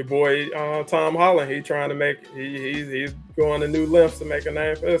 Well, your boy Tom Holland, he's going to new lengths to make a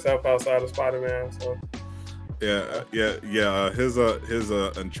name for himself outside of Spider-Man. So. Yeah. His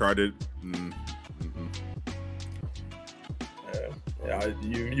Uncharted. Yeah.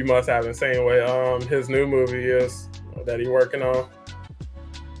 You must haven't seen what his new movie is that he working on.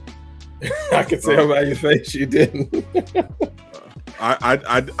 I can tell by your face you didn't.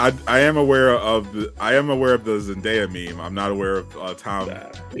 I am aware of the Zendaya meme. I'm not aware of Tom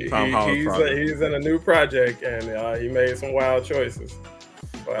Holland's project. He's in a new project and he made some wild choices.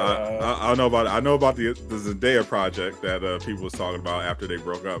 But, I don't know about it. I know about the Zendaya project that people was talking about after they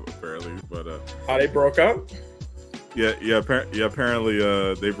broke up, apparently. But they broke up? Yeah. Apparently,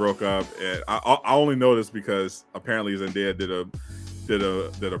 they broke up, and I only know this because apparently Zendaya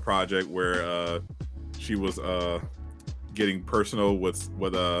did a project where she was getting personal with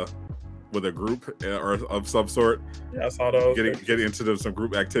a group or of some sort. Yeah, I saw those. Getting into some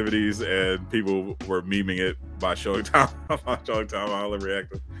group activities, and people were memeing it by showing Tom Holland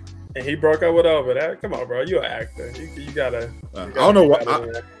reacting. And he broke up with over that. Come on, bro, you're an actor. You gotta. I don't know why.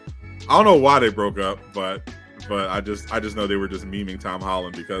 I don't know why they broke up, but I just know they were just memeing Tom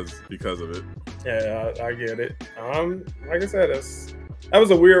Holland because of it. Yeah, I get it. Like I said, that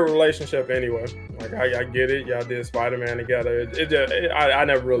was a weird relationship anyway. Like I get it. Y'all did Spider-Man together. I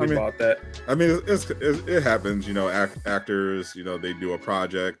never really bought that. I mean, it happens. You know, actors. You know, they do a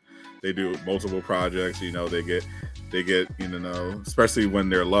project. They do multiple projects. You know, they get. You know, especially when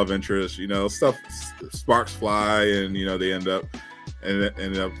they're love interests. You know, sparks fly, and you know they end up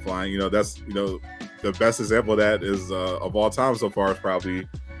flying. You know, that's the best example of that is of all time so far is probably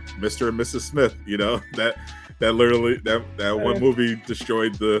Mr. and Mrs. Smith. You know that literally that one movie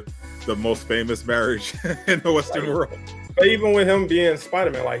destroyed the most famous marriage in the Western world. But even with him being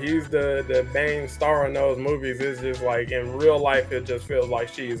Spider-Man, like he's the main star in those movies, it's just like in real life it just feels like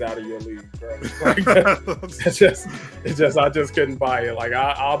she's out of your league, bro. Like, it's just I just couldn't buy it. Like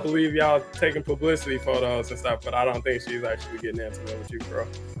I'll believe y'all taking publicity photos and stuff, but I don't think she's actually getting intimate with you, bro.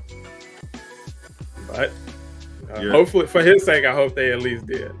 But hopefully, for his sake, I hope they at least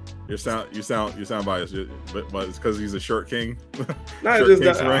did. You sound biased, but it's because he's a short king. No, it's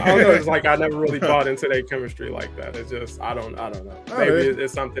just I don't know. It's like I never really bought into their chemistry like that. It's just I don't know. Maybe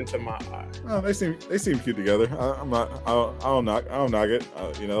it's something to my eye. Oh, they seem cute together. I don't knock it.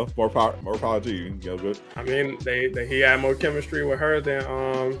 You know, more power to you. But I mean, he had more chemistry with her than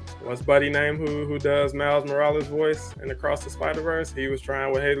what's Buddy name who does Miles Morales' voice in Across the Spider-Verse. He was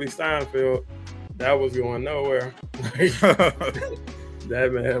trying with Haley Steinfeld. That was going nowhere.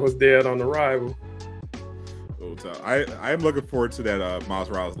 That man was dead on arrival. I am looking forward to that Miles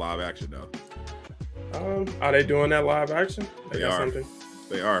Morales live action though. Are they doing that live action? They are. Something?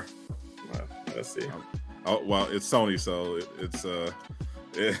 They are. Well, let's see. Well, it's Sony, so it's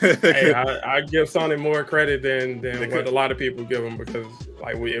Hey, I give Sony more credit than what a lot of people give them, because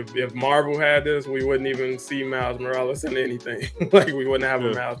like if Marvel had this, we wouldn't even see Miles Morales in anything. Like we wouldn't have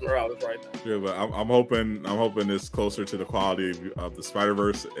a Miles Morales right now. Yeah, but I'm hoping it's closer to the quality of the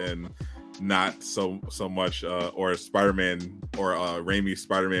Spider-Verse and not so much or Spider-Man or Raimi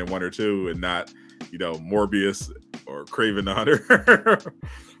Spider-Man 1 or 2 and not Morbius or Kraven the Hunter.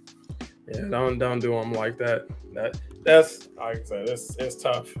 Yeah, don't do them like that. That's like I said, it's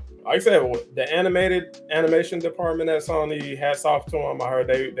tough. Like I said, the animation department at Sony, hats off to them. I heard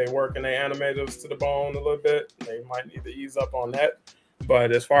they working their animators to the bone a little bit. They might need to ease up on that.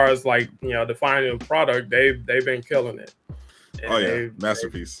 But as far as like, you know, the final product, they've been killing it. And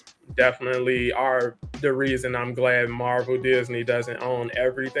masterpiece. They definitely are the reason I'm glad Marvel Disney doesn't own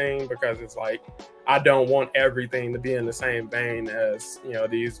everything, because it's like I don't want everything to be in the same vein as, you know,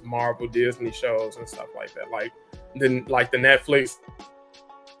 these Marvel Disney shows and stuff like that. Like the Netflix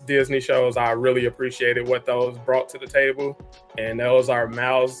Disney shows, I really appreciated what those brought to the table, and those are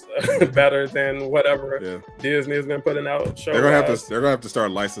miles better than whatever Disney has been putting out. They're gonna have to start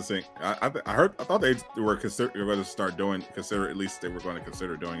licensing. I thought they were going to start doing. At least they were going to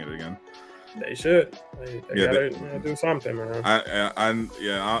consider doing it again. They should. They gotta do something, man. I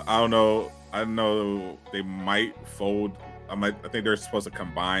don't know. I know they might fold. I think they're supposed to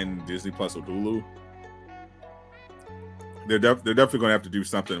combine Disney Plus with Hulu. They're definitely going to have to do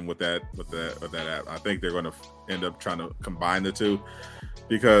something with that app. I think they're going to end up trying to combine the two,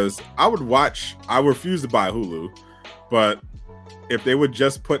 because I refuse to buy Hulu, but if they would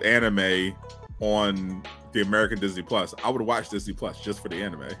just put anime on the American Disney Plus, I would watch Disney Plus just for the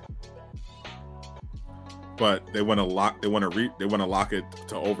anime. But they want to lock it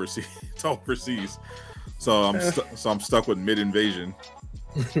to overseas. So I'm stuck with Mid Invasion.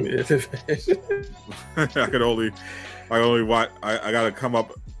 I gotta come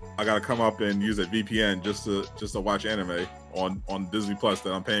up and use a VPN just to watch anime on Disney Plus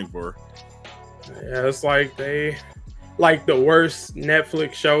that I'm paying for. Yeah, it's like the worst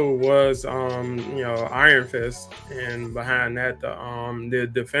Netflix show was Iron Fist, and behind that the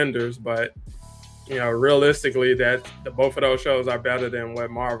Defenders. But realistically, that both of those shows are better than what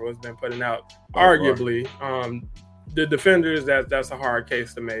Marvel has been putting out. Arguably, the Defenders, that's a hard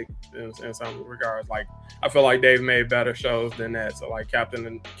case to make in some regards. Like, I feel like they've made better shows than that. So like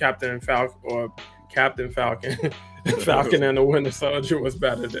Captain Falcon, Falcon and the Winter Soldier was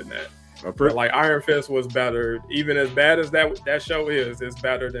better than that. But like Iron Fist was better. Even as bad as that show is, it's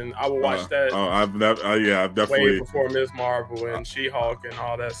better than I would watch that. I've definitely way before Ms. Marvel and She-Hulk and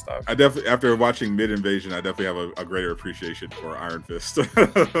all that stuff. I definitely, after watching Mid Invasion, I definitely have a greater appreciation for Iron Fist.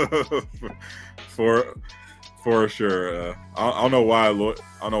 For sure. I don't know why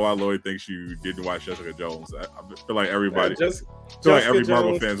Lloyd thinks you didn't watch Jessica Jones. I feel like everybody, every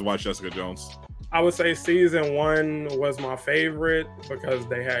Marvel fans watch Jessica Jones. I would say season 1 was my favorite because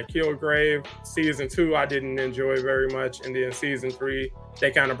they had Kilgrave. Season 2 I didn't enjoy very much, and then season 3 they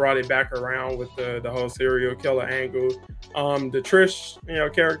kind of brought it back around with the whole serial killer angle. The Trish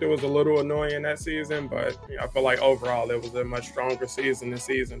character was a little annoying in that season, but I feel like overall it was a much stronger season than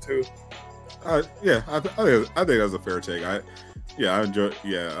season 2. I think that's a fair take. I enjoy.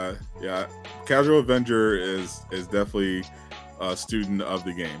 Casual Avenger is definitely a student of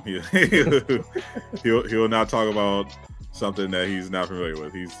the game. He'll not talk about something that he's not familiar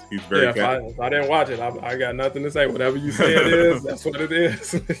with. He's very. If I didn't watch it, I got nothing to say. Whatever you say it is, that's what it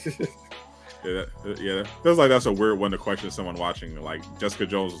is. Yeah. Feels like that's a weird one to question someone watching. Like Jessica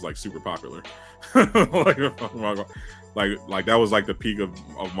Jones was like super popular. Like that was like the peak of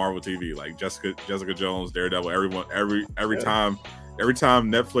Marvel TV. Like Jessica Jones, Daredevil, everyone, every time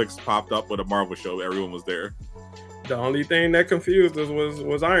Netflix popped up with a Marvel show, everyone was there. The only thing that confused us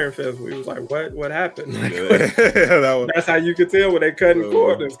was Iron Fist. We was like, what happened? Like, that's how you could tell when they cutting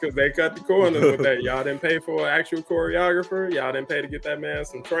corners, because they cut the corners with that. Y'all didn't pay for an actual choreographer. Y'all didn't pay to get that man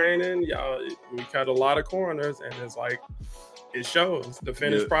some training. We cut a lot of corners, and it's like, it shows. The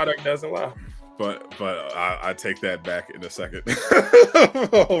finished product doesn't lie. But I take that back in a second.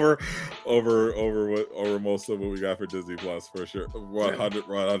 over most of what we got for Disney Plus, for sure.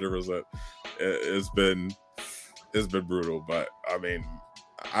 100%. It's been brutal, but I mean,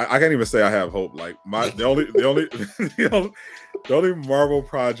 I can't even say I have hope. Like the only Marvel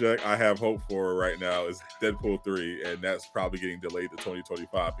project I have hope for right now is Deadpool 3, and that's probably getting delayed to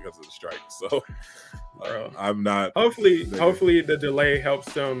 2025 because of the strike. So I'm not. Hopefully the delay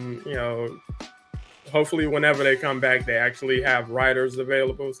helps them. Hopefully whenever they come back, they actually have writers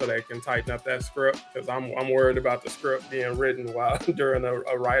available so they can tighten up that script. Because I'm worried about the script being written during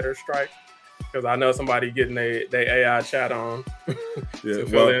a writer's strike. Because I know somebody getting their AI chat on to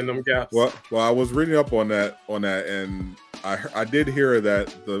fill in them gaps. Well, I was reading up on that, and I did hear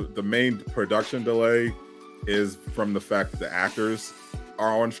that the main production delay is from the fact that the actors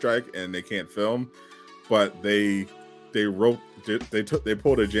are on strike and they can't film. But they pulled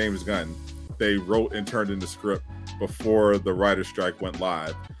a James Gunn. They wrote and turned in the script before the writer's strike went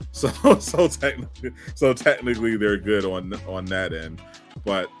live. So technically they're good on that end.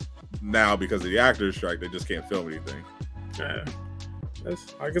 But now, because of the actors strike, they just can't film anything. Yeah.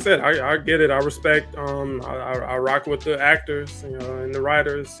 That's, like I said, I get it. I respect. I rock with the actors, and the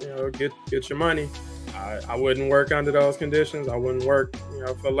writers. Get your money. I wouldn't work under those conditions. I wouldn't work,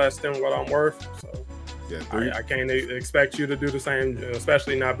 for less than what I'm worth. So Yeah, I can't expect you to do the same,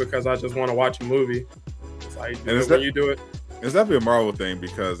 especially not because I just want to watch a movie. It's like when you do it. It's definitely a Marvel thing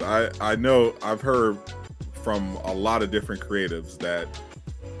because I know I've heard from a lot of different creatives that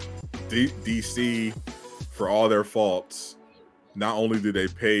DC, for all their faults, not only do they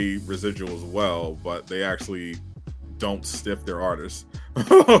pay residuals well, but they actually don't stiff their artists.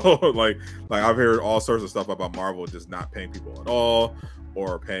 like I've heard all sorts of stuff about Marvel just not paying people at all,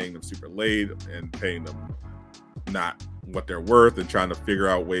 or paying them super late and paying them not what they're worth, and trying to figure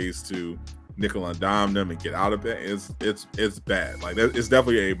out ways to nickel and dime them and get out of it. It's bad. Like it's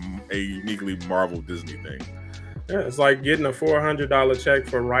definitely a uniquely Marvel Disney thing. Yeah, it's like getting a $400 check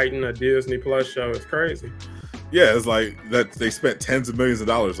for writing a Disney Plus show. It's crazy. Yeah, it's like that they spent tens of millions of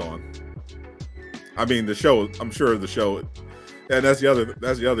dollars on. I mean, the show. I'm sure the show, and that's the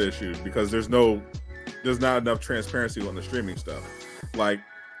other issue, because there's not enough transparency on the streaming stuff. Like,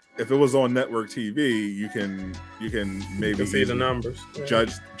 if it was on network TV, you can maybe see the numbers,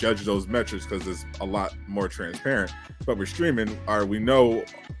 judge those metrics because it's a lot more transparent. But with streaming, we know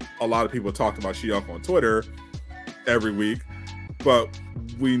a lot of people talked about She-Hulk on Twitter every week, but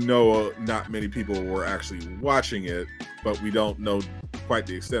we know not many people were actually watching it, but we don't know quite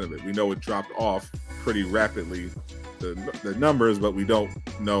the extent of it. We know it dropped off pretty rapidly, the numbers, but we don't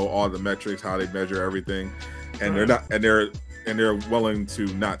know all the metrics, how they measure everything, and they're willing to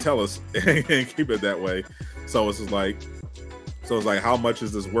not tell us and keep it that way. So it's like, how much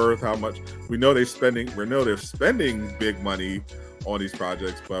is this worth? How much? We know they're spending big money on these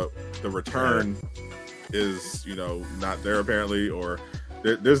projects, but the return is not there apparently, or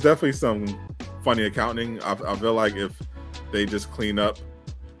there's definitely some funny accounting. I feel like if they just clean up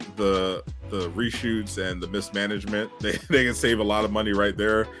the reshoots and the mismanagement, they can save a lot of money right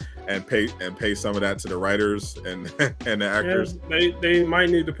there, and pay some of that to the writers and the actors. Yeah, they might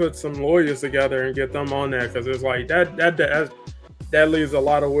need to put some lawyers together and get them on that, because it's like that leaves a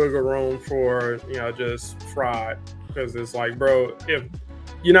lot of wiggle room for just fraud. Because it's like, bro, if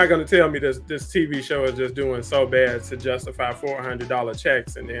you're not going to tell me this TV show is just doing so bad to justify $400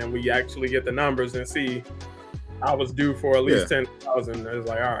 checks, and then we actually get the numbers and see I was due for at least 10,000. It's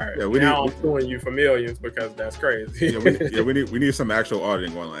like, all right, I'm suing you for millions because that's crazy. we need some actual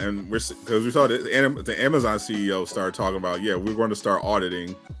auditing going on, and because we saw the Amazon CEO started talking about we're going to start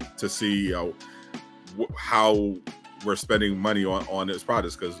auditing to see how we're spending money on this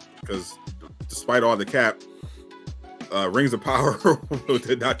product, because despite all the cap, Rings of Power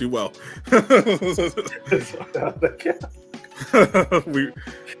did not do well.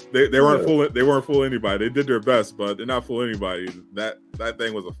 They weren't fooling anybody. They did their best, but they're not fooling anybody. That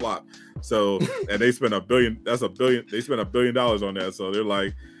thing was a flop. So, and they spent $1 billion. That's $1 billion. They spent $1 billion on that.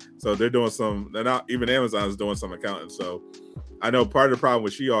 So they're doing some. They're not even Amazon is doing some accounting. So I know part of the problem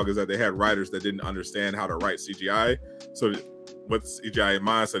with She-Hulk is that they had writers that didn't understand how to write CGI. So with CGI in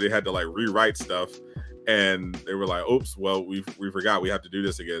mind, so they had to rewrite stuff. And they were like, oops, well, we forgot we have to do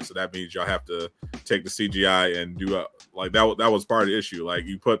this again. So that means y'all have to take the CGI and do that was part of the issue. Like,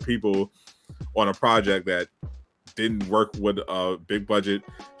 you put people on a project that didn't work with a big budget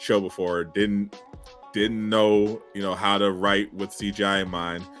show before, didn't know, how to write with CGI in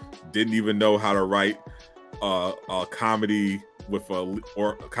mind, didn't even know how to write a comedy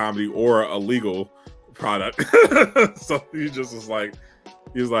or a legal product. So he just was like,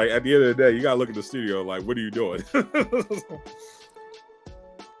 he's like, at the end of the day, you gotta look at the studio. Like, what are you doing? That's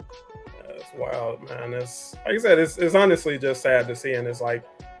wild, man. It's like I said, it's honestly just sad to see, and it's like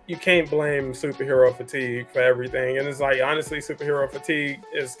you can't blame superhero fatigue for everything. And it's like, honestly, superhero fatigue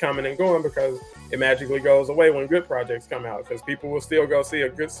is coming and going because it magically goes away when good projects come out. Because people will still go see a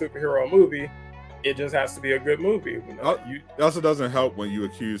good superhero movie. It just has to be a good movie. It also doesn't help when you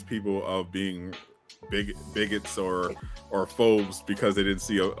accuse people of being bigots or phobes because they didn't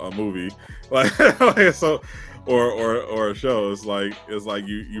see a movie, like so, or a show. It's like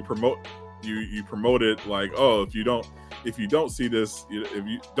you promote it like, oh, if you don't see this,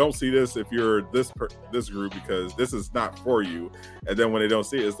 if you're this group, because this is not for you. And then when they don't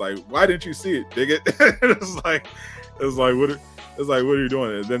see it, it's like, why didn't you see it, bigot? it's like what are you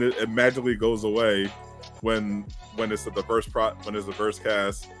doing? And then it magically goes away when it's the first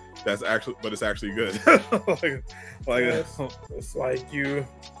cast. That's actually, but it's actually good. It's like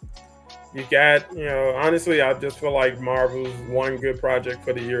You got, honestly, I just feel like Marvel's one good project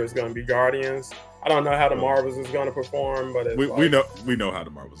for the year is going to be Guardians. I don't know how the Marvels is going to perform, but we know how the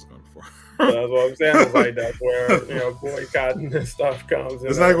Marvels is going to perform. That's what I'm saying. It's like that's where boycotting and stuff comes.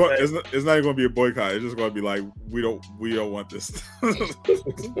 It's not even going to be a boycott. It's just going to be like we don't want this.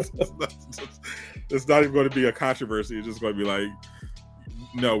 It's not even going to be a controversy. It's just going to be like,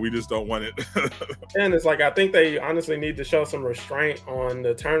 no, we just don't want it. And it's like I think they honestly need to show some restraint on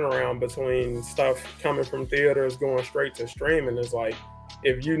the turnaround between stuff coming from theaters going straight to streaming. It's like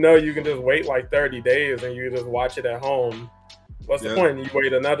if you can just wait like 30 days and you just watch it at home. What's the point? You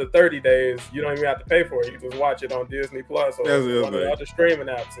wait another 30 days, you don't even have to pay for it. You just watch it on Disney Plus or one of the other streaming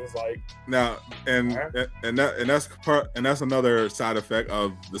apps. It's like now, and that's another side effect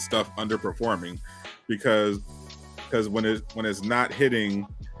of the stuff underperforming, because when it's not hitting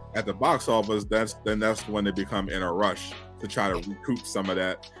at the box office, that's when they become in a rush to try to recoup some of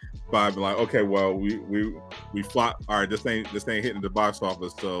that by being like, okay, well we flop. All right, this ain't hitting the box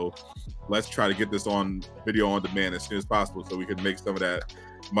office, so let's try to get this on video on demand as soon as possible so we can make some of that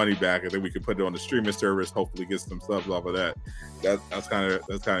money back, and then we can put it on the streaming service, hopefully get some subs off of that. That's kind of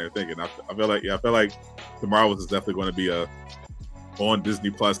thinking. I feel like the Marvels is definitely going to be on Disney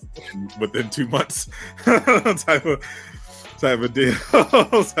Plus within 2 months type of deal.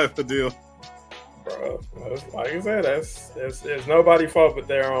 Bro, like I said, it's nobody's fault but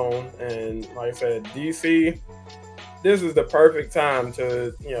their own. And like I said, DC, this is the perfect time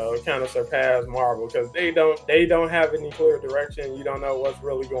to kind of surpass Marvel, because they don't have any clear direction. You don't know what's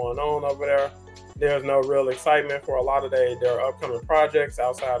really going on over there. There's no real excitement for a lot of their upcoming projects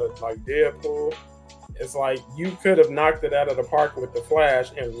outside of like Deadpool. It's like you could have knocked it out of the park with The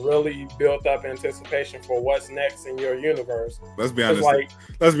Flash and really built up anticipation for what's next in your universe. Let's be honest.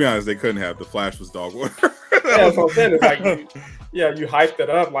 They couldn't have. The Flash was dog water. That's what I'm saying. It's like you hyped it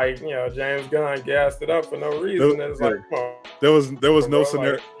up like James Gunn gassed it up for no reason. It's like, come on. There was no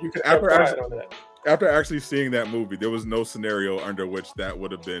scenario. Like, you could on that. After actually seeing that movie, there was no scenario under which that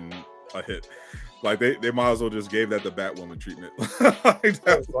would have been a hit. Like they might as well just gave that the Batwoman treatment.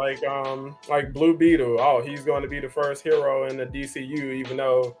 like Blue Beetle. Oh, he's going to be the first hero in the DCU, even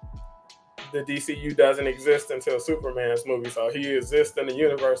though the DCU doesn't exist until Superman's movie. So he exists in a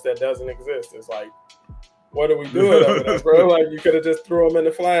universe that doesn't exist. It's like, what are we doing over there, bro? Like you could have just threw him in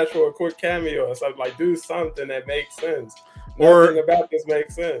the Flash for a quick cameo or something. Like do something that makes sense. Nothing about this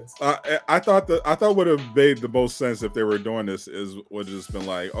makes sense. I thought would have made the most sense if they were doing this would have just been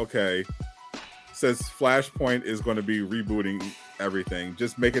like, okay, since Flashpoint is going to be rebooting everything,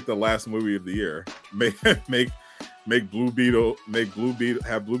 just make it the last movie of the year. Make Blue Beetle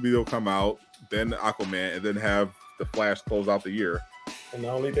have Blue Beetle come out, then Aquaman, and then have the Flash close out the year. And the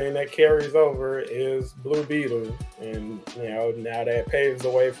only thing that carries over is Blue Beetle, and now that paves the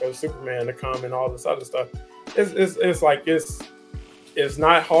way for Superman to come and all this other stuff. It's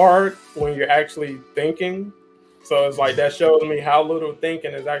not hard when you're actually thinking. So it's like that shows me how little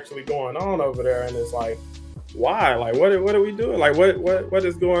thinking is actually going on over there, and it's like, why? Like, what are we doing? Like, what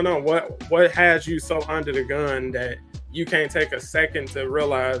is going on? What has you so under the gun that you can't take a second to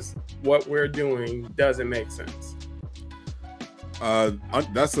realize what we're doing doesn't make sense?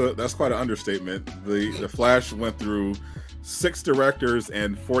 That's quite an understatement. The Flash went through 6 directors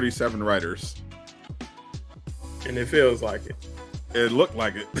and 47 writers, and it feels like it. It looked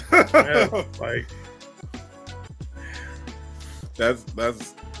like it. Yeah, like. That's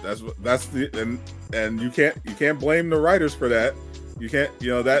the and you can't blame the writers for that. You can't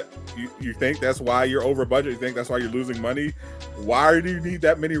you think that's why you're over budget. You think that's why you're losing money. Why do you need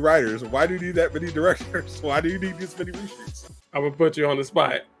that many writers? Why do you need that many directors? Why do you need this many reshoots? I would put you on the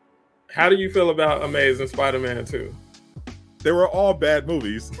spot. How do you feel about Amazing Spider-Man 2? They were all bad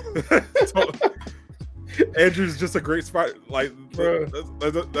movies. Andrew's just a great spot. Like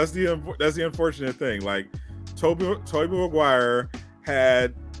that's the unfortunate thing. Like. Tobey Maguire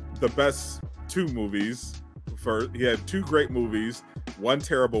had the best 2 movies. He had 2 great movies, 1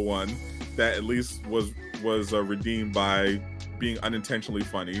 terrible one that at least was redeemed by being unintentionally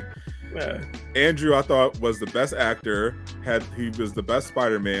funny. Yeah. Andrew, I thought, was the best actor. He was the best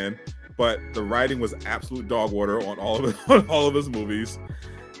Spider-Man, but the writing was absolute dog water on all of his movies.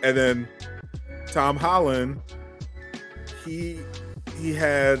 And then Tom Holland, he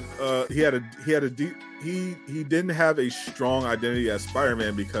didn't have a strong identity as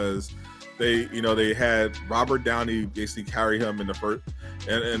Spider-Man because they had Robert Downey basically carry him in the first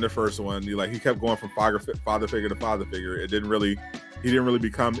one. He kept going from father figure to father figure. He didn't really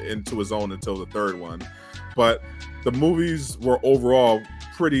become into his own until the 3rd one. But the movies were overall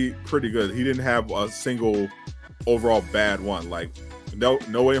pretty good. He didn't have a single overall bad one. Like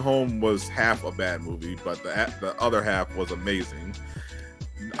No Way Home was half a bad movie, but the other half was amazing.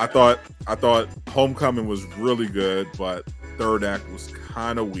 I thought Homecoming was really good, but third act was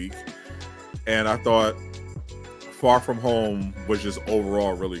kind of weak, and I thought Far From Home was just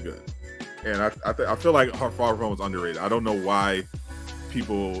overall really good. And I feel like Far From Home is underrated. I don't know why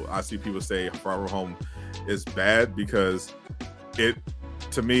I see people say Far From Home is bad, because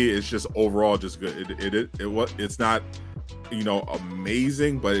to me it's just overall just good. It's not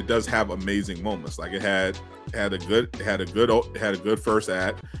amazing, but it does have amazing moments. Like it had a good first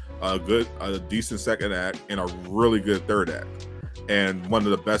act, a decent second act, and a really good third act, and one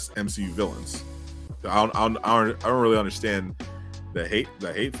of the best MCU villains. I don't really understand the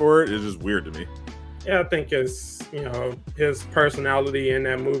hate for it. It's just weird to me. Yeah, I think it's his personality in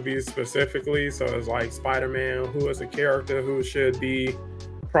that movie specifically. So it's like Spider-Man, who is a character who should be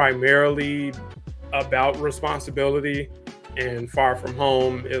primarily about responsibility, and Far From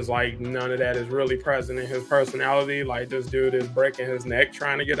Home is like none of that is really present in his personality. Like this dude is breaking his neck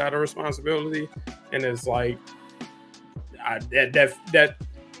trying to get out of responsibility, and it's like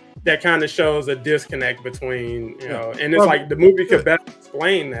that kind of shows a disconnect between and it's like the movie could better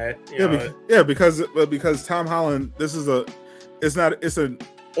explain that. Because Tom Holland, it's an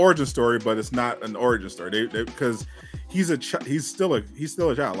origin story, but it's not an origin story. Because he's still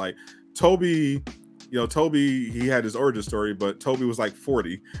a child. Like Toby, he had his origin story, but Toby was like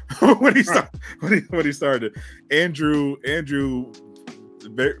 40 when he started. Andrew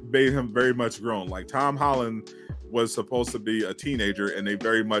made him very much grown. Like Tom Holland was supposed to be a teenager, and they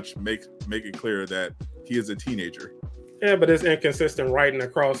very much make it clear that he is a teenager. Yeah, but it's inconsistent writing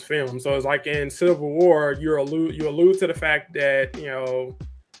across film. So it's like in Civil War, you allude to the fact that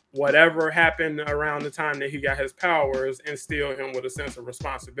whatever happened around the time that he got his powers instilled him with a sense of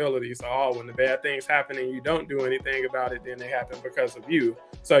responsibility. So when the bad things happen and you don't do anything about it, then they happen because of you.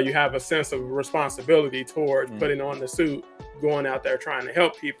 So you have a sense of responsibility toward putting on the suit, going out there trying to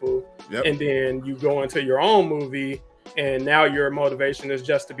help people. Yep. And then you go into your own movie, and now your motivation is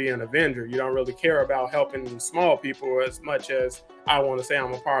just to be an Avenger. You don't really care about helping small people as much as I want to say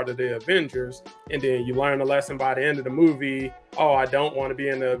I'm a part of the Avengers. And then you learn a lesson by the end of the movie. Oh, I don't want to be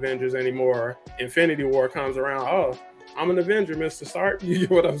in the Avengers anymore. Infinity War comes around. Oh, I'm an Avenger, Mr. Stark. You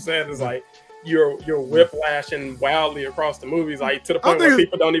get what I'm saying? It's like you're whiplashing wildly across the movies, like to the point where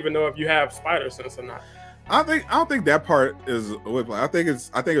people don't even know if you have spider sense or not. I don't think that part is whiplash.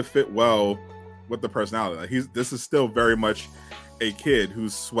 I think it fit well with the personality. Like this is still very much a kid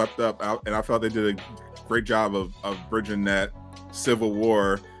who's swept up out, and I felt they did a great job of bridging that Civil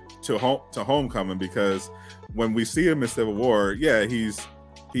War to Homecoming, because when we see him in Civil War, yeah, he's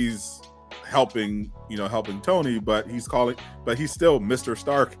helping Tony, but he's still Mr.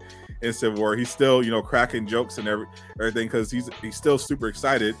 Stark in Civil War. He's still cracking jokes and everything, because he's still super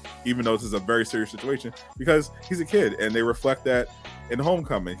excited, even though this is a very serious situation, because he's a kid, and they reflect that in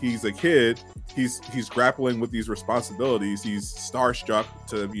Homecoming. He's a kid. He's grappling with these responsibilities. He's starstruck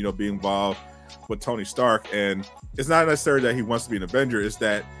to be involved with Tony Stark, and it's not necessarily that he wants to be an Avenger. It's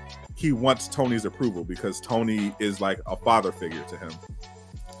that he wants Tony's approval, because Tony is like a father figure to him.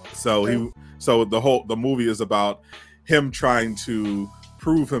 So the movie is about him trying to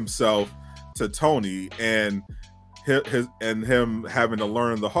prove himself to Tony, and him having to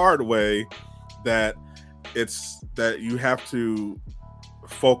learn the hard way that you have to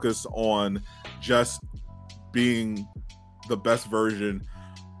focus on just being the best version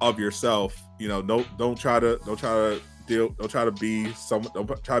of yourself. Don't try to be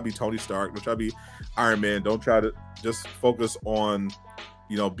Tony Stark. Don't try to be Iron Man. Don't try to just focus on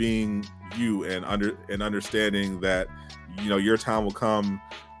being you, and understanding that your time will come.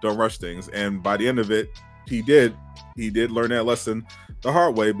 Don't rush things. And by the end of it, he did learn that lesson the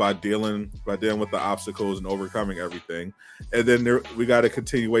hard way by dealing with the obstacles and overcoming everything. And then we got a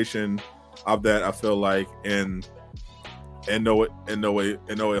continuation of that, I feel like, in No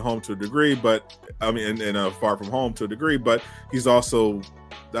Way Home to a degree, but I mean in Far From Home to a degree. But he's also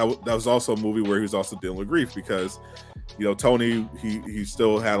that was also a movie where he was also dealing with grief, because Tony, he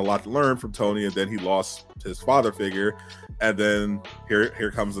still had a lot to learn from Tony, and then he lost his father figure, and then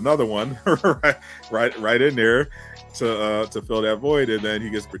here comes another one right in there to fill that void, and then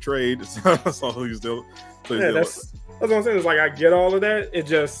he gets betrayed. So he's still. That's what I'm saying. It's like I get all of that. It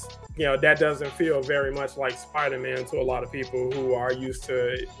just that doesn't feel very much like Spider-Man to a lot of people who are used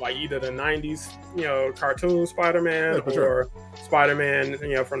to like either the 90s cartoon Spider-Man, or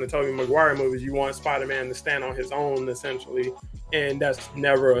Spider-Man from the Tobey Maguire movies. You want Spider-Man to stand on his own essentially, and that's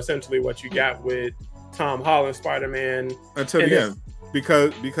never essentially what you got with Tom Holland Spider-Man until the end.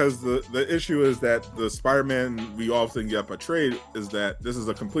 because the issue is that the Spider-Man we often get portrayed is that this is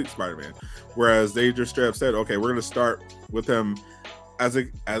a complete Spider-Man, whereas they just straight up said, okay, we're going to start with him as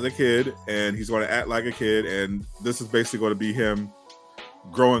a kid, and he's going to act like a kid, and this is basically going to be him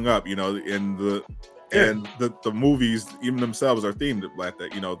growing up, in the and the movies even themselves are themed like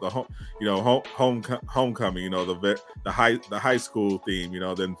that, homecoming, the high school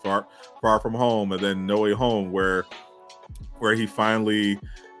theme, then far from home, and then No Way Home, where he finally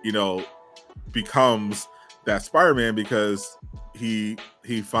becomes that Spider-Man because he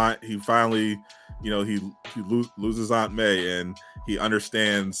finally he loses Aunt May, and he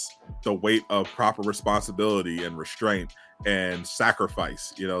understands the weight of proper responsibility and restraint and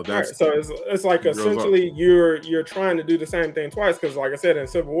sacrifice. That's right. So it's like essentially you're trying to do the same thing twice, because like I said, in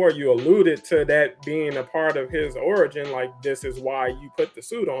Civil War you alluded to that being a part of his origin, like this is why you put the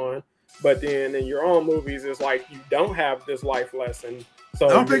suit on, but then in your own movies it's like you don't have this life lesson. So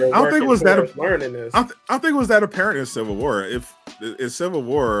I don't think it was that apparent in Civil War. If in Civil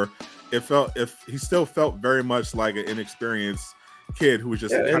War if he still felt very much like an inexperienced kid who was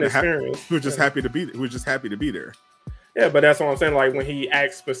just happy to be there. Yeah, but that's what I'm saying. Like when he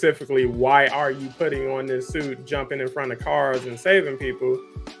asked specifically, why are you putting on this suit, jumping in front of cars and saving people?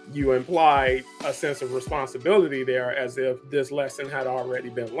 You imply a sense of responsibility there, as if this lesson had already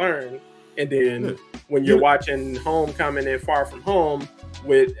been learned. And then when you're watching Homecoming and Far From Home,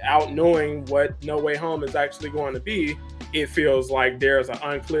 without knowing what No Way Home is actually going to be, it feels like there's an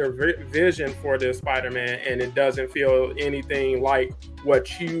unclear vision for this Spider-Man, and it doesn't feel anything like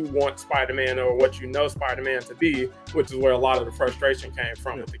what you want Spider-Man or what you know Spider-Man to be, which is where a lot of the frustration came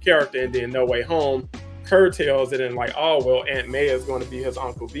from with the character. And then No Way Home curtails it and like, oh, well, Aunt May is going to be his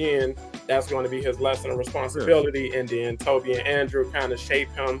Uncle Ben. That's going to be his lesson of responsibility. And then Tobey and Andrew kind of shape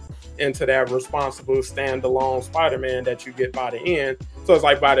him into that responsible standalone Spider-Man that you get by the end. So it's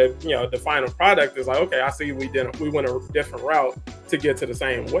like by the final product is like, okay, I see we went a different route to get to the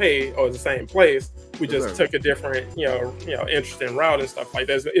same way or the same place. We just took a different, interesting route and stuff like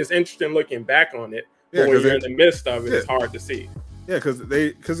that. It's interesting looking back on it, but when you're in the midst of it, it's hard to see. Yeah, because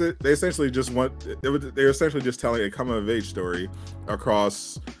they essentially they're essentially just telling a coming of age story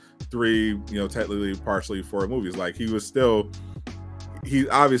across 3, technically partially 4 movies. Like he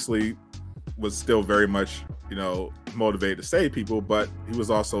obviously was still very much, motivated to save people, but he was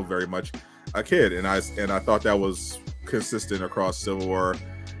also very much a kid, and I thought that was consistent across Civil War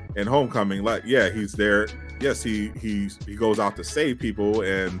and Homecoming. Like, yeah, he's there. Yes, he goes out to save people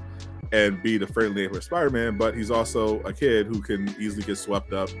and be the friendly neighborhood Spider-Man, but he's also a kid who can easily get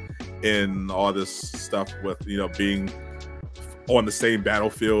swept up in all this stuff with, being on the same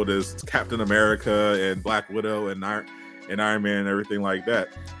battlefield as Captain America and Black Widow and Iron Man and everything like that.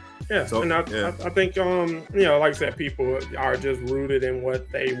 Yeah, so, and I think, like I said, people are just rooted in what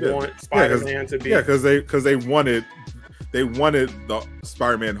they want Spider-Man to be. Yeah, because they wanted the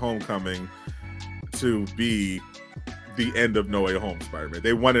Spider-Man Homecoming to be the end of No Way Home Spider-Man.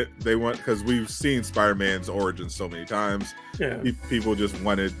 They want because we've seen Spider-Man's origin so many times. Yeah, people just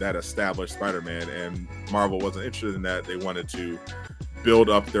wanted that established Spider-Man, and Marvel wasn't interested in that. They wanted to build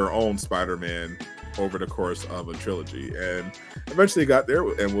up their own Spider-Man over the course of a trilogy, and eventually got there,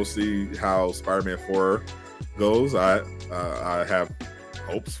 and we'll see how Spider-Man 4 goes. I have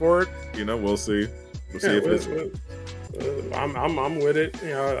hopes for it. We'll see. We'll see if it's. I'm with it.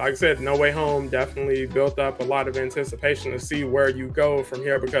 Like I said, No Way Home definitely built up a lot of anticipation to see where you go from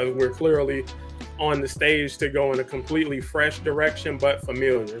here, because we're clearly on the stage to go in a completely fresh direction, but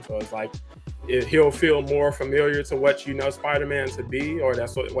familiar. So it's like he'll feel more familiar to what Spider-Man to be, or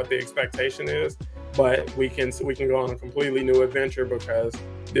that's what the expectation is. But we can go on a completely new adventure because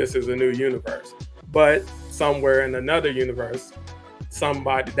this is a new universe. But somewhere in another universe,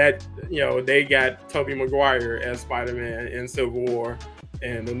 somebody that they got Tobey Maguire as Spider-Man in Civil War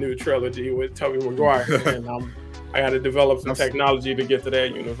and the new trilogy with Tobey Maguire, and I got to develop some technology to get to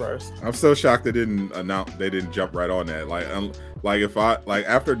that universe. I'm so shocked they didn't jump right on that. If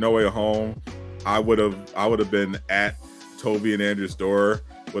after No Way Home, I would have been at Tobey and Andrew's door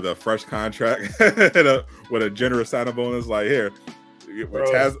with a fresh contract and with a generous sign-on bonus. Like, here,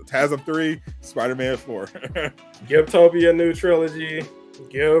 TASM 3, Spider-Man 4. Give Tobey a new trilogy.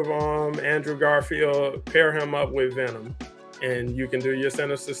 Give Andrew Garfield, pair him up with Venom, and you can do your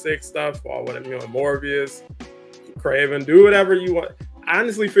Sinister Six stuff, or whatever, Morbius, Craven, do whatever you want. I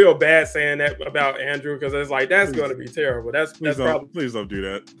honestly feel bad saying that about Andrew because it's like that's going to be terrible. That's probably please don't do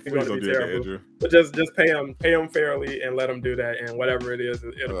that. Please going to don't be do that to terrible. Andrew. But just pay him fairly and let him do that, and whatever it is,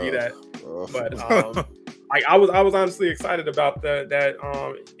 it'll be that. But I was honestly excited about that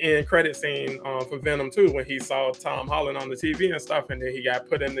end credit scene for Venom 2 when he saw Tom Holland on the TV and stuff, and then he got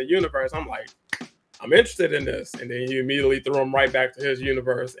put in the universe. I'm like, I'm interested in this, and then you immediately threw him right back to his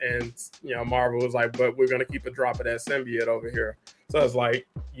universe, and Marvel was like, but we're gonna keep a drop of that symbiote over here. So it's like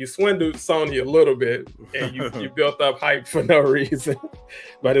you swindled Sony a little bit, and you built up hype for no reason.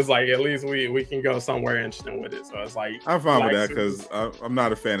 But it's like at least we can go somewhere interesting with it. So it's like I'm fine with that because I'm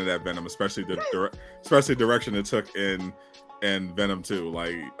not a fan of that Venom, especially the direction it took in Venom 2.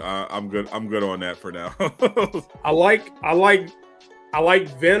 Like I'm good on that for now. I like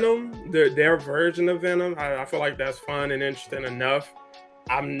Venom, their version of Venom. I feel like that's fun and interesting enough.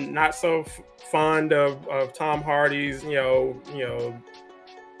 I'm not so fond of Tom Hardy's,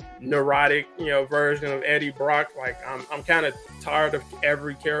 neurotic, version of Eddie Brock. Like I'm kind of tired of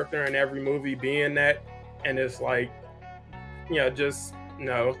every character in every movie being that, and it's like, just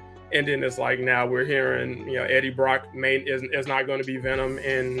no. And then it's like now we're hearing, Eddie Brock is not going to be Venom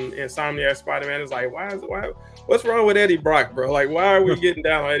in Insomniac Spider-Man. It's like what's wrong with Eddie Brock, bro? Like why are we getting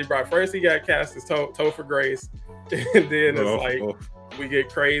down on Eddie Brock? First he got cast as Topher Grace, and then it's we get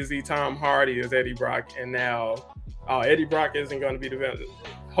crazy Tom Hardy as Eddie Brock, and now Eddie Brock isn't going to be the Venom.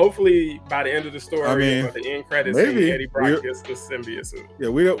 Hopefully by the end of the story, the end credits, Eddie Brock gets the symbiote suit. Yeah,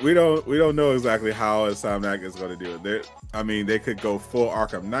 we don't know exactly how Insomniac is going to do it. They could go full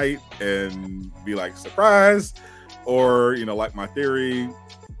Arkham Knight and be like surprise, or like my theory,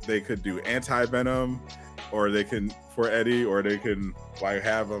 they could do anti-Venom, or they can for Eddie, or they can like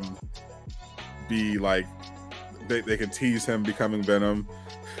have him be like they can tease him becoming Venom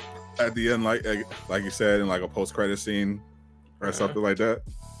at the end, like you said, in like a post-credit scene or something like that.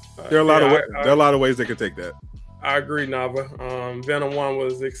 There are a lot of ways they could take that. I agree, Nava. Venom 1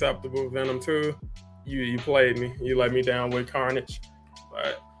 was acceptable. Venom 2, you played me. You let me down with Carnage.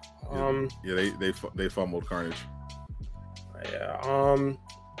 But they fumbled Carnage. Yeah.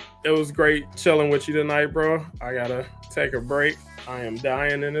 It was great chilling with you tonight, bro. I gotta take a break. I am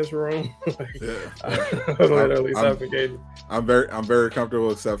dying in this room. I'm literally suffocating. I'm very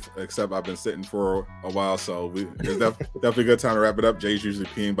comfortable, except I've been sitting for a while, so it's definitely a good time to wrap it up. Jay's usually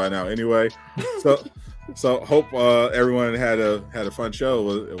peeing by now anyway, so hope everyone had a fun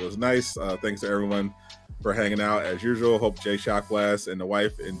show. It was nice. Thanks to everyone for hanging out as usual. Hope Jay Shockblast and the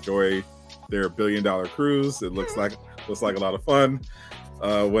wife enjoy their $1 billion cruise. It looks like a lot of fun.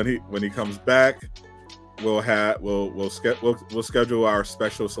 When he comes back, we'll schedule our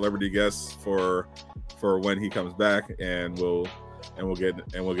special celebrity guests for when he comes back, and we'll get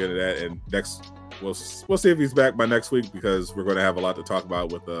into that. And next we'll see if he's back by next week, because we're going to have a lot to talk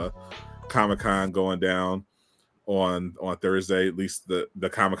about with Comic-Con going down on Thursday. At least the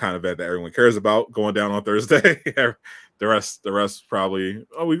Comic-Con event that everyone cares about going down on Thursday. the rest probably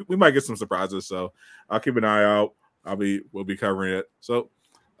we might get some surprises, so I'll keep an eye out. We'll be covering it. So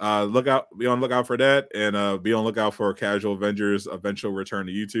be on the lookout for that, and be on the lookout for Casual Avengers eventual return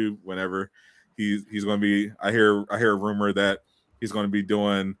to YouTube whenever he's going to be. I hear a rumor that he's going to be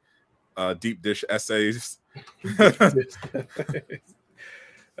doing deep dish essays.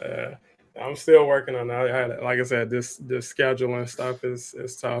 I'm still working on that. Like I said, this scheduling stuff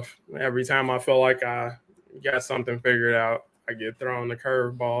is tough. Every time I feel like I got something figured out, I get thrown the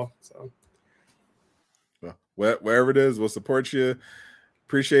curveball. So wherever it is, we'll support you.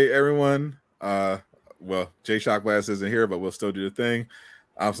 Appreciate everyone. Jay Shockblast isn't here, but we'll still do the thing.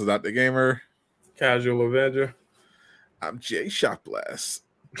 I'm Sazat the Gamer. Casual Avenger. I'm Jay Shockblast.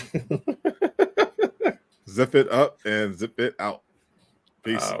 Zip it up and zip it out.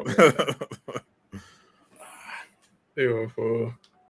 Peace. Beautiful.